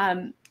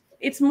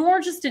it's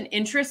more just an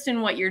interest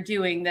in what you're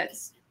doing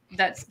that's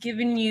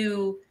given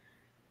you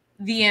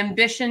the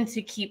ambition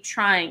to keep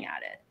trying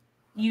at it.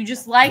 You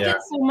just like it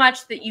so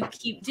much that you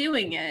keep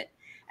doing it,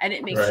 and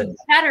it makes you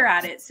better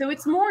at it. So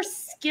it's more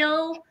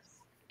skill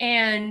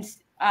and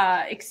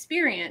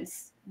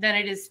experience than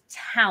it is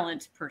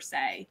talent per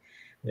se,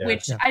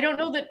 which I don't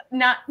know that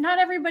not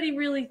everybody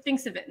really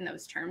thinks of it in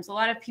those terms. A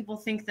lot of people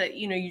think that,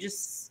 you know, you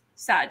just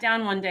sat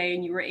down one day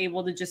and you were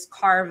able to just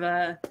carve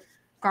a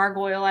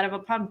gargoyle out of a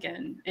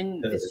pumpkin,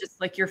 and it's just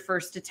like your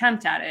first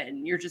attempt at it,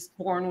 and you're just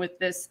born with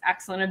this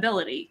excellent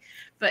ability.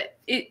 But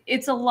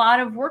it's a lot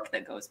of work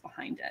that goes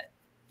behind it.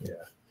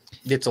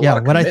 It's a lot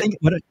of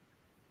commitment.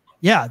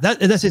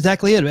 That's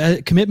exactly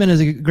it. Commitment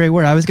is a great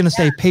word. I was going to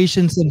say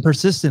patience and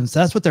persistence.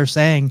 That's what they're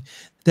saying,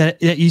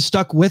 that you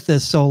stuck with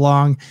this so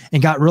long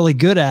and got really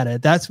good at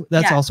it. That's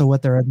also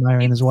what they're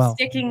admiring as well.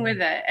 Sticking with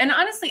it. And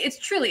honestly, it's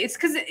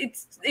because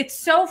it's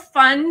so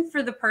fun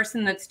for the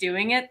person that's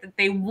doing it that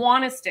they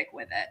want to stick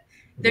with it.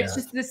 There's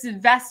just this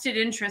vested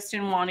interest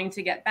in wanting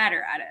to get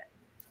better at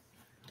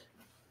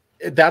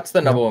it. That's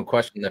the number one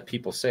question that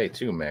people say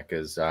too, Mick,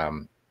 is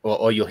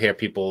or you'll hear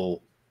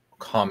people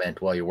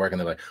comment while you're working.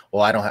 They're like,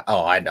 well, I don't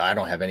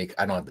have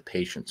the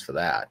patience for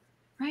that.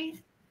 Right.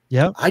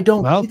 Yep. I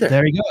don't either.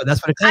 There you go.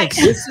 That's what it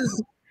takes.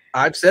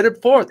 I've said it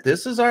before.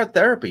 This is our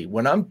therapy.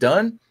 When I'm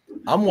done,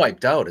 I'm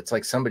wiped out. It's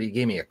like somebody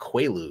gave me a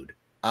Quaalude.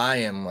 I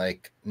am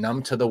like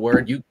numb to the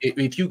word.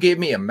 If you gave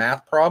me a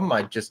math problem,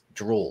 I'd just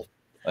drool.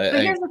 But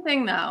here's the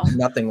thing though.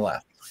 Nothing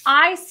left.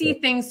 I see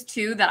things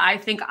too that I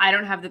think I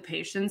don't have the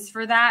patience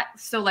for that.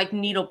 So like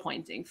needle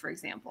pointing, for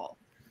example.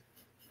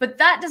 But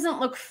that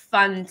doesn't look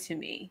fun to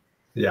me.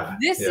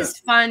 This is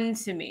fun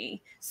to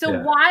me. So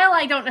while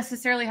I don't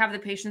necessarily have the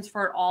patience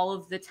for it all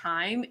of the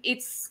time,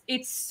 it's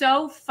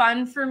so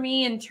fun for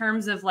me in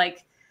terms of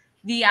like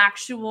the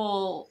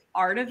actual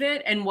art of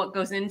it and what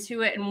goes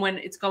into it, and when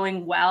it's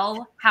going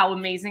well, how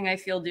amazing I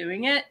feel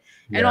doing it,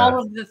 and all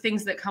of the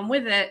things that come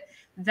with it,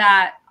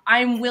 that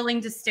I'm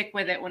willing to stick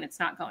with it when it's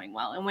not going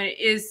well and when it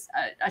is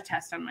a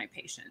test on my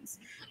patience.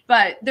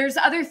 But there's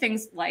other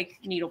things like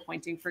needle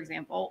pointing, for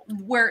example,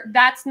 where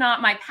that's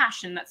not my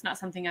passion. That's not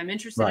something I'm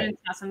interested in.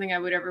 It's not something I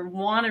would ever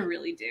want to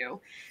really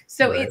do.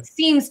 So it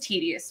seems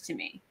tedious to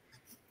me.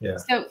 Yeah.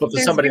 So but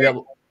for somebody that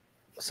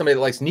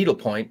likes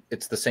needlepoint,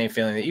 it's the same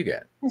feeling that you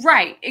get.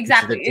 Right.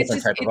 Exactly. It's a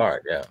different type of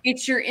art. Yeah.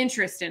 It's your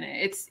interest in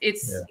it.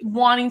 It's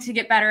wanting to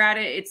get better at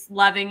it. It's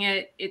loving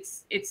it.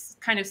 It's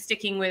kind of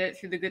sticking with it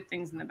through the good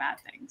things and the bad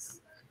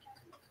things.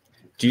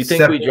 Do you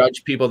think we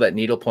judge people that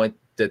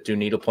do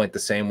needlepoint the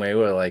same way?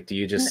 Or like, do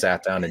you just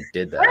sat down and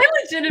did that? I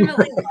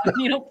legitimately love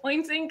needle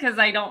pointing because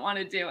I don't want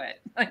to do it.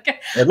 Like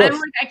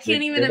I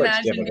can't even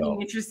imagine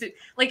being interested,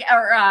 like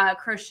or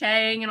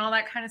crocheting and all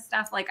that kind of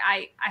stuff. Like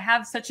I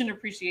have such an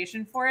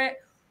appreciation for it.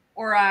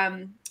 Or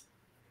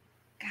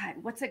God,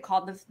 what's it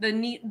called? The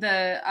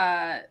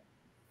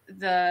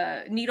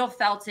needle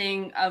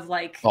felting of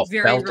like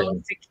very felting.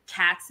 realistic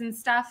cats and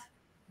stuff.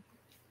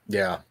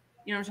 Yeah.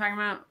 You know what I'm talking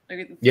about?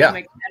 Like, yeah.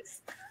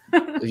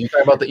 You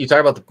talk about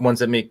the ones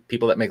that make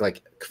people that make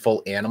like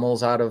full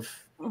animals out of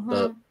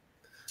the.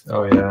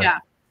 Oh yeah.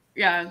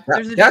 Yeah.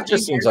 That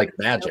just seems like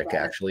magic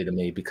actually to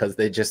me, because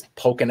they just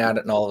poking at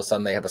it and all of a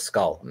sudden they have a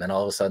skull, and then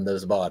all of a sudden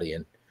there's a body,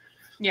 and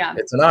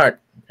it's an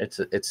art.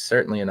 It's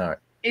certainly an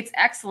art. It's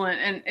excellent,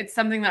 and it's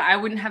something that I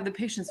wouldn't have the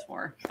patience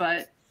for,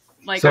 but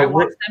like I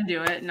watch them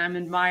do it and I'm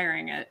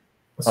admiring it.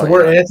 So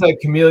we're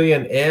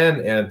anti-chameleon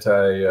and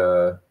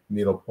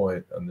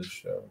anti-needlepoint on this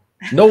show.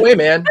 No way,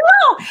 man.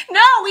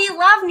 No, we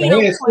love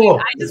needlepoint. Cool.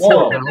 I just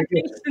don't have the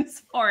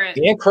patience for it.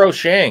 And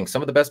crocheting,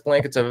 some of the best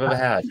blankets I've ever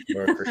had.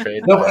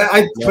 Crocheted. No,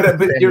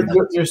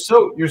 but you're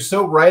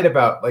so right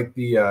about like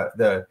the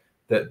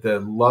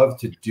love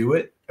to do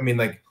it. I mean,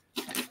 like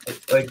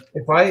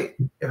if I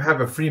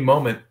have a free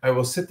moment, I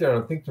will sit there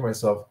and think to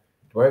myself,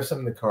 do I have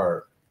something to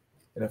carve?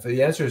 And if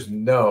the answer is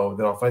no,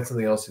 then I'll find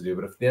something else to do.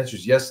 But if the answer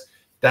is yes,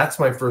 that's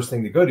my first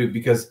thing to go do,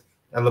 because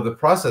I love the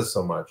process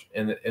so much,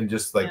 and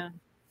just like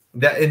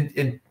that.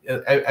 And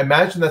I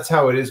imagine that's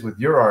how it is with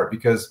your art,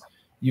 because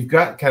you've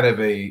got kind of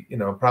a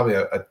probably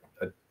a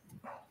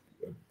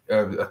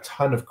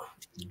ton of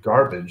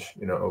garbage,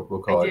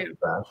 we'll call it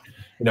trash,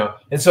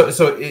 and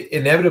so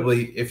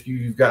inevitably, if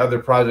you've got other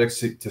projects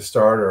to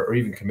start or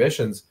even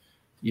commissions,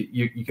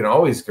 you can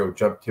always go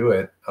jump to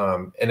it,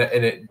 and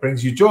it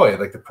brings you joy.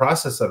 Like the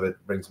process of it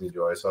brings me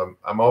joy. So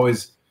I'm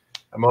always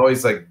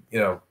like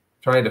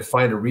trying to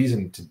find a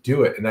reason to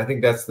do it, and I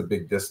think that's the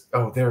big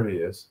oh, there he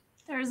is.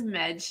 There's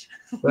Midge.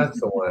 That's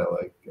the one I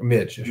like.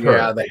 Midge.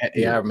 Yeah,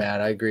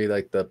 Matt, I agree.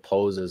 Like the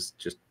pose is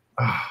just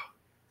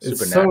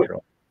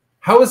supernatural.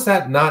 How is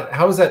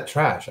that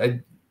trash?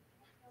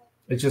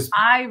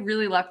 I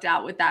really lucked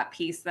out with that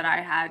piece that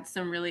I had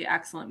some really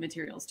excellent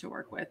materials to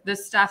work with. The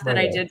stuff that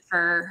I did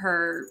for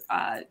her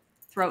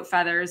throat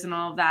feathers and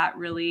all of that,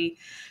 really.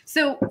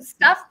 So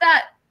stuff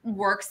that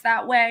works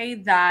that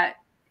way, that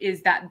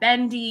is that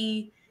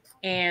bendy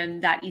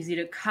and that easy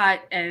to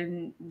cut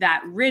and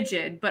that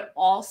rigid, but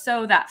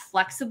also that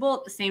flexible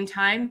at the same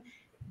time.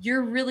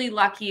 You're really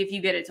lucky if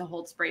you get it to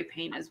hold spray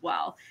paint as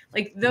well.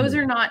 Like those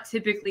are not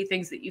typically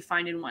things that you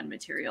find in one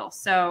material.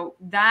 So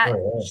that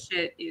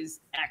shit is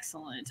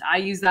excellent. I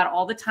use that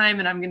all the time,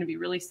 and I'm going to be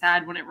really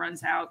sad when it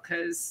runs out,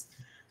 because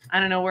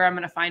I don't know where I'm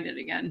going to find it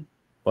again.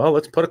 Well,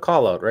 let's put a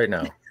call out right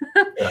now.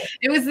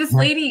 It was this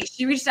lady,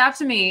 she reached out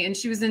to me, and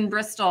she was in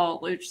Bristol,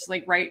 which is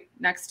like right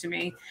next to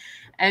me.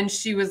 And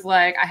she was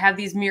like, I have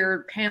these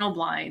mirrored panel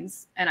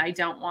blinds and I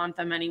don't want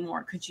them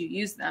anymore. Could you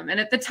use them? And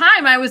at the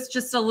time I was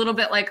just a little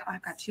bit like, oh,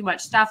 I've got too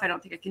much stuff. I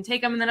don't think I can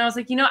take them. And then I was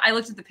like, I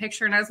looked at the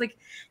picture and I was like,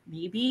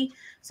 maybe.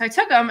 So I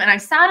took them and I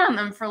sat on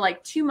them for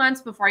like 2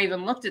 months before I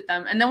even looked at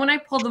them. And then when I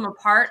pulled them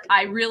apart,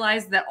 I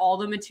realized that all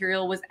the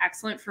material was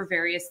excellent for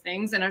various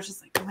things. And I was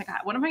just like, oh my God,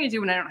 what am I going to do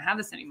when I don't have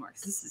this anymore?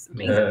 Because this is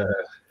amazing.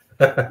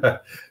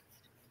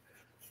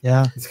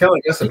 Yeah. It's kind of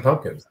like us and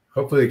pumpkins.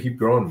 Hopefully they keep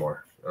growing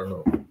more. I don't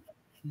know.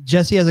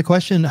 Jesse has a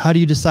question. How do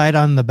you decide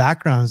on the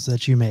backgrounds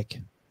that you make?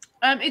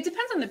 It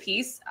depends on the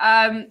piece.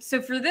 So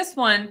for this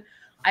one,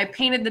 I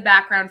painted the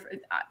background.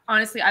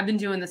 Honestly, I've been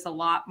doing this a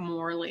lot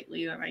more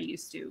lately than I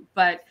used to.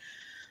 But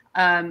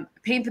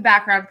paint the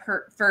background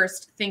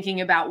first, thinking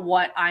about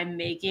what I'm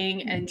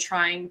making and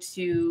trying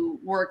to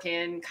work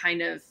in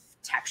kind of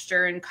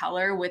texture and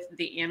color with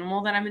the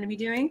animal that I'm going to be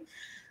doing.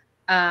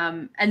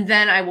 And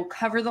then I will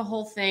cover the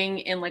whole thing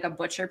in like a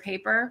butcher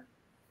paper.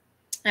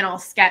 And I'll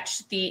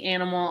sketch the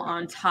animal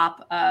on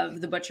top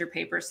of the butcher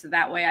paper, so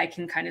that way I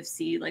can kind of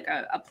see like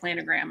a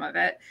planogram of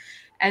it.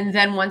 And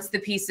then once the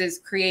piece is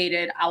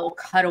created, I will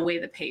cut away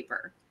the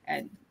paper,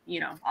 and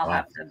I'll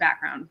have the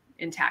background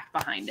intact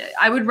behind it.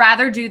 I would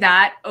rather do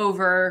that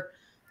over,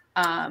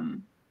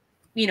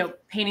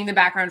 painting the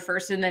background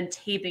first and then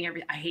taping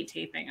everything. I hate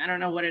taping. I don't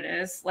know what it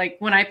is. Like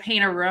when I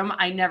paint a room,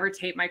 I never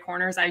tape my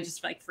corners. I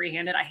just like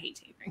freehand it. I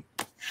hate taping.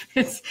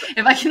 If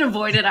I can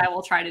avoid it, I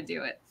will try to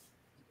do it.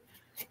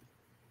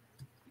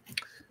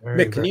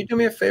 Mick, can you do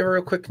me a favor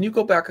real quick? Can you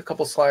go back a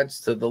couple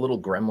slides to the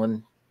little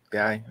gremlin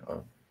guy?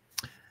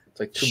 It's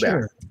like too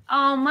bad.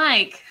 Oh,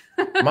 Mike.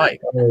 Mike.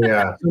 Oh,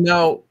 yeah.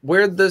 Now,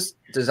 where'd this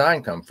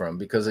design come from?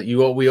 Because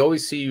we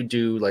always see you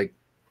do like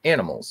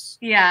animals.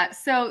 Yeah.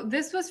 So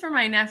this was for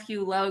my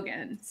nephew,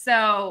 Logan.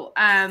 So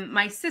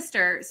my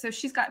sister, so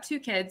she's got 2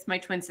 kids, my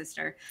twin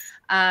sister.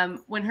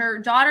 When her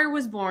daughter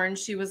was born,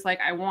 she was like,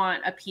 I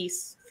want a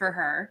piece for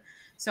her.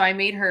 So I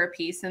made her a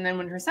piece. And then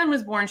when her son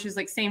was born, she was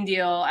like, same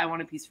deal. I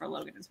want a piece for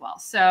Logan as well.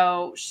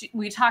 So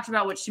we talked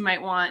about what she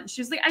might want.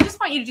 She was like, I just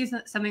want you to do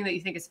something that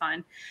you think is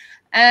fun.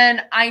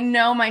 And I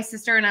know my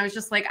sister, and I was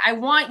just like, I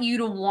want you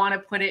to want to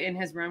put it in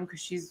his room, because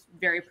she's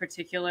very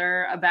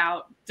particular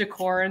about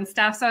decor and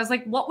stuff. So I was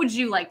like, what would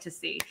you like to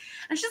see?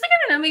 And she's like,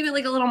 I don't know, maybe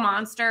like a little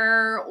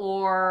monster,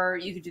 or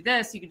you could do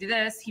this, you could do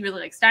this. He really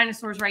likes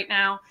dinosaurs right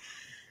now.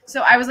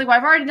 So I was like, well,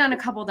 I've already done a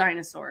couple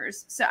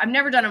dinosaurs. So I've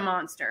never done a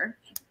monster.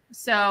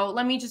 So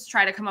let me just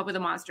try to come up with a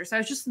monster. So I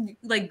was just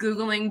like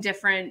Googling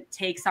different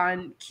takes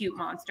on cute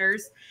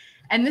monsters.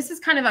 And this is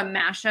kind of a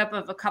mashup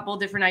of a couple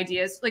different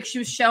ideas. Like she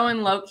was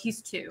showing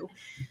he's 2.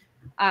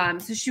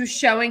 So she was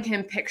showing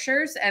him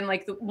pictures, and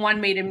like the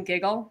one made him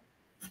giggle.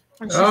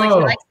 And she's like, he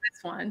likes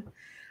this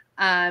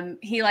one.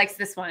 He likes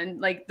this one,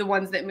 like the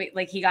ones that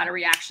like he got a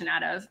reaction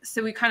out of.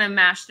 So we kind of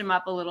mashed him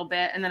up a little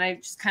bit, and then I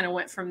just kind of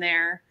went from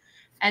there.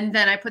 And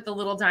then I put the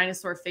little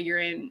dinosaur figure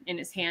in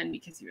his hand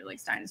because he really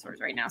likes dinosaurs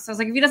right now. So I was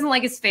like, if he doesn't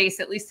like his face,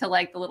 at least he'll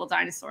like the little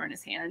dinosaur in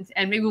his hand.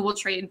 And maybe we'll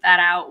trade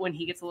that out when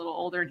he gets a little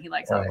older and he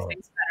likes other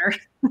things better.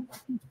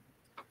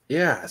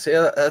 Yeah, see,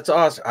 that's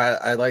awesome.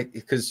 I like,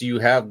 because you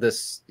have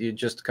this, you're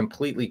just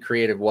completely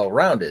creative,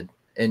 well-rounded,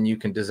 and you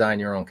can design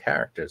your own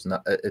characters.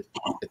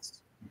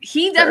 It's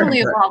he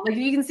definitely evolved. Like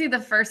you can see the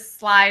first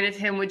slide of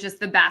him with just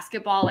the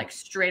basketball like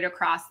straight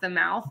across the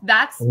mouth.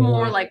 That's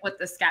more like what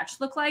the sketch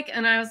looked like.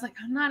 And I was like,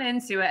 I'm not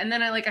into it. And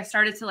then I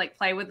started to like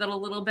play with it a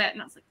little bit,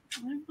 and I was like,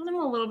 I want him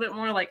a little bit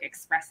more like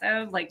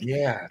expressive. Like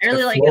I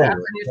really like it up,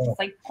 and he was just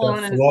like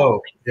pulling in his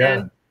whole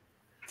thing.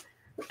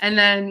 And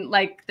then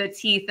like the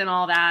teeth and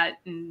all that,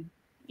 and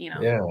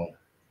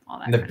all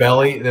that. And the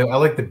belly, I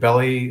like the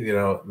belly,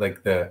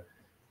 like the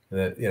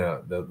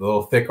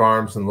little thick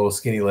arms and little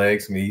skinny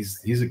legs. I mean,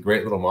 he's a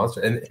great little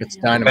monster, and it's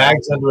dynamite.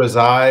 Bags under his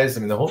eyes.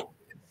 I mean,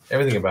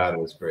 everything about it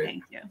was great.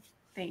 Thank you.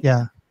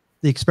 Yeah,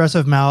 the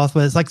expressive mouth,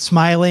 but it's like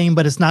smiling,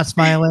 but it's not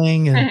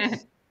smiling,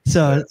 and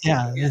so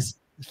it's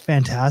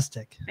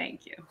fantastic.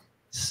 Thank you.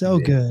 So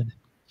good,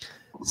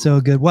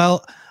 so good.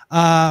 Well,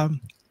 I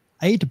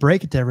hate to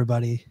break it to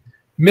everybody,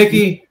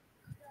 Mickey.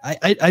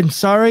 I'm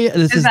sorry.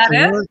 This is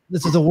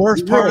the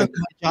worst part of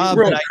my job.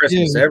 You ruin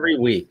Christmas every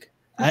week.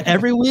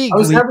 Every week. I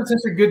was having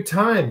such a good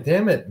time.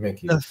 Damn it,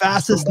 Mickey. The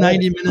fastest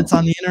 90 minutes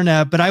on the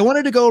internet. But I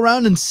wanted to go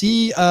around and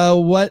see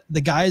what the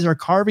guys are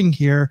carving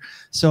here.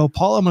 So,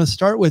 Paul, I'm going to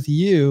start with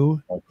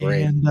you. Oh,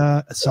 great.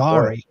 And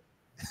sorry.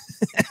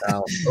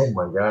 Oh,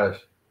 my gosh.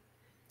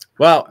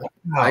 Well,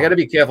 I got to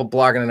be careful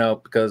blocking it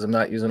out because I'm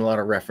not using a lot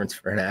of reference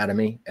for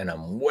anatomy, and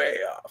I'm way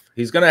off.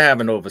 He's going to have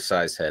an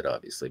oversized head,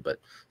 obviously. But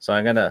so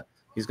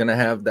he's going to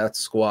have that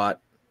squat.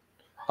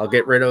 I'll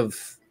get rid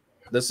of,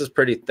 this is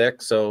pretty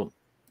thick, so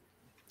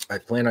I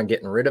plan on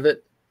getting rid of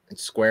it and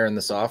squaring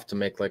this off to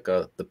make like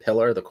the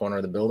pillar, the corner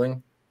of the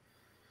building.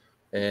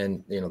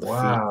 And, the feet and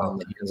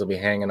the hands will be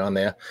hanging on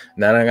there.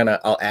 And then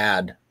I'll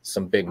add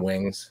some big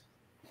wings.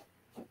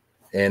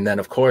 And then,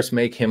 of course,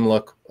 make him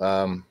look,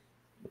 what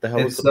the hell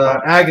is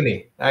it?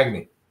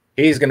 Agony.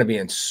 He's going to be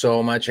in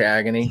so much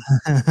agony.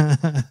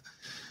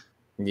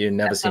 You've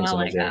never seen so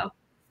much agony.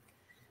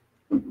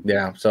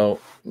 Yeah, so,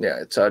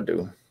 it's our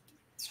do.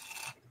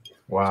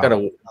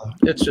 Wow.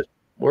 It's just,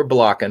 we're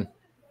blocking.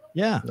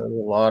 Yeah, there's a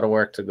lot of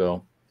work to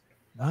go.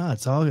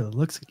 It's all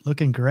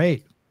looking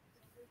great.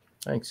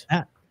 Thanks.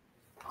 Yeah.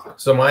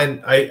 So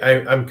mine,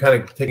 I'm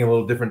kind of taking a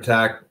little different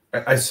tack.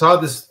 I saw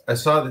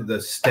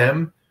the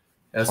stem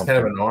as kind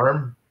of an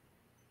arm.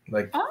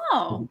 Like,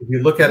 if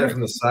you look at it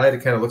from the side,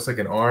 it kind of looks like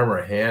an arm or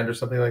a hand or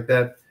something like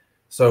that.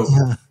 So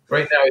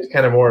right now he's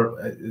kind of more.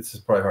 This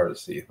is probably hard to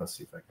see. Let's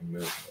see if I can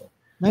move.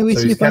 Maybe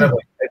so he's kind of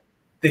like,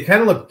 they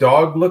kind of look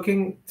dog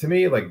looking to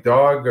me, like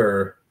dog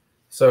or.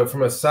 So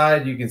from a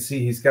side, you can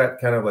see he's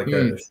got kind of like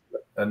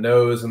a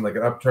nose and like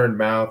an upturned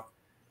mouth.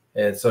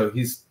 And so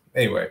it's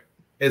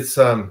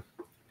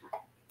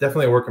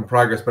definitely a work in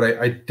progress, but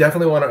I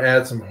definitely want to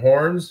add some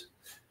horns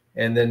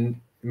and then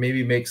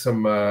maybe make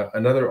some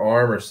another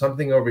arm or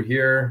something over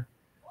here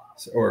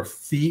or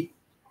feet.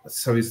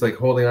 So he's like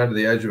holding onto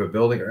the edge of a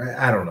building.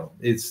 I don't know.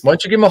 Why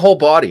don't you give him a whole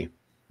body?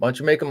 Why don't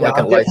you make him like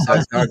a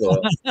life-size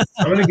gargoyle?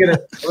 I'm gonna get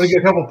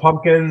a couple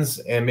pumpkins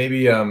and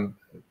maybe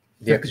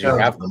because you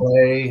have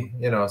clay,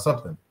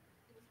 something.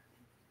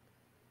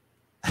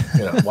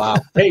 Wow.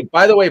 Hey,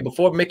 by the way,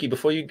 before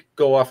you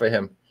go off of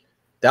him,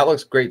 that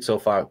looks great so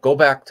far. Go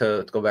back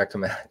to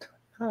Matt.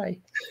 Hi.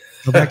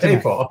 Go back to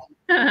Matt. Paul.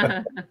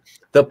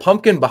 The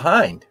pumpkin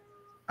behind.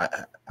 I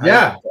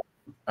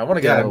want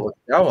to get a look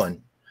at that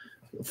one.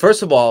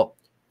 First of all,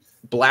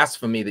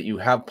 blasphemy that you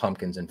have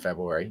pumpkins in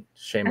February.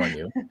 Shame on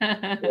you.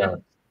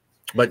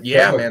 But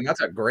man,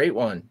 that's a great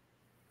one.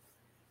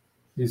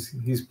 He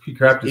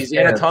crapped his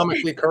pants.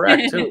 Anatomically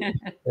correct too. Yeah,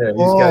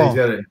 he's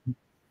got it.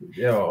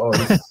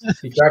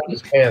 He crapped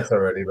his pants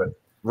already, but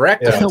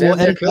wrecked him. We'll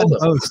edit that in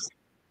post.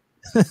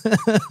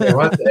 We'll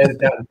have to edit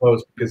that in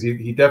post because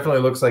he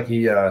definitely looks like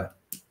he. I'm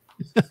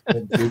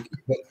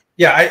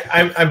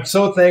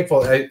so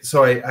thankful. I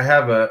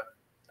have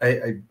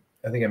I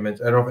think I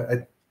mentioned.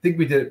 I think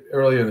we did it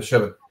earlier in the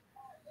show.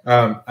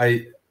 But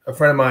a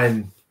friend of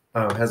mine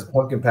has a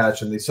pumpkin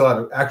patch, and they still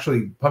have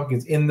actually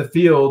pumpkins in the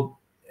field.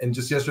 And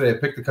just yesterday, I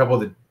picked a couple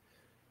that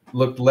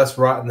looked less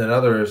rotten than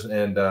others,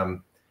 and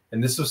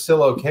this was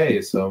still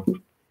okay. So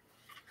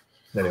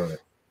anyway,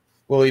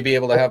 will we be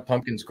able to have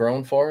pumpkins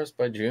grown for us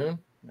by June?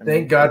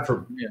 Thank God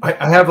for.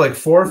 I have like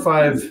 4 or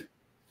 5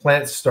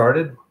 plants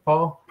started,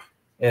 Paul,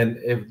 and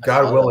if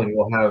God willing,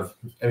 we'll have.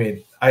 I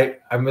mean, I'm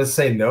gonna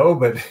say no,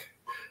 but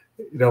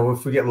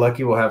if we get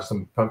lucky, we'll have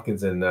some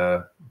pumpkins in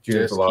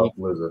Just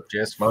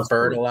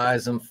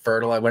fertilize them.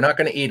 Fertilize. We're not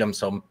going to eat them,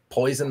 so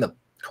poison the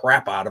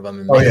crap out of them.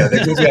 And they're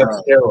going to have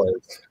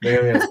steroids.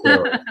 They're going to have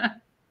steroids.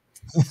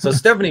 So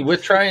Stephanie, we're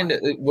trying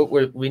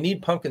to. We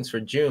need pumpkins for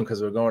June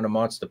because we're going to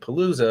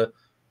Monsterpalooza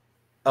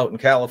out in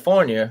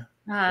California,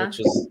 which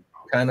is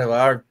kind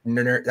of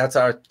that's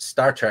our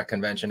Star Trek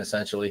convention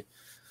essentially.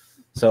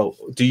 So,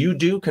 do you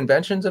do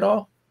conventions at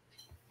all?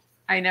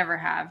 I never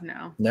have.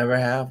 No. Never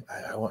have.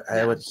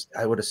 I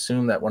would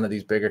assume that one of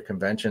these bigger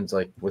conventions,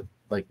 like with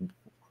like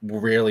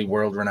really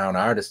world-renowned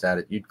artists at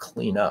it, you'd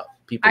clean up.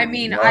 People. I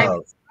mean, I've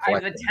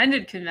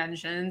attended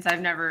conventions.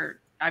 I've never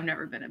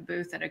been a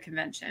booth at a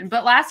convention.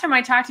 But last time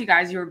I talked to you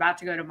guys, you were about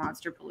to go to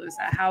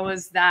Monsterpalooza. How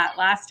was that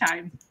last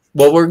time?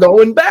 Well, we're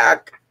going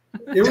back.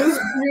 It was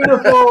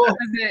beautiful. Was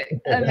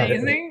it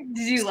amazing?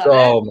 Did you love it?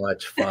 So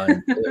much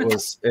fun. It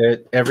was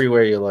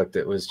everywhere you looked.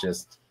 It was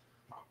just,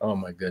 oh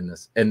my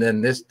goodness. And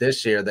then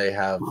this year they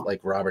have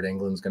like Robert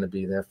Englund's going to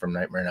be there from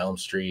Nightmare on Elm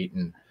Street,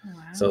 and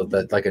so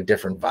that's like a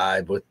different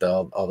vibe with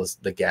all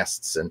the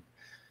guests and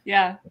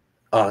yeah.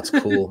 Oh, it's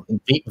cool.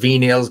 V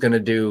Neil's going to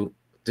do.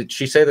 Did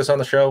she say this on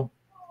the show?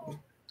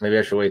 Maybe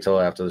I should wait till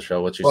after the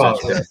show. What she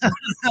said.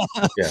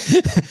 Yeah.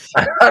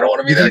 I don't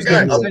want to be that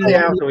guy. I'll tell you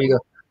after we go.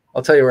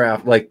 I'll tell you where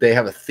after. Like they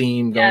have a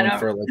theme going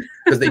for like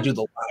because they do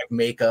the live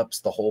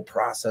makeups, the whole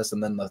process,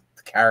 and then the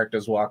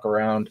characters walk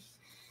around.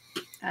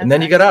 And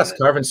then you get us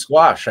carving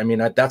squash. I mean,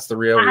 that's the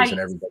real reason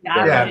everybody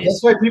goes. Yeah,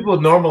 that's why people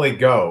normally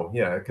go.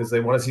 Yeah, because they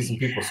want to see some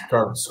people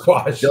carving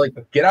squash. They're like,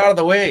 get out of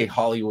the way,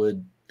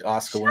 Hollywood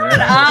Oscar winner.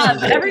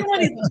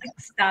 Everyone is like,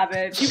 stop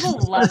it. People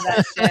love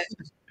that shit.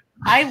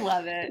 I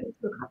love it.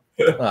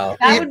 Well,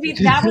 that would be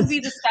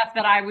the stuff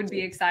that I would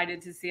be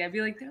excited to see. I'd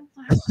be like, could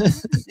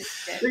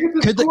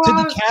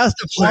the cast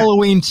of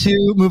Halloween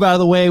 2 move out of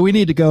the way? We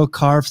need to go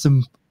carve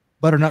some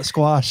butternut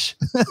squash.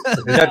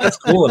 That's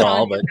cool and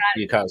all, but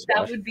you carve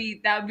squash.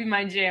 That would be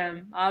my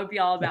jam. I would be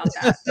all about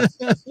that.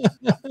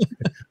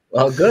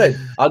 Well, good.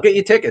 I'll get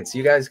you tickets.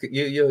 You guys can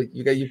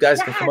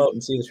come out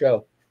and see the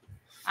show.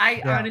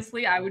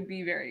 Honestly, I would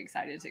be very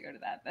excited to go to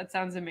that. That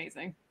sounds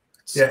amazing.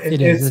 Yeah,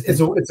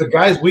 it's a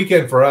guys'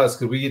 weekend for us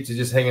because we get to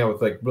just hang out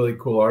with like really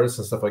cool artists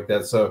and stuff like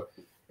that. So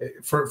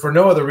for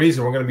no other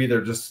reason, we're going to be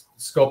there just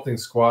sculpting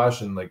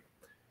squash and like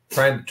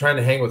trying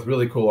to hang with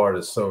really cool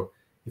artists. So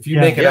if you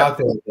make it out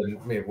there, then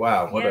I mean,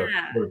 wow, what a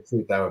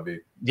treat that would be.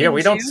 Yeah,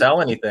 we don't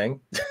sell anything.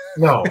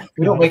 No,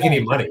 we don't make any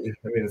money.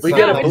 I mean, we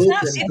get a booth.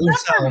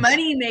 It's not for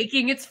money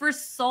making; it's for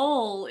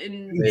soul.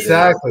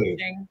 Exactly.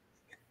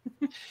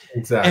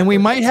 Exactly. And we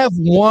might have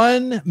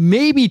 1,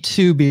 maybe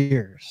 2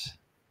 beers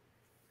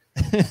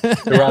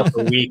throughout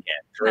the weekend.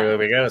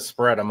 We got to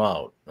spread them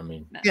out. I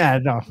mean,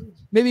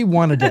 maybe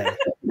 1 a day.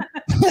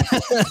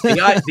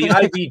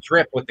 the IV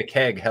drip with the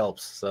keg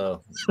helps.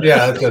 So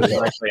yeah, you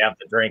actually have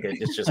to drink it.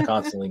 It's just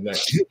constantly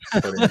mixed.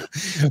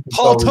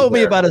 Paul told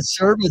me about a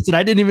service that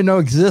I didn't even know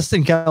exists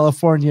in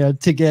California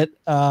to get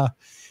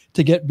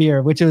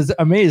beer, which is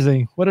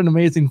amazing. What an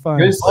amazing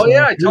find! Oh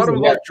yeah, I taught him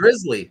about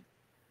Drizzly.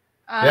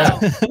 Yeah,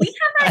 we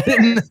have that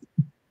here.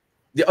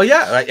 Oh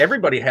yeah,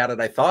 everybody had it.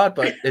 I thought,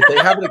 but if they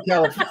have it in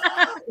California,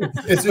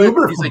 it's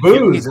Uber for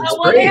booze.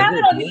 Well, they have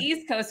it on the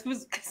East Coast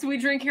because we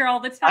drink here all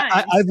the time.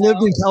 I've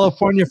lived in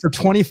California for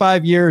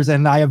 25 years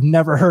and I have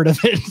never heard of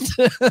it.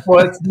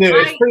 Well, it's new.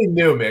 It's pretty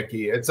new,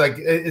 Mickey. It's like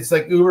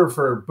Uber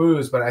for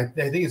booze, but I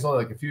think it's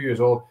only like a few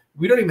years old.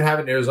 We don't even have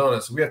it in Arizona,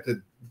 so we have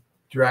to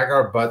drag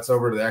our butts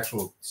over to the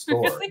actual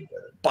store.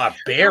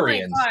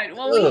 Barbarians. Oh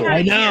well,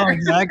 I know,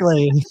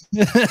 exactly.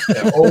 Yeah,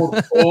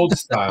 old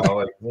style.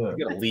 Like, you're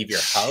gonna leave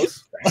your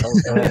house.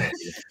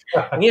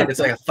 Yeah, it's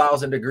like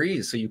 1,000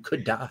 degrees, so you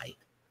could die.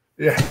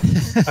 Yeah.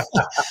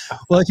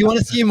 Well, if you want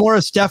to see more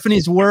of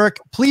Stephanie's work,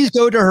 please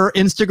go to her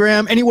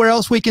Instagram. Anywhere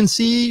else we can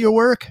see your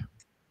work?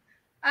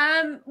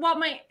 Well,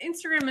 my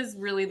Instagram is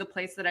really the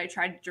place that I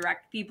try to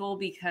direct people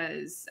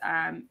because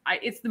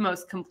it's the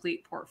most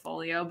complete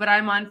portfolio. But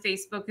I'm on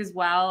Facebook as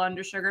well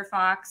under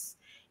Sugarfox,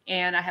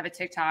 and I have a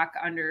TikTok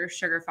under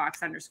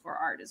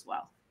Sugarfox_art as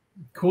well.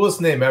 Coolest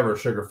name ever,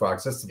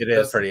 Sugarfox. It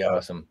is pretty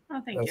awesome.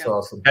 Oh, thank That's you.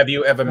 awesome. Have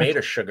you ever made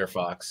a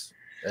Sugarfox?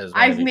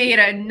 I've made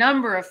a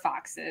number of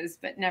foxes,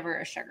 but never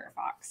a sugar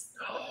fox.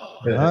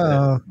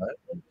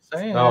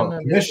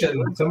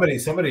 Commission.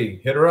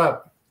 Somebody hit her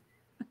up.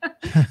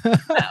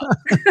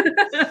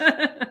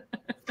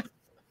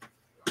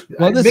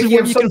 Well, this Mickey,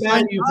 is what you can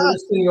find you for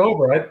this thing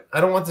over.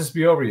 I don't want this to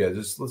be over yet.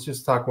 Let's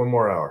just talk 1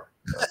 more hour.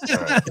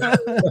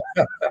 Right.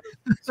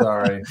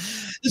 Sorry.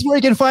 This is where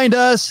you can find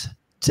us.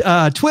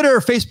 Twitter,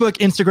 Facebook,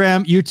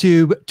 Instagram,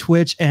 YouTube,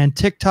 Twitch, and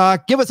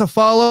TikTok. Give us a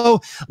follow,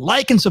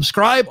 like, and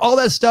subscribe. All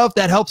that stuff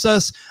that helps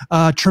us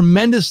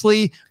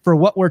tremendously for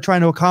what we're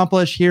trying to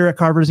accomplish here at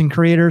Carvers and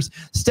Creators.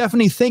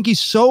 Stephanie, thank you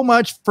so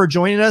much for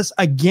joining us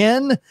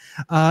again.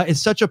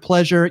 It's such a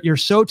pleasure. You're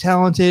so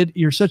talented.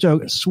 You're such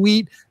a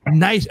sweet,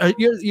 nice.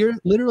 You're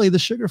literally the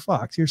Sugar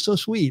Fox. You're so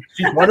sweet.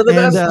 She's one of the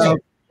best.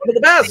 One of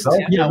the best.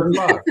 Yeah,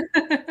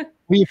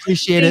 we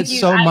appreciate it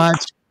so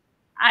much.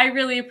 I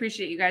really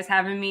appreciate you guys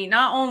having me,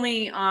 not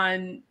only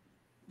on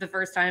the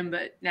first time,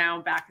 but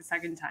now back a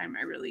second time.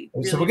 I really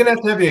So we're gonna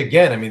have you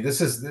again. I mean,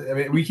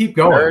 we keep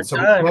going, Third so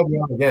time. we'll have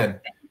you on again.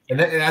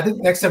 And I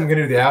think next time I'm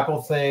gonna do the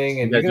apple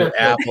thing, and You you're guys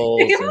gonna do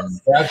apples.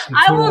 And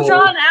I will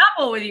draw an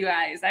apple with you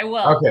guys. I will.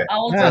 Okay. I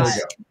will Yes. draw There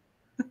it.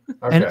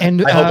 we go. Okay.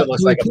 And I hope it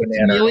looks do we like a put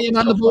banana. chameleon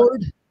on So the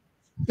board,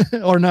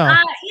 or no?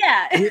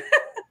 Yeah.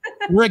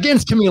 We're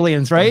against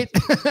chameleons, right?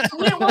 we wanted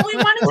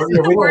to Well, get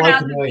yeah, the we don't word like out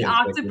that the chameleons, like,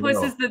 octopus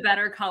you know. is the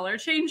better color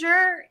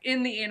changer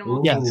in the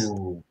animal. Yes.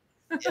 Ooh,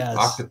 Yes.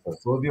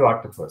 octopus. We'll do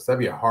octopus. That'd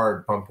be a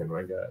hard pumpkin,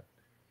 my God.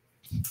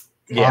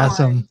 Yeah.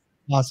 Awesome.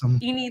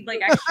 You need like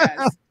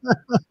extras.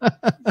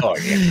 oh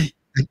yeah.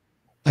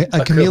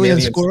 A chameleon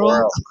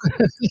squirrel.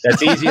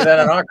 That's easier than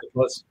an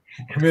octopus.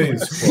 Chameleon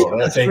squirrel.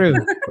 That's Thank true.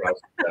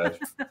 you.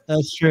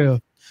 That's true.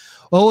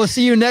 Well, we'll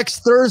see you next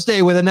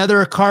Thursday with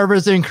another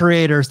Carvers and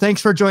Creators. Thanks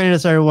for joining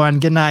us, everyone.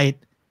 Good night.